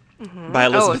 by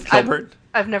Elizabeth Gilbert.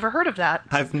 I've never heard of that.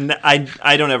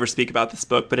 I don't ever speak about this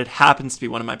book, but it happens to be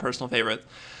one of my personal favorites.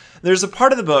 There's a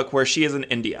part of the book where she is in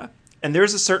India, and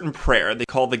there's a certain prayer they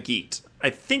call the Geet. I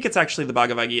think it's actually the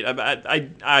Bhagavad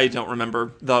Gita. I don't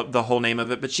remember the whole name of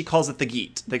it, but she calls it the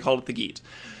Geet. They call it the Geet.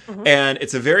 And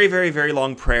it's a very, very, very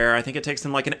long prayer. I think it takes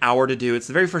them like an hour to do. It's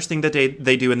the very first thing that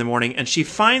they do in the morning. And she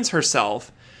finds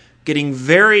herself getting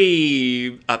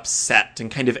very upset and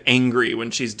kind of angry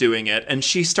when she's doing it. And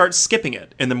she starts skipping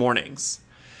it in the mornings.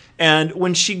 And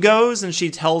when she goes and she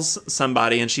tells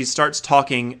somebody and she starts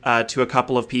talking to a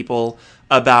couple of people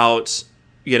about,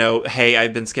 hey,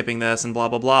 I've been skipping this and blah,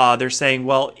 blah, blah. They're saying,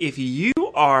 well, if you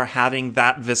are having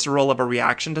that visceral of a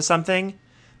reaction to something,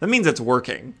 that means it's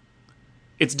working.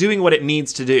 It's doing what it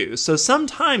needs to do. So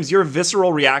sometimes your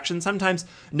visceral reaction, sometimes,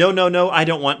 no, I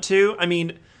don't want to. I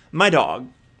mean, my dog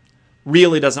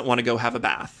really doesn't want to go have a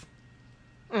bath.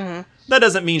 Mm-hmm. That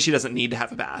doesn't mean she doesn't need to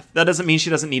have a bath. That doesn't mean she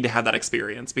doesn't need to have that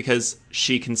experience, because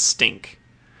she can stink.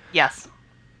 Yes.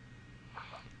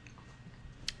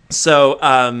 So,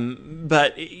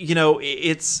 but,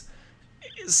 it's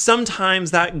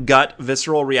sometimes that gut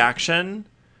visceral reaction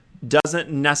doesn't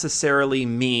necessarily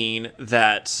mean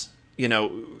that,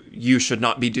 you should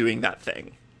not be doing that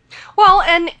thing. Well,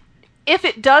 and if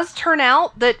it does turn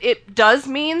out that it does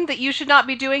mean that you should not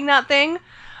be doing that thing,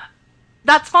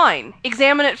 that's fine.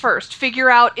 Examine it first. Figure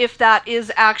out if that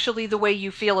is actually the way you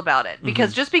feel about it.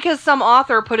 Because just because some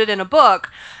author put it in a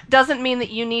book doesn't mean that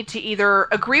you need to either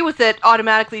agree with it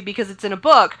automatically because it's in a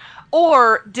book,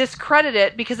 or discredit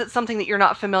it because it's something that you're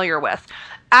not familiar with.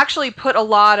 Actually put a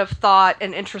lot of thought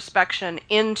and introspection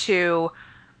into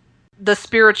the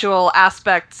spiritual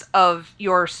aspects of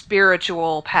your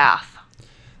spiritual path.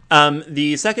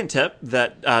 The second tip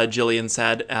that Jillian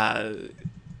said,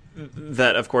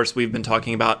 that of course we've been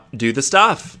talking about, do the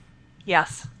stuff.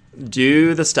 Yes.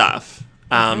 Do the stuff.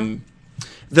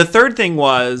 The third thing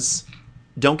was,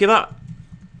 don't give up.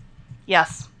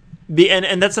 Yes.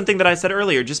 And that's something that I said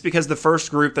earlier. Just because the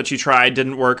first group that you tried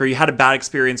didn't work, or you had a bad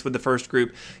experience with the first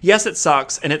group, yes, it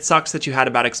sucks, and it sucks that you had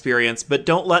a bad experience, but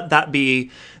don't let that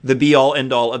be the be-all,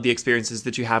 end-all of the experiences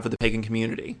that you have with the pagan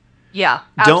community. Yeah,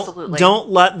 absolutely. Don't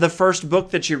let the first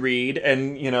book that you read,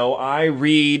 and, I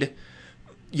read,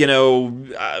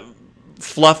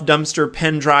 Fluff Dumpster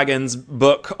Pendragon's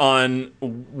book on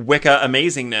Wicca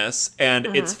amazingness, and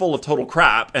it's full of total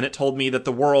crap, and it told me that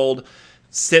the world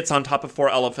sits on top of 4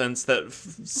 elephants that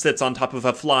sits on top of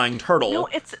a flying turtle. No,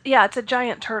 it's a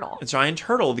giant turtle. A giant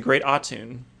turtle, the great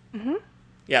Atun. Mm-hmm.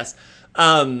 Yes.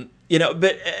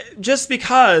 But just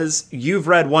because you've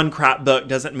read one crap book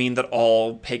doesn't mean that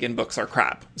all pagan books are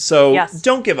crap. So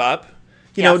don't give up.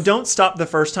 Don't stop the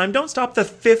first time. Don't stop the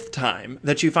 5th time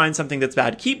that you find something that's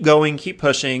bad. Keep going, keep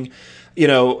pushing.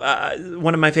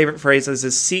 One of my favorite phrases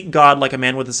is seek God like a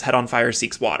man with his head on fire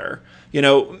seeks water.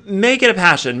 Make it a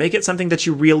passion. Make it something that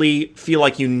you really feel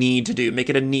like you need to do. Make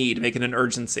it a need. Make it an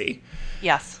urgency.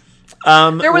 Yes.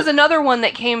 There was another one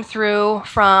that came through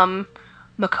from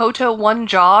Makoto One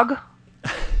Jog.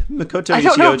 Makoto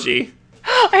Nishioji.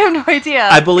 I have no idea.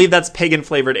 I believe that's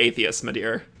pagan-flavored atheist, my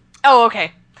dear. Oh,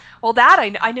 okay. Well,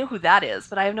 that I know who that is,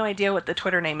 but I have no idea what the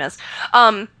Twitter name is.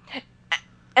 And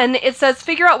it says,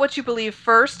 figure out what you believe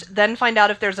first, then find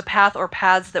out if there's a path or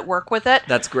paths that work with it.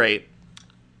 That's great.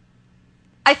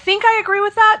 I think I agree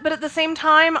with that, but at the same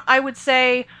time, I would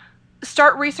say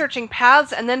start researching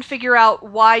paths and then figure out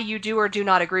why you do or do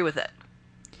not agree with it.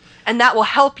 And that will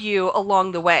help you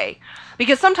along the way.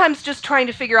 Because sometimes just trying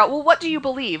to figure out, well, what do you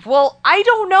believe? Well, I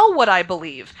don't know what I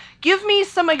believe. Give me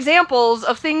some examples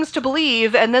of things to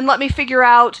believe, and then let me figure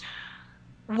out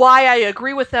why I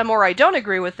agree with them or I don't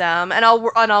agree with them, and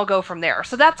I'll go from there.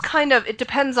 So that's kind of, it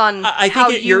depends on how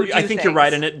you do I think things. you're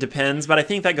right, and it depends, but I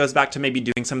think that goes back to maybe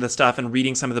doing some of the stuff and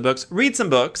reading some of the books. Read some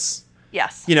books.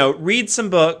 Yes. Read some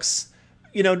books.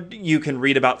 You can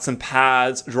read about some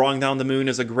paths. Drawing Down the Moon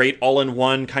is a great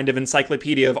all-in-one kind of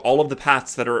encyclopedia of all of the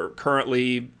paths that are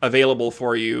currently available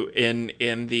for you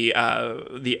in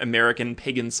the American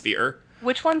pagan sphere.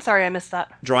 Which one? Sorry, I missed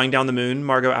that. Drawing Down the Moon,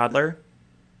 Margot Adler.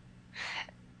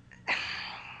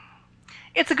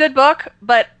 It's a good book,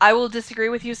 but I will disagree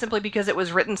with you simply because it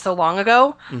was written so long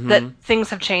ago that things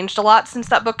have changed a lot since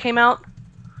that book came out.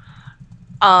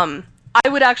 I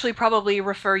would actually probably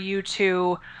refer you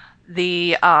to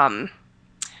the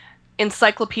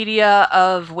Encyclopedia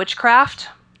of Witchcraft.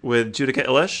 With Judika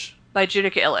Illish? By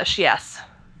Judika Illish, yes.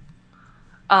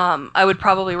 I would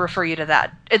probably refer you to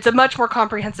that. It's a much more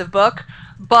comprehensive book,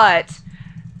 but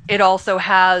it also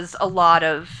has a lot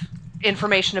of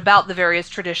information about the various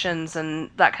traditions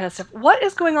and that kind of stuff. What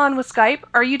is going on with Skype?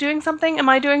 Are you doing something? Am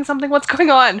I doing something? What's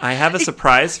going on? I have a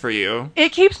surprise for you.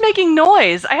 It keeps making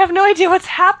noise. I have no idea what's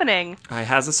happening. I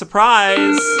has a surprise.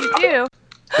 You do?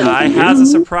 I has a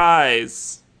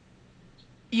surprise.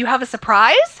 You have a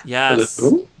surprise? Yes.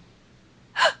 Hello?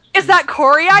 Is that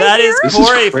Cory I That hear? is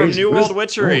Cory from crazy. New World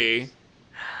Witchery.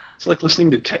 It's like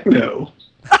listening to techno.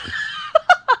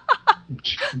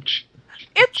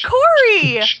 It's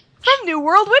Cory from New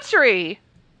World Witchery.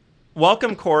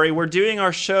 Welcome, Cory. We're doing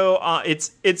our show. It's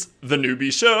the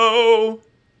Newbie Show.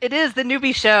 It is the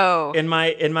Newbie Show. In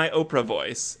my Oprah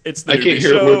voice, it's the I Newbie can't hear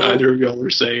Show. what either of y'all are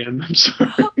saying. I'm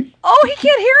sorry. Oh, he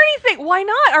can't hear anything. Why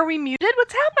not? Are we muted?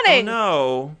 What's Oh happening?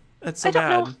 no, that's so I don't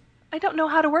bad. know. I don't know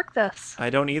how to work this. I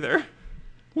don't either.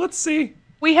 Let's see.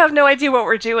 We have no idea what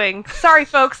we're doing. Sorry,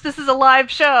 folks. This is a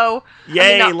live show.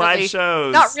 Yay, not live really.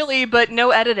 shows. Not really, but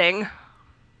no editing.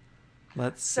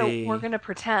 Let's So see. we're going to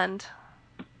pretend.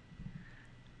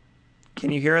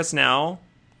 Can you hear us now?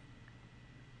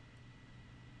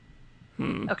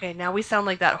 Okay, now we sound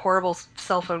like that horrible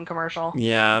cell phone commercial.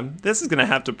 Yeah, this is going to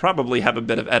have to probably have a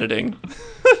bit of editing.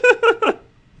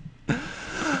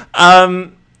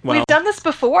 Well, We've done this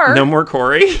before. no more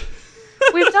Cory.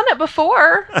 We've done it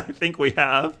before. I think we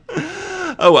have.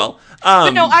 Oh, well.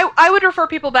 But no, I would refer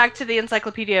people back to the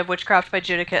Encyclopedia of Witchcraft by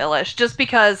Judika Illish, just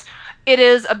because it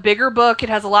is a bigger book, it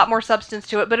has a lot more substance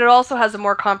to it, but it also has a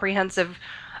more comprehensive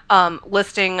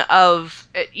listing of,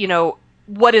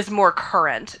 what is more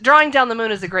current. Drawing Down the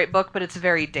Moon is a great book, but it's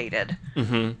very dated.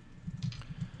 Mm-hmm.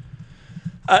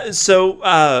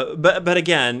 But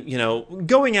again,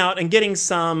 going out and getting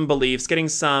some beliefs, getting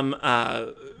some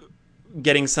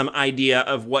idea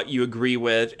of what you agree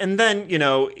with, and then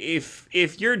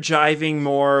if you're jiving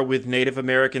more with Native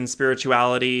American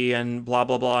spirituality and blah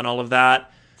blah blah and all of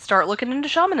that, Start looking into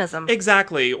shamanism.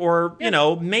 exactly, or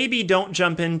maybe don't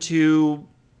jump into,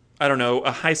 I don't know,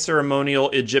 a high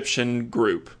ceremonial Egyptian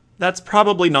group. That's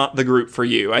probably not the group for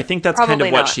you. I think that's kind Probably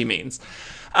of what not. she means.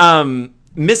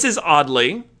 Mrs.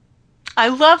 Audley. I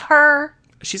love her.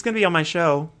 She's going to be on my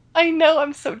show. I know,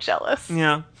 I'm so jealous.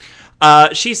 Yeah.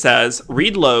 She says,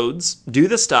 read loads, do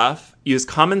the stuff, use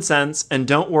common sense, and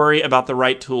don't worry about the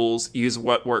right tools. Use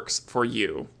what works for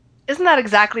you. Isn't that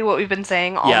exactly what we've been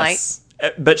saying all night? Yes.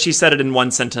 But she said it in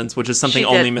one sentence, which is something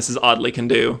only Mrs. Audley can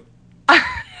do.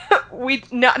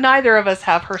 Neither of us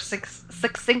have her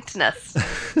succinctness.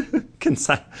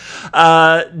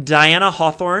 Diana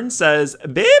Hawthorne says,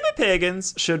 baby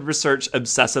pagans should research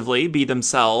obsessively, be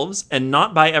themselves, and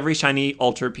not buy every shiny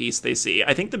altarpiece they see.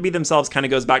 I think the be themselves kind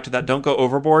of goes back to that don't go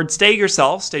overboard. Stay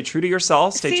yourself. Stay true to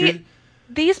yourself. Stay true.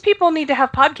 These people need to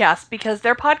have podcasts because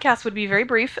their podcast would be very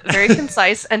brief, very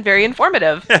concise, and very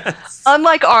informative. Yes.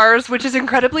 Unlike ours, which is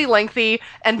incredibly lengthy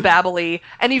and babbly,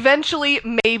 and eventually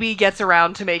maybe gets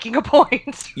around to making a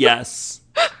point. Yes.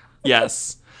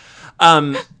 Yes. So,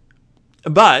 and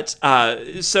I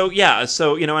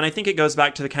think it goes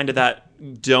back to the kind of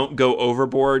that don't go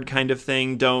overboard kind of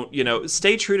thing. Don't,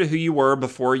 stay true to who you were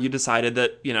before you decided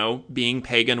that, being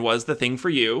pagan was the thing for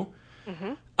you.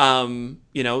 Mm-hmm.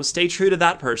 Stay true to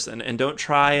that person and don't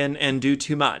try and do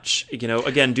too much.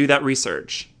 Again, do that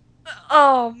research.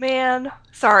 Oh, man.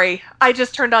 Sorry. I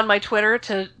just turned on my Twitter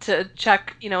to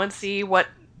check, and see what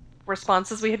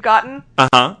responses we had gotten.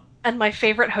 Uh-huh. And my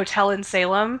favorite hotel in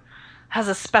Salem has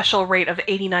a special rate of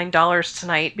 $89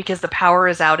 tonight because the power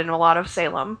is out in a lot of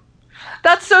Salem.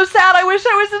 That's so sad. I wish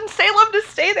I was in Salem to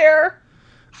stay there.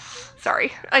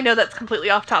 Sorry, I know that's completely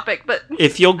off topic, but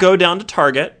if you'll go down to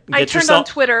Target, I turned on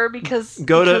Twitter because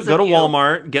go to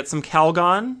Walmart, get some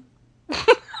Calgon.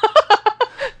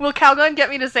 Will Calgon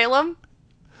get me to Salem?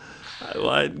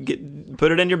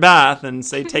 Put it in your bath and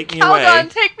say, "Take me away." Calgon,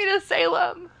 take me to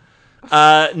Salem.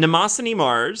 Nemosini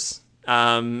Mars,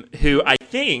 who I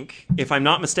think, if I'm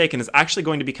not mistaken, is actually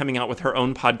going to be coming out with her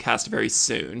own podcast very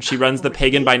soon. She runs the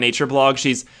Pagan by Nature blog.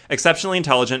 She's exceptionally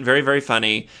intelligent, very, very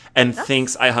funny, and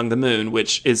thinks I hung the moon,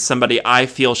 which is somebody I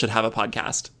feel should have a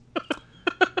podcast.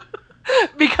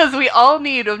 Because we all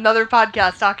need another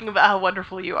podcast talking about how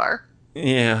wonderful you are.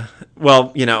 Yeah.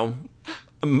 Well,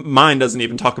 mine doesn't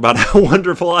even talk about how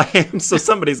wonderful I am, so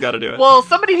somebody's got to do it. Well,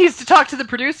 somebody needs to talk to the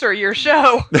producer of your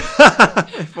show.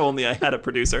 If only I had a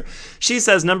producer. She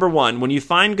says, number 1, when you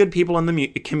find good people in the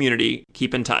community,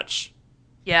 keep in touch.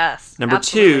 Yes. Number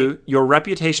absolutely. 2, your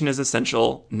reputation is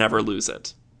essential. Never lose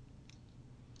it.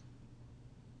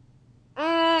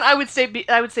 I would say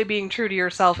being true to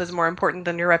yourself is more important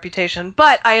than your reputation,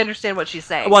 but I understand what she's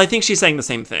saying. Well, I think she's saying the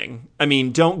same thing. I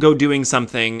mean, don't go doing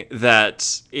something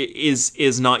that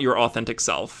is not your authentic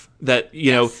self. That,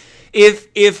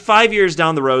 if 5 years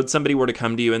down the road somebody were to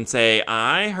come to you and say,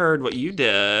 I heard what you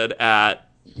did at,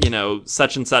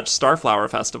 such and such Starflower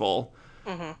Festival.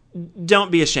 Mm-hmm.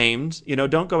 Don't be ashamed.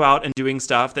 Don't go out and doing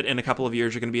stuff that in a couple of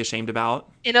years you're going to be ashamed about.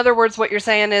 In other words, what you're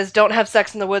saying is don't have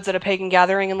sex in the woods at a pagan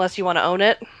gathering unless you want to own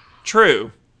it.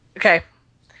 True. Okay.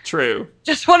 True.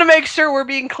 Just want to make sure we're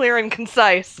being clear and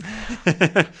concise.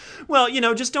 Well,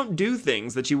 just don't do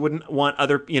things that you wouldn't want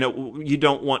you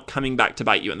don't want coming back to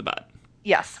bite you in the butt.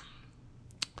 Yes.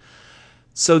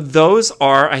 So those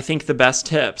are, I think, the best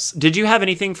tips. Did you have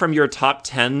anything from your top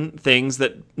 10 things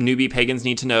that newbie pagans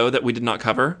need to know that we did not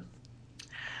cover?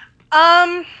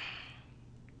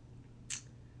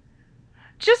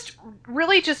 Just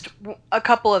a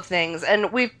couple of things.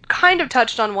 And we've kind of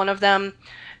touched on one of them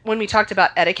when we talked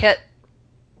about etiquette.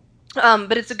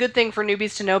 But it's a good thing for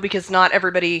newbies to know because not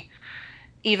everybody,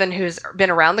 even who's been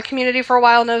around the community for a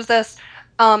while, knows this.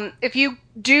 If you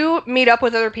do meet up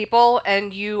with other people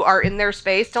and you are in their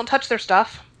space, don't touch their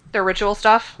stuff, their ritual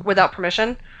stuff, without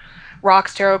permission.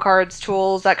 Rocks, tarot cards,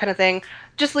 tools, that kind of thing.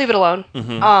 Just leave it alone.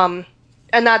 Mm-hmm.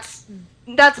 And that's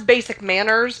basic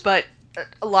manners, but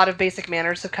a lot of basic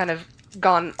manners have kind of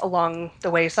gone along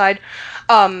the wayside.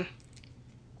 Don't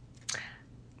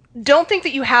think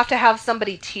that you have to have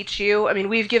somebody teach you. I mean,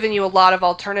 we've given you a lot of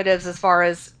alternatives as far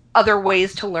as other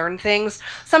ways to learn things.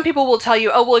 Some people will tell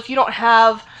you, oh, well, if you don't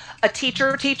have a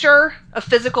teacher, a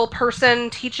physical person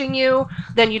teaching you,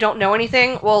 then you don't know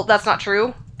anything. Well, that's not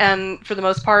true. And for the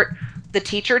most part, the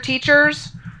teachers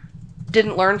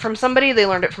didn't learn from somebody. They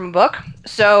learned it from a book.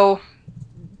 So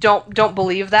don't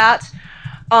believe that.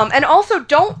 And also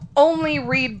don't only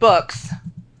read books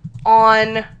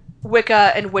on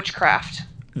Wicca and witchcraft.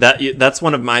 That's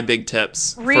one of my big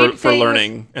tips for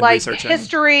learning and like researching.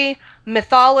 History,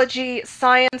 mythology,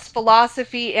 science,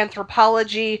 philosophy,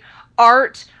 anthropology,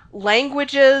 art,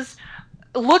 languages.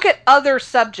 Look at other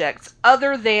subjects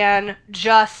other than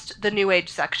just the New Age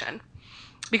section.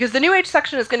 Because the New Age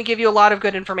section is going to give you a lot of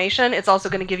good information. It's also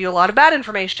going to give you a lot of bad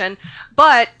information.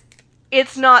 But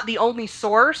it's not the only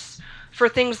source. for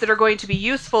things that are going to be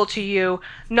useful to you,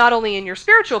 not only in your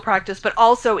spiritual practice, but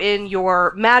also in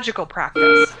your magical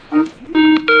practice.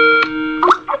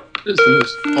 This is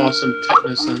the most awesome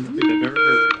techno sound I think I've ever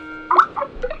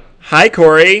heard. Hi,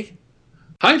 Cory.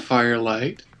 Hi,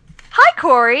 Firelight. Hi,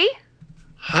 Cory.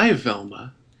 Hi,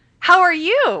 Velma. How are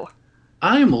you?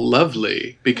 I'm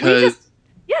lovely because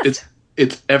Yes.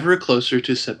 it's ever closer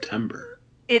to September.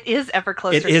 It is ever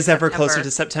closer. It is ever closer to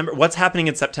September. What's happening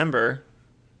in September?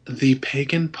 The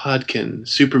Pagan Podkin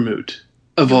Supermoot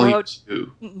of Volume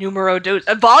 2. Numero dos.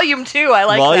 Volume 2. I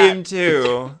like Volume that.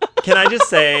 2. Can I just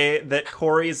say that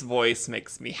Cory's voice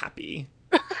makes me happy?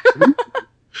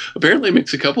 Apparently it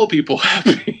makes a couple of people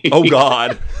happy. Oh,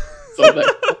 God. So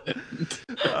that-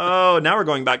 Oh, now we're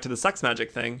going back to the sex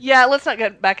magic thing. Yeah, let's not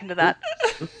get back into that.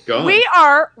 God. We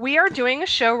are doing a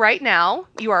show right now.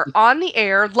 You are on the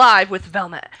air live with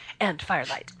Velma and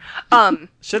Firelight.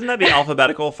 Shouldn't that be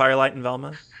alphabetical, Firelight and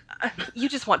Velma? You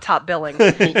just want top billing.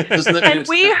 Doesn't that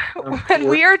mean And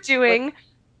we're doing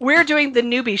the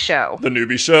newbie show. The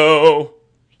newbie show.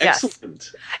 Yes.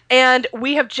 Excellent. And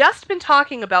we have just been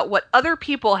talking about what other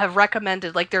people have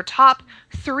recommended, like their top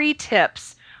 3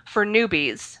 tips for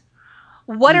newbies.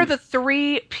 What are the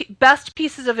 3 best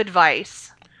pieces of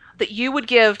advice that you would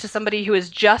give to somebody who is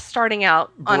just starting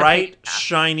out on a Bright, pagan path?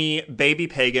 shiny, baby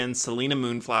pagan Selena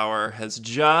Moonflower has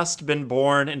just been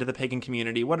born into the pagan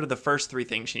community. What are the first 3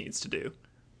 things she needs to do?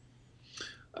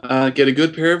 Get a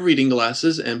good pair of reading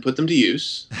glasses and put them to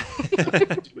use.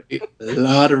 Do a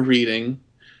lot of reading.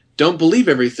 Don't believe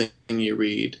everything you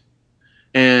read.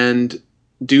 And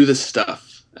do the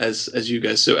stuff, as you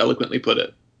guys so eloquently put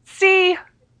it. See,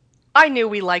 I knew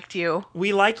we liked you.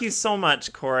 We like you so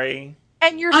much, Cory.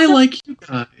 And you're I so, like you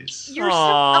guys. you're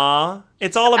Aww.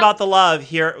 It's all about the love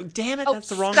here. Damn it, Oh, that's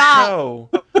the wrong stop. show.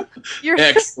 you're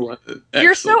Excellent.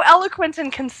 you're so eloquent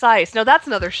and concise. No, that's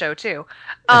another show too.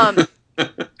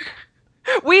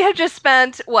 We have just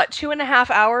spent 2.5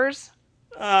 hours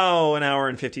Oh, an hour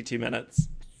and 52 minutes.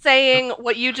 saying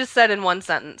what you just said in one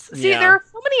sentence. See, Yeah. there are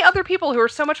so many other people who are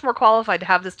so much more qualified to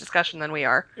have this discussion than we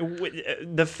are.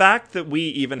 The fact that we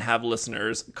even have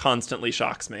listeners constantly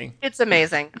shocks me. It's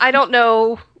amazing. I don't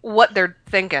know what they're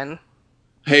thinking.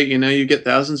 Hey, you get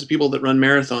thousands of people that run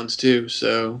marathons too,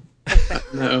 so I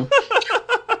don't know.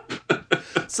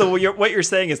 So what you're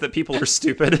saying is that people are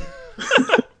stupid.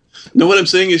 No, what I'm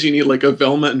saying is you need like a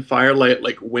Velma and Firelight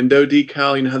like window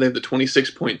decal. You know how they have the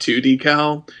 26.2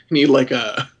 decal? You need like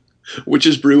a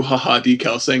Witch's Brew haha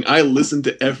decal saying, I listened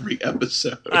to every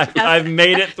episode. I've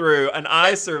made it through, and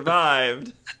I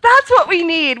survived. That's what we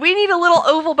need. We need a little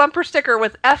oval bumper sticker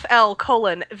with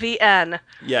FL:VN.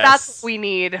 Yes. That's what we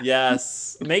need.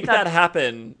 Yes. Make that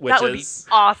happen, witches. That would be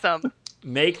awesome.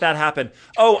 Make that happen.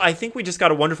 Oh, I think we just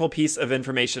got a wonderful piece of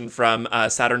information from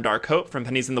Saturn Darkhope from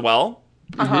Pennies in the Well.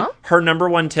 Uh-huh. Her number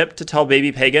 1 tip to tell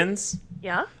baby pagans,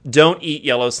 Yeah. don't eat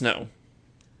yellow snow.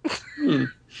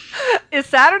 Is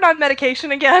Saturn on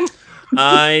medication again?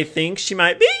 I think she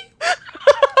might be.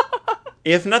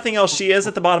 If nothing else, she is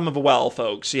at the bottom of a well,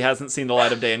 folks. She hasn't seen the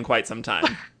light of day in quite some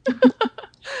time.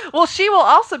 Well, she will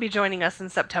also be joining us in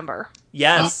September.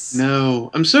 Yes. Oh,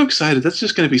 no, I'm so excited. That's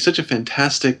just going to be such a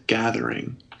fantastic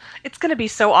gathering. It's going to be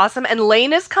so awesome. And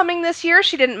Lane is coming this year.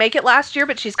 She didn't make it last year,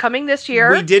 but she's coming this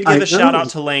year. We did give I a shout know. out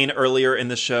to Lane earlier in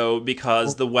the show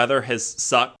because the weather has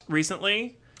sucked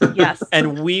recently. Yes.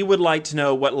 And we would like to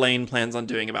know what Lane plans on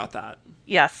doing about that.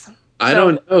 Yes. I So-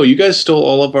 don't know. You guys stole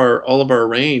all of our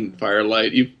rain,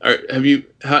 Firelight. Have you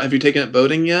taken it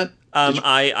boating yet?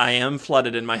 I am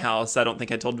flooded in my house. I don't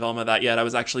think I told Velma that yet. I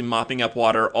was actually mopping up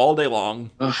water all day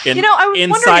long Ugh. in, I was wondering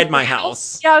inside if my your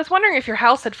house. Yeah, I was wondering if your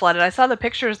house had flooded. I saw the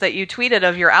pictures that you tweeted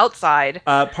of your outside.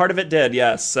 Part of it did,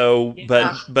 yes. So,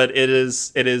 Yeah. but it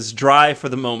is dry for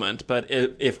the moment. But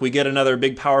if we get another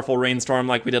big, powerful rainstorm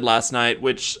like we did last night,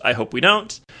 which I hope we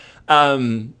don't,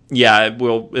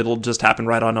 it'll just happen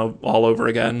right on all over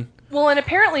again. Well, and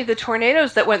apparently the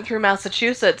tornadoes that went through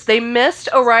Massachusetts, they missed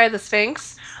Oriah the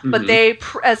Sphinx, but they,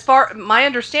 my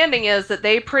understanding is that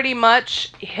they pretty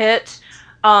much hit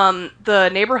the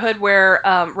neighborhood where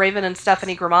Raven and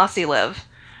Stephanie Grimassi live,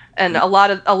 and a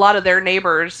lot of their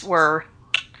neighbors were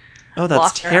Oh,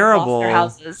 that's terrible. lost their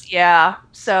houses. Yeah,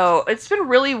 so it's been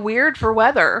really weird for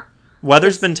weather.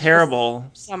 Weather's been terrible.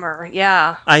 Summer,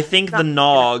 yeah, I think the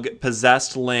Nog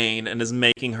possessed Lane and is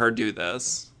making her do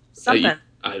this. something.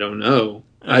 I don't know.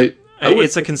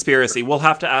 It's a conspiracy. We'll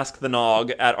have to ask the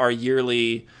Nog at our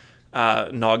yearly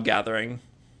Nog gathering.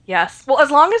 Yes. Well,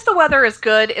 as long as the weather is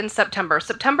good in September.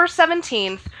 September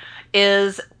 17th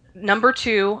is number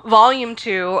 2, volume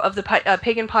 2 of the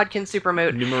Pagan Podkin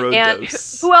Supermoot. Numero And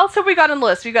dos. who else have we got on the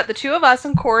list? We've got the two of us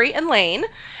and Cory and Lane.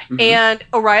 Mhm. And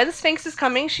Oriah the Sphinx is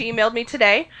coming. She emailed me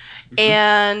today. Mhm.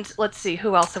 And let's see,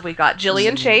 who else have we got?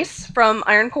 Jillian Chase from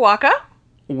Iron Kawaka.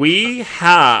 We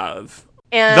have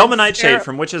And Velma Nightshade Sarah-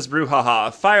 from Witches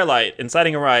Brouhaha, Firelight,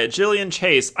 Inciting Oriah, Jillian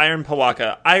Chase, Iron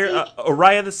Pawaka,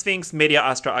 Oriah the Sphinx, Media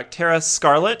Astra Octera,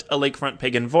 Scarlet, A Lakefront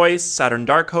Pagan Voice, Saturn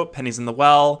Darkhope, Pennies in the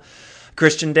Well,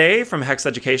 Christian Day from Hex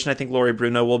Education, I think Lori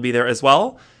Bruno will be there as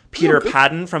well, Peter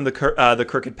Padden from the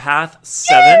Crooked Path,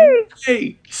 Seven,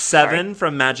 Hey. Seven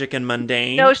from Magic and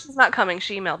Mundane. No, she's not coming.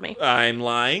 She emailed me. I'm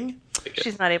lying.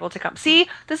 She's not able to come. See,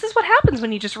 this is what happens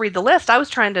when you just read the list. I was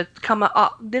trying to come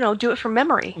up, do it from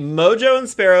memory. Mojo and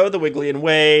Sparrow, The Wigglian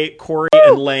Way, Cory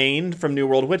and Lane from New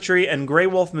World Witchery, and Grey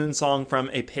Wolf Moonsong from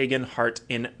A Pagan Heart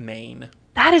in Maine.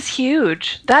 That is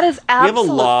huge. That is We have a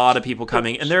absolutely lot of people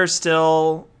coming, and there's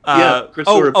still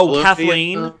Christopher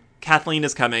Kathleen. Kathleen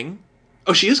is coming.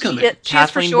 Oh, she is coming. She is for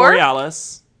Kathleen sure.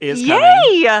 Borealis is coming.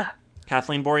 Yay!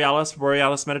 Kathleen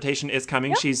Borealis Meditation is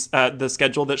coming. Yep. She's the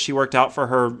schedule that she worked out for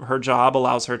her job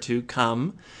allows her to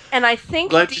come. And I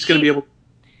think Glad she's going to be able.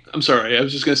 I'm sorry. I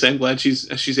was just going to say I'm glad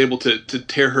she's able to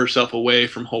tear herself away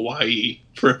from Hawaii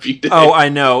for a few days. Oh, I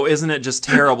know. Isn't it just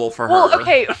terrible for her? Well,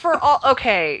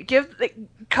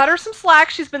 cut her some slack.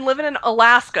 She's been living in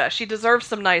Alaska. She deserves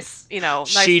some nice, nice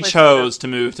She places chose to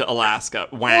move to Alaska.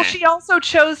 Wah. Well, she also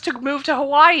chose to move to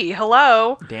Hawaii.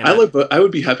 Hello. Damn it. I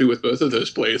would be happy with both of those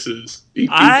places.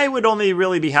 I would only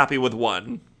really be happy with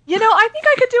one. I think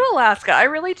I could do Alaska. I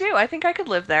really do. I think I could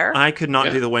live there. I could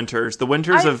not do the winters. The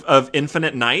winters of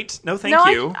infinite night? No, thank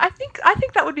you. I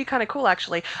think that would be kind of cool,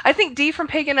 actually. I think Dee from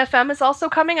Pagan FM is also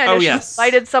coming. I know she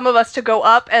invited some of us to go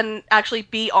up and actually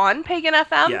be on Pagan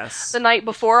FM the night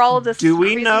before all of this. Do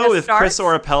we know if starts. Chris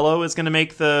Orapello is going to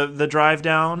make the drive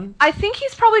down? I think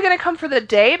he's probably going to come for the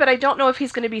day, but I don't know if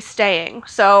he's going to be staying.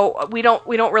 So we don't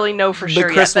really know for sure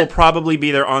yet. Chris will probably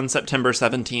be there on September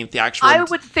 17th. The actual. I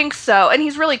would think so, and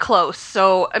he's really close.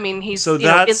 So I mean, he's in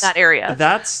that area.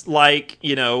 That's like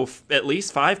at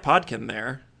least 5 podkin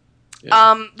there.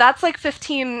 Yeah. That's like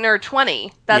 15 or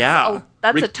 20. That's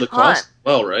Ricky a ton. Lacoste,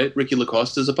 well, right? Ricky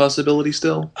Lacoste is a possibility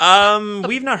still.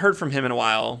 We've not heard from him in a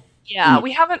while. Yeah,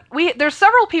 we haven't. There's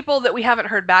several people that we haven't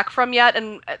heard back from yet,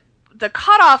 and the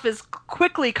cutoff is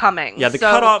quickly coming. Yeah, the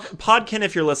cutoff podkin.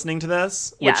 If you're listening to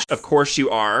this, which of course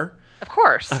you are. Of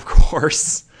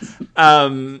course.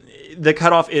 The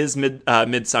cutoff is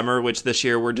midsummer, which this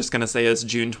year we're just going to say is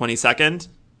June 22nd.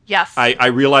 Yes. I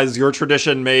realize your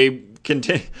tradition may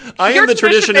continue. I am the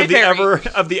tradition of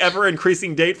the ever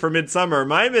increasing date for midsummer.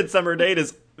 My midsummer date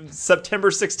is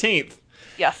September 16th.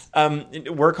 Yes.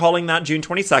 We're calling that June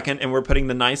 22nd, and we're putting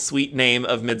the nice, sweet name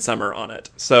of midsummer on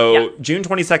it. So June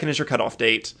 22nd is your cutoff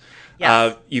date.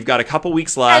 Yes. You've got a couple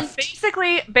weeks left.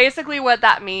 And basically what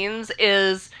that means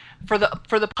is for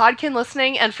the podkin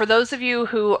listening, and for those of you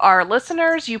who are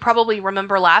listeners, you probably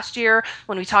remember last year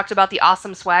when we talked about the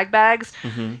awesome swag bags.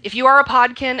 Mm-hmm. If you are a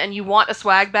podkin and you want a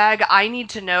swag bag, I need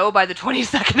to know by the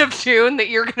 22nd of June that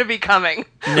you're going to be coming.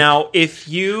 Now, if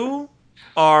you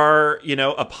are,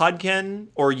 a podkin,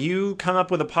 or you come up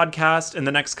with a podcast in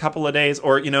the next couple of days,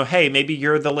 or, hey, maybe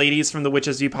you're the ladies from the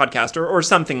Witches View podcast, or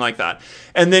something like that.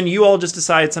 And then you all just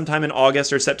decide sometime in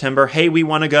August or September, hey, we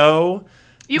want to go.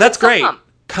 That's great.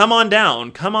 Come on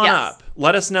down. Come on up.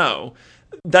 Let us know.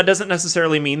 That doesn't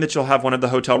necessarily mean that you'll have one of the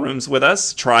hotel rooms with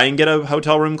us. Try and get a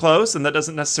hotel room close, and that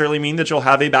doesn't necessarily mean that you'll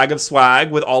have a bag of swag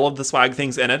with all of the swag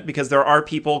things in it, because there are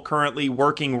people currently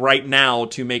working right now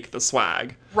to make the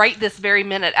swag. Right this very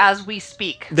minute as we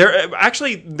speak.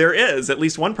 There is at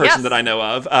least one person that I know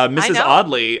of. Mrs.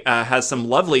 Audley has some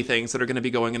lovely things that are going to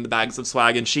be going in the bags of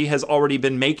swag, and she has already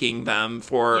been making them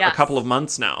for a couple of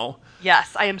months now.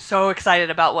 Yes, I am so excited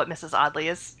about what Mrs. Audley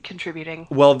is contributing.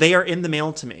 Well, they are in the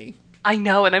mail to me. I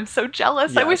know, and I'm so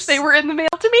jealous. Yes. I wish they were in the mail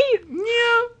to me.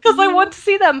 Yeah. Because I want to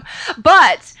see them.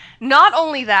 But not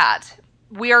only that,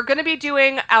 we are going to be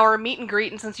doing our meet and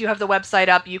greet, and since you have the website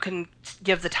up, you can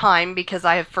give the time, because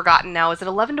I have forgotten now. Is it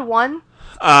 11 to 1?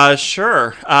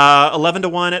 Sure. 11 to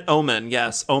 1 at Omen.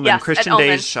 Yes, Omen. Yes, Christian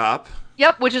Days shop.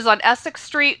 Yep, which is on Essex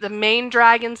Street, the main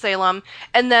drag in Salem.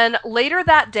 And then later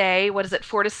that day,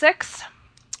 4 to 6?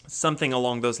 Something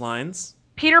along those lines.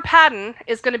 Peter Padden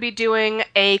is going to be doing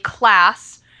a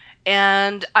class,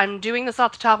 and I'm doing this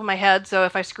off the top of my head, so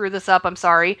if I screw this up, I'm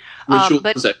sorry. Ritual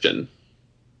possession.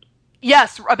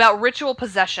 Yes, about ritual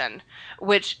possession,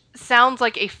 which sounds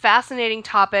like a fascinating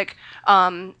topic.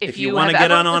 If you want to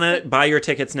get on it, buy your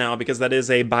tickets now, because that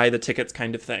is a buy the tickets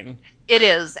kind of thing. It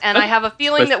is, and I have a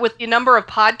feeling that with the number of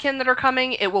podkin that are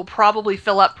coming, it will probably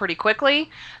fill up pretty quickly.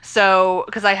 So,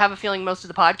 because I have a feeling most of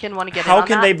the podkin want to get in on that. How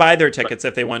can they buy their tickets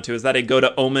if they want to? Is that a Go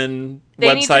to Omen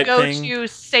website thing? They need to go to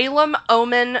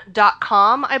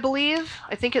SalemOmen.com, I believe.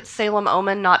 I think it's Salem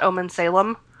Omen, not Omen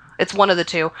Salem. It's one of the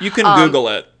two. You can Google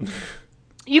it.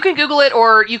 You can Google it,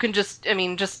 or you can just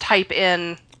type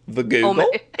in the Google. Omen.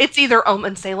 It's either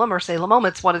Omen Salem or Salem Omen.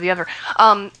 It's one or the other.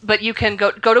 But you can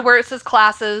go to where it says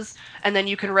classes, and then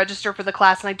you can register for the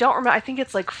class. And I don't remember. I think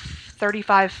it's like $35,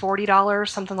 $40,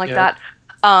 something like that.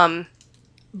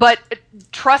 But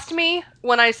trust me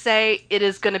when I say it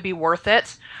is going to be worth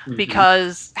it,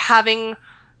 because having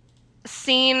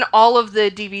seen all of the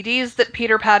DVDs that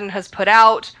Peter Padden has put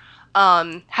out,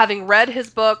 having read his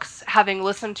books, having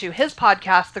listened to his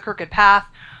podcast, The Crooked Path,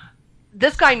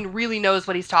 this guy really knows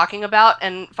what he's talking about,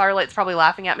 and Firelight's probably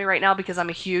laughing at me right now because I'm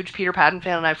a huge Peter Padden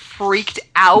fan, and I freaked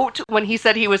out when he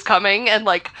said he was coming, and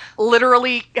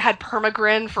literally had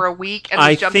permagrin for a week. And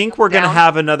I think we're going to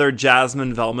have another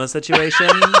Jasmine Velma situation.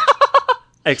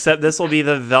 Except this will be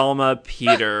the Velma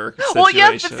Peter situation. Well,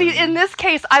 yes, but see, in this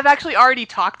case, I've actually already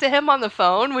talked to him on the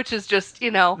phone, which is just,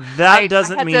 That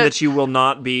doesn't mean that you will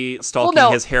not be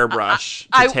stalking his hairbrush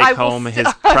to take home his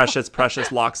precious,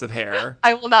 precious locks of hair.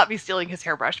 I will not be stealing his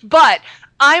hairbrush, but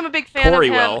I'm a big fan Cory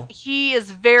of him. will. He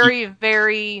is very,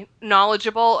 very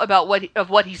knowledgeable about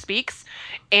what he speaks,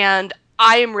 and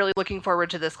I am really looking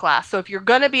forward to this class. So if you're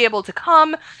going to be able to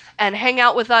come and hang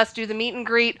out with us, do the meet and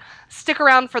greet, stick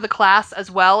around for the class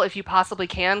as well if you possibly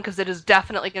can, because it is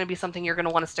definitely going to be something you're going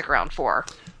to want to stick around for.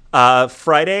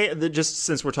 Friday, just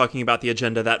since we're talking about the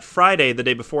agenda, that Friday, the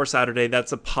day before Saturday,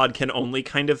 that's a podkin only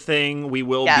kind of thing. We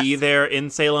will be there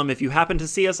in Salem. If you happen to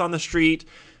see us on the street,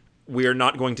 we're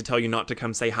not going to tell you not to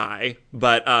come say hi,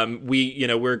 but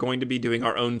we're going to be doing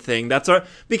our own thing.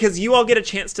 Because you all get a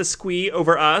chance to squee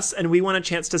over us, and we want a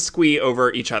chance to squee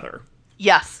over each other.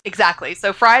 Yes, exactly.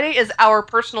 So Friday is our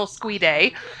personal squee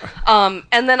day, and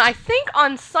then I think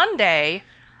on Sunday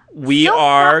we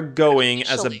are going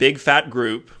as a big fat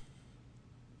group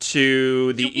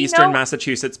to the Eastern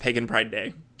Massachusetts Pagan Pride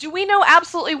Day. Do we know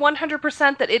absolutely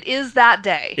 100% that it is that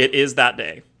day? It is that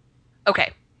day.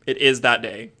 Okay. It is that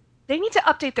day. They need to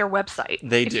update their website.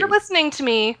 They do. If you're listening to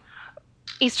me,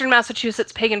 Eastern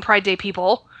Massachusetts Pagan Pride Day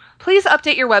people, please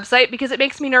update your website, because it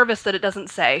makes me nervous that it doesn't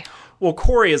say. Well,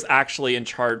 Cory is actually in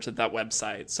charge of that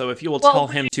website, so if you will tell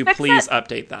him to please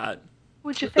update that.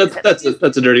 Would you fix it?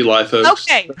 That's a dirty lie, folks.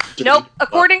 Okay. Nope.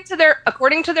 According to their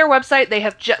website, they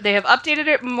have updated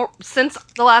it since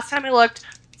the last time I looked.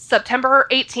 September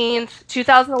 18th,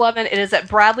 2011. It is at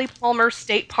Bradley Palmer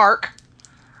State Park.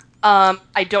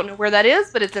 I don't know where that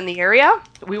is, but it's in the area.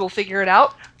 We will figure it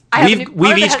out.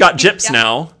 We've each got GIPs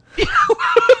now.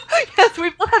 Yes,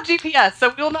 we will have GPS,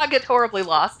 so we will not get horribly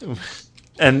lost.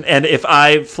 And if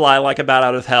I fly like a bat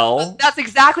out of hell... That's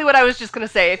exactly what I was just going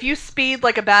to say. If you speed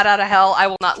like a bat out of hell, I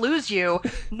will not lose you,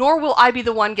 nor will I be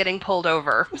the one getting pulled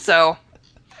over. So...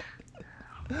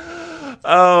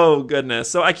 Oh,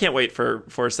 goodness. So I can't wait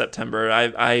for September.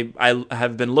 I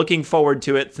have been looking forward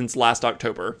to it since last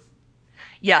October.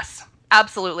 Yes,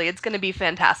 absolutely. It's going to be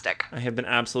fantastic. I have been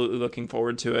absolutely looking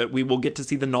forward to it. We will get to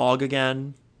see the Nog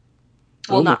again.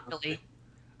 Well, not really.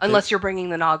 Unless you're bringing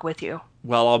the Nog with you.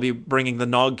 Well, I'll be bringing the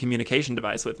Nog communication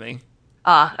device with me.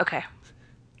 Okay.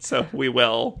 So we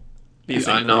will be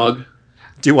the iNog.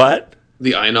 Do what?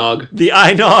 The iNog. The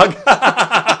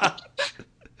iNog.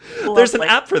 There's an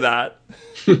app for that.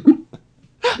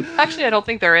 Actually, I don't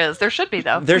think there is. There should be,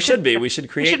 though. There should be. We should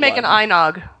create We should make an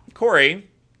iNog. Cory.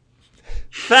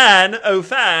 Fan,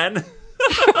 Fan,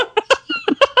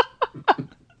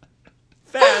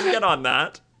 get on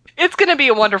that. It's going to be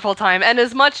a wonderful time. And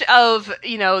as much of,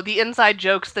 the inside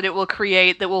jokes that it will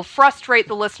create that will frustrate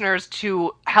the listeners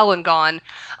to hell and gone.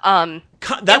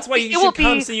 That's why you should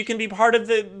come, so you can be part of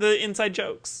the inside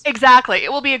jokes. Exactly.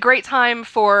 It will be a great time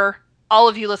for all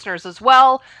of you listeners as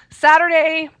well.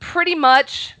 Saturday, pretty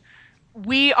much,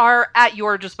 we are at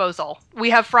your disposal. We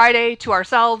have Friday to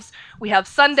ourselves. We have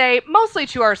Sunday mostly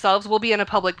to ourselves. We'll be in a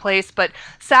public place. But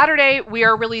Saturday, we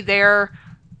are really there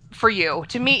for you,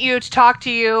 to meet you, to talk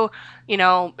to you,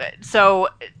 So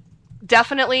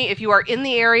definitely, if you are in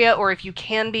the area, or if you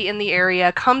can be in the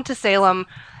area, come to Salem.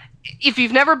 If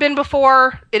you've never been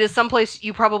before, it is someplace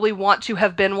you probably want to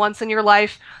have been once in your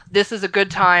life. This is a good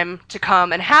time to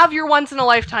come and have your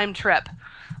once-in-a-lifetime trip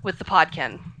with the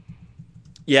Podkin.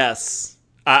 Yes.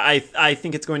 I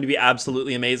think it's going to be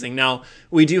absolutely amazing. Now,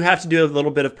 we do have to do a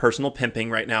little bit of personal pimping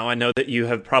right now. I know that you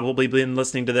have probably been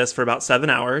listening to this for about 7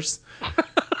 hours.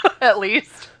 At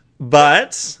least.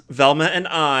 But Velma and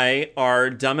I are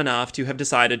dumb enough to have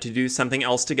decided to do something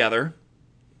else together.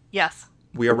 Yes.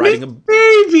 We are writing a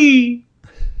baby.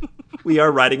 We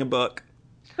are writing a book.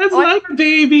 That's like a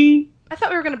baby. I thought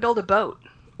we were going to build a boat.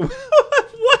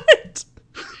 What?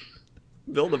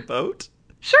 Build a boat?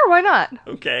 Sure, why not?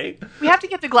 Okay. We have to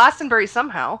get to Glastonbury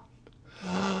somehow.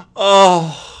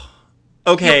 Oh.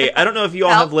 Okay, I don't know if you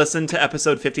all have listened to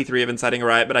episode 53 of Inciting a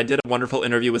Riot, but I did a wonderful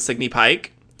interview with Signe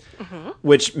Pike,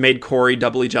 which made Cory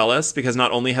doubly jealous, because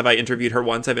not only have I interviewed her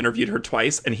once, I've interviewed her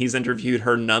twice, and he's interviewed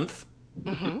her nonth.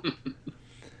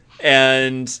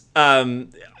 And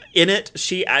in it,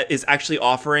 she is actually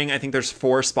offering, I think there's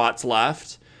 4 spots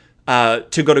left,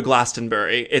 to go to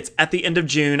Glastonbury. It's at the end of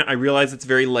June. I realize it's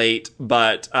very late,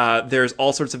 but there's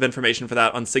all sorts of information for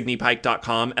that on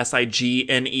signepike.com,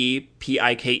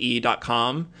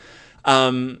 signepike.com.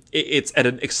 It's at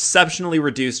an exceptionally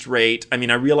reduced rate. I mean,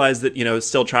 I realize that,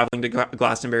 still traveling to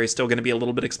Glastonbury is still going to be a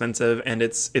little bit expensive, and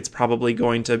it's probably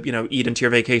going to, eat into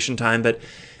your vacation time. But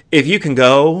if you can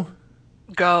go.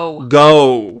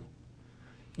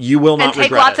 You will not regret it. And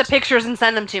take lots of pictures and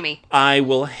send them to me. I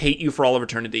will hate you for all of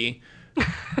eternity.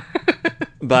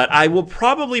 But I will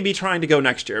probably be trying to go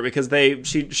next year, because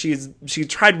she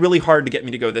tried really hard to get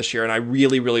me to go this year, and I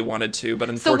really, really wanted to, but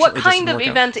unfortunately, so what kind of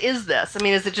event is this? I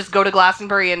mean, is it just go to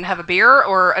Glastonbury and have a beer,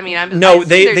 or No,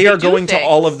 they are going to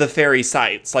all of the fairy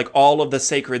sites, like all of the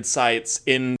sacred sites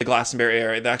in the Glastonbury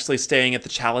area. They're actually staying at the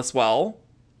Chalice Well.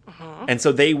 And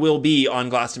so they will be on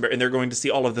Glastonbury, and they're going to see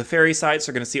all of the fairy sites.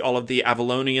 They're going to see all of the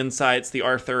Avalonian sites, the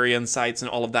Arthurian sites, and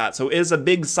all of that. So it is a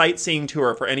big sightseeing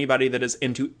tour for anybody that is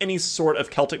into any sort of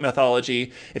Celtic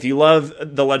mythology. If you love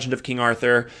the legend of King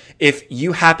Arthur, if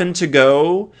you happen to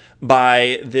go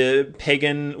by the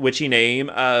pagan witchy name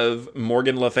of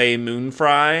Morgan Le Fay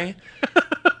Moonfry,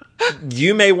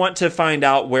 you may want to find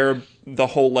out where the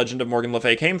whole legend of Morgan Le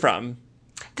Fay came from.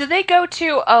 Did they go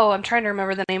to, I'm trying to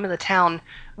remember the name of the town,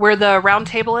 where the round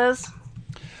table is?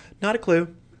 Not a clue.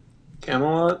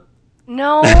 Camelot?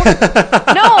 No.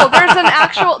 No,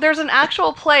 there's an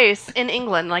actual place in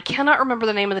England, and I cannot remember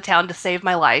the name of the town to save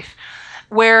my life,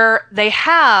 where they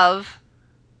have,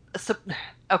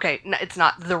 it's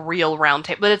not the real round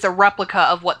table, but it's a replica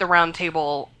of what the round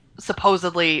table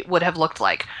supposedly would have looked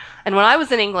like. And when I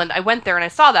was in England, I went there and I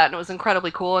saw that, and it was incredibly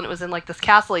cool, and it was in like this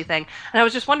castle-y thing. And I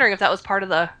was just wondering if that was part of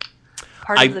the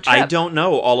trip. I don't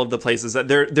know all of the places.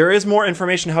 There is more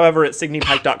information, however, at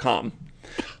signepike.com.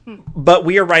 But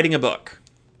we are writing a book,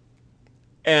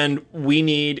 and we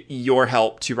need your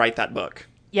help to write that book.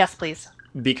 Yes, please.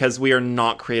 Because we are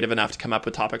not creative enough to come up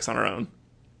with topics on our own.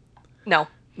 No.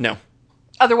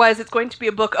 Otherwise, it's going to be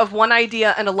a book of one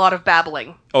idea and a lot of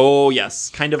babbling. Oh,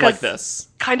 yes. Kind of like this.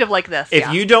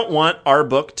 If you don't want our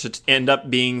book to end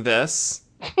up being this,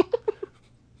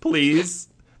 please,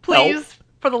 help.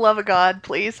 For the love of God,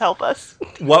 please help us.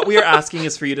 What we are asking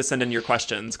is for you to send in your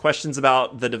questions. Questions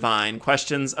about the divine.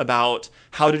 Questions about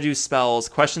how to do spells.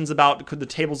 Questions about the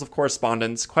tables of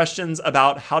correspondence. Questions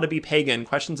about how to be pagan.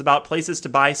 Questions about places to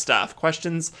buy stuff.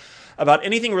 Questions about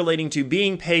anything relating to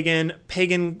being pagan,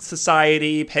 pagan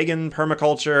society, pagan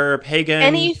permaculture, pagan...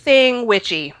 Anything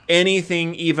witchy.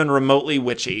 Anything even remotely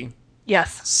witchy.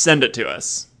 Yes. Send it to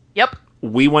us. Yep.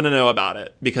 We want to know about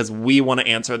it, because we want to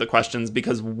answer the questions,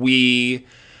 because we...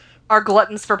 are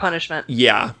gluttons for punishment.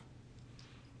 Yeah.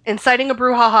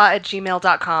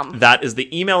 incitingabrouhaha@gmail.com. That is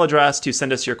the email address to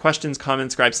send us your questions,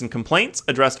 comments, gripes, and complaints.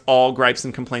 Address all gripes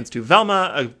and complaints to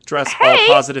Velma. Address all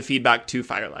positive feedback to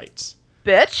Firelight.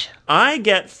 Bitch. I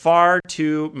get far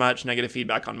too much negative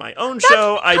feedback on my own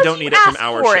show. I don't need it from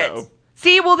our show.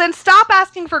 See, well then stop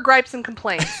asking for gripes and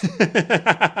complaints.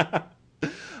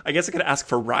 I guess I could ask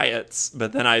for riots,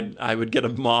 but then I would get a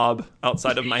mob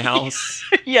outside of my house.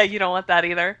 Yeah, you don't want that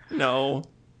either. No.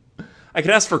 I could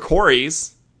ask for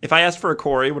Corys. If I asked for a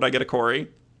Cory, would I get a Cory?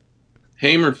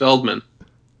 Haim or Feldman?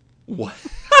 What?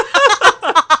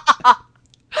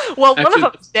 Well, one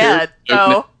of them's dead,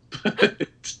 so...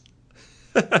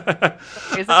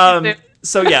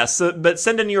 So yes, but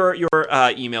send in your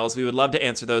emails. We would love to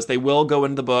answer those. They will go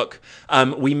into the book.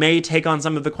 We may take on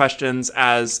some of the questions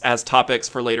as topics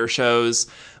for later shows,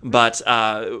 but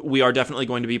we are definitely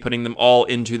going to be putting them all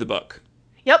into the book.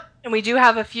 Yep, and we do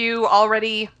have a few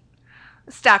already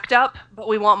stacked up, but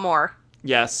we want more.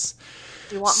 Yes.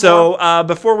 So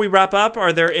before we wrap up,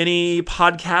 are there any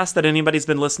podcasts that anybody's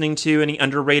been listening to? Any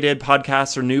underrated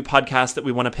podcasts or new podcasts that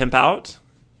we want to pimp out?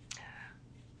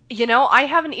 I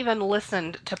haven't even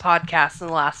listened to podcasts in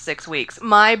the last 6 weeks.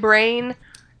 My brain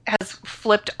has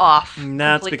flipped off. And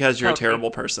that's completely, because you're a totally.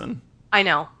 terrible person. I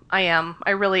know. I am.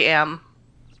 I really am.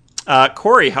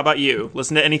 Cory, how about you?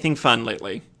 Listen to anything fun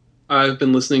lately? I've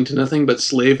been listening to nothing but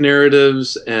slave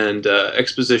narratives and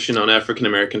exposition on African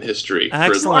American history.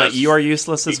 Excellent. You are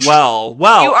useless as well.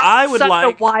 Well, You are I would such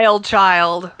like a wild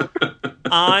child.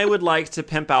 I would like to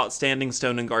pimp out Standing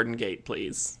Stone and Garden Gate,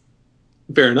 please.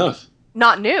 Fair enough.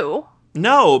 Not new.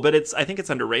 No, but I think it's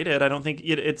underrated. I don't think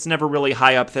it's never really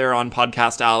high up there on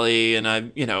Podcast Alley,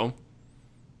 and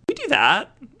we do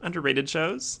that. Underrated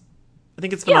shows. I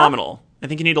think it's phenomenal. I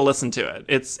think you need to listen to it.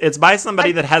 It's by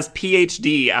somebody that has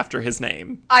PhD after his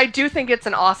name. I do think it's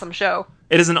an awesome show.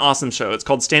 It is an awesome show. It's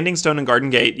called Standing Stone and Garden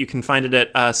Gate. You can find it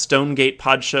at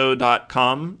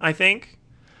stonegatepodshow.com, I think.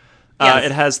 Yes.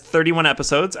 It has 31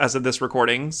 episodes as of this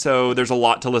recording, so there's a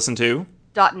lot to listen to.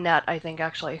 .net, I think,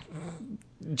 actually.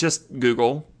 Just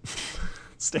Google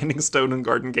Standing Stone and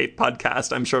Garden Gate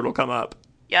podcast. I'm sure it'll come up.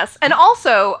 Yes. And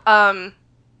also,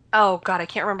 oh god, I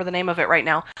can't remember the name of it right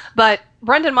now. But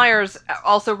Brendan Myers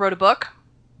also wrote a book.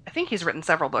 I think he's written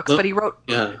several books, but he wrote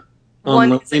on one.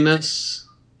 loneliness.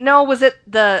 No, was it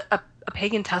a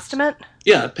Pagan Testament?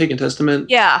 Yeah, Pagan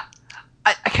Testament. Yeah.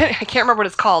 I can't remember what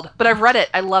it's called, but I've read it.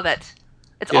 I love it.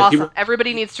 It's awesome.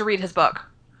 Everybody needs to read his book.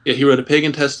 Yeah, he wrote A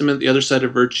Pagan Testament, The Other Side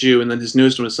of Virtue, and then his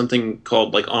newest one was something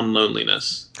called, On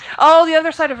Loneliness. Oh, The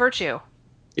Other Side of Virtue.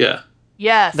 Yeah.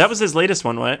 Yes. That was his latest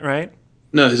one, right?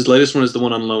 No, his latest one is the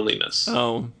one on loneliness.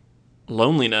 Oh,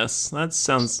 loneliness. That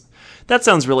sounds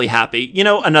really happy.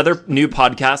 Another new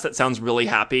podcast that sounds really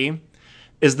happy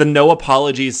is the No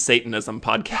Apologies Satanism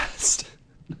podcast.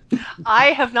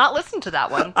 I have not listened to that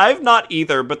one. I've not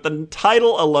either, but the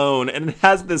title alone, and it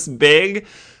has this big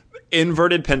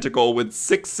inverted pentacle with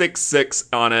 666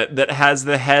 on it that has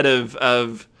the head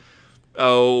of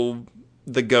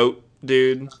the goat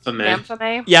dude.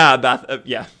 Baphomet? Yeah,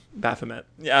 Baphomet.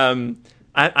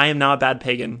 I am now a bad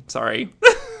pagan. Sorry.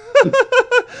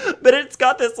 But it's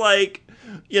got this very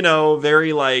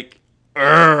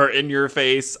in your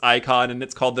face icon, and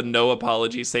it's called the No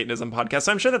Apology Satanism podcast.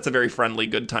 So I'm sure that's a very friendly,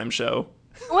 good time show.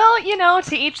 Well,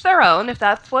 to each their own, if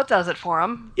that's what does it for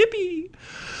them. Yippee!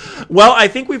 Well, I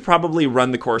think we've probably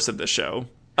run the course of this show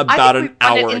about an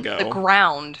hour ago. The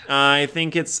ground. I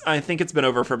think it's been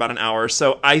over for about an hour.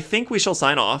 So I think we shall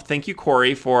sign off. Thank you,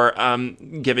 Cory, for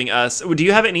giving us. Do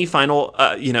you have any final?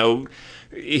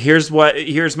 Here's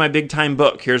my big time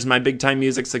book. Here's my big time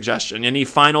music suggestion. Any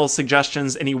final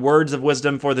suggestions? Any words of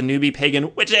wisdom for the newbie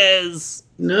pagan witches?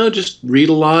 No, just read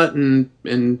a lot and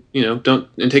don't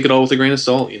take it all with a grain of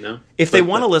salt. If they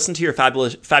want to listen to your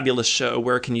fabulous show,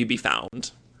 where can you be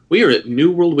found? We are at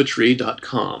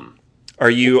newworldwitchery.com. Are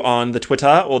you on the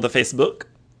Twitter or the Facebook?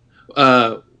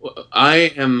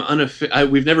 I am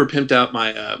we've never pimped out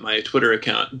my Twitter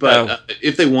account, but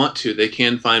if they want to, they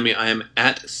can find me. I am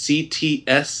at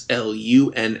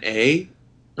CTSLUNA,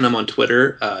 and I'm on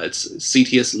Twitter. It's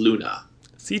CTS Luna.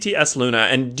 CTS Luna.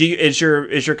 And is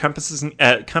your Compass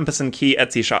and Key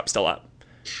Etsy shop still up?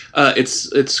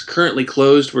 It's currently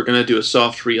closed. We're gonna do a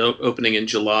soft reopening in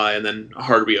July, and then a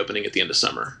hard reopening at the end of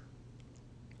summer.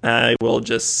 I will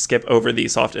just skip over the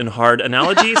soft and hard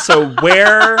analogy. So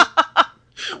where...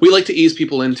 We like to ease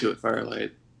people into it,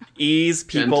 Firelight. Ease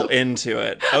people into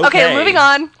it. Okay, moving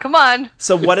on. Come on.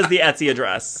 So what is the Etsy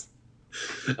address?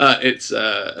 It's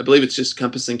I believe it's just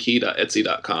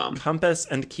compassandkey.etsy.com.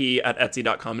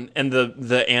 Compassandkey@etsy.com. And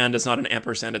the and is not an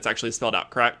ampersand. It's actually spelled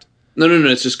out, correct? No.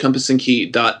 It's just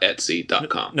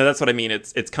compassandkey.etsy.com. No, that's what I mean.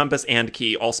 It's compass and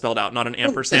key, all spelled out, not an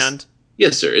ampersand.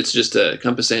 Yes, sir. It's just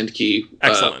compass and key,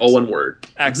 all one word.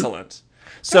 Excellent.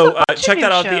 So check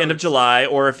that out at the end of July,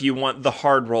 or if you want the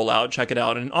hard rollout, check it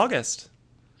out in August.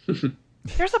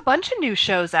 There's a bunch of new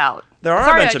shows out. There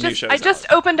are a bunch of new shows out. I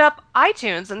just opened up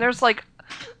iTunes, and there's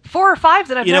 4 or 5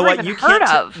 that I've never even heard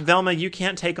of. Velma, you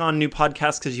can't take on new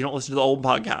podcasts because you don't listen to the old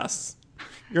podcasts.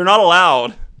 You're not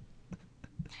allowed.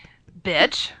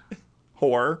 Bitch.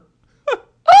 Whore.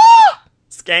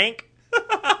 Skank.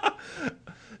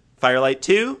 Firelight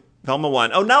 2. Velma 1.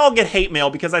 Oh, now I'll get hate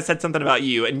mail because I said something about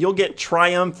you, and you'll get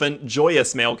triumphant,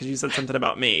 joyous mail because you said something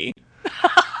about me.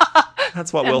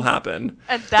 That's what will happen.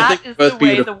 And that is the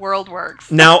way the world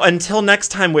works. Now, until next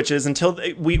time, witches,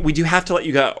 we do have to let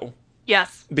you go.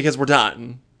 Yes. Because we're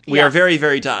done. We are very,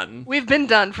 very done. We've been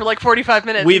done for 45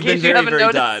 minutes. We've been very,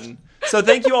 very done. So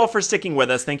thank you all for sticking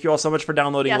with us. Thank you all so much for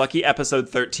downloading Lucky Episode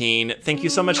 13. Thank you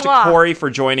so much to Cory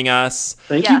for joining us.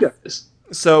 Thank you, guys.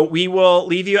 So we will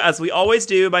leave you, as we always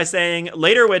do, by saying,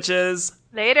 later, witches.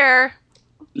 Later.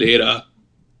 Later.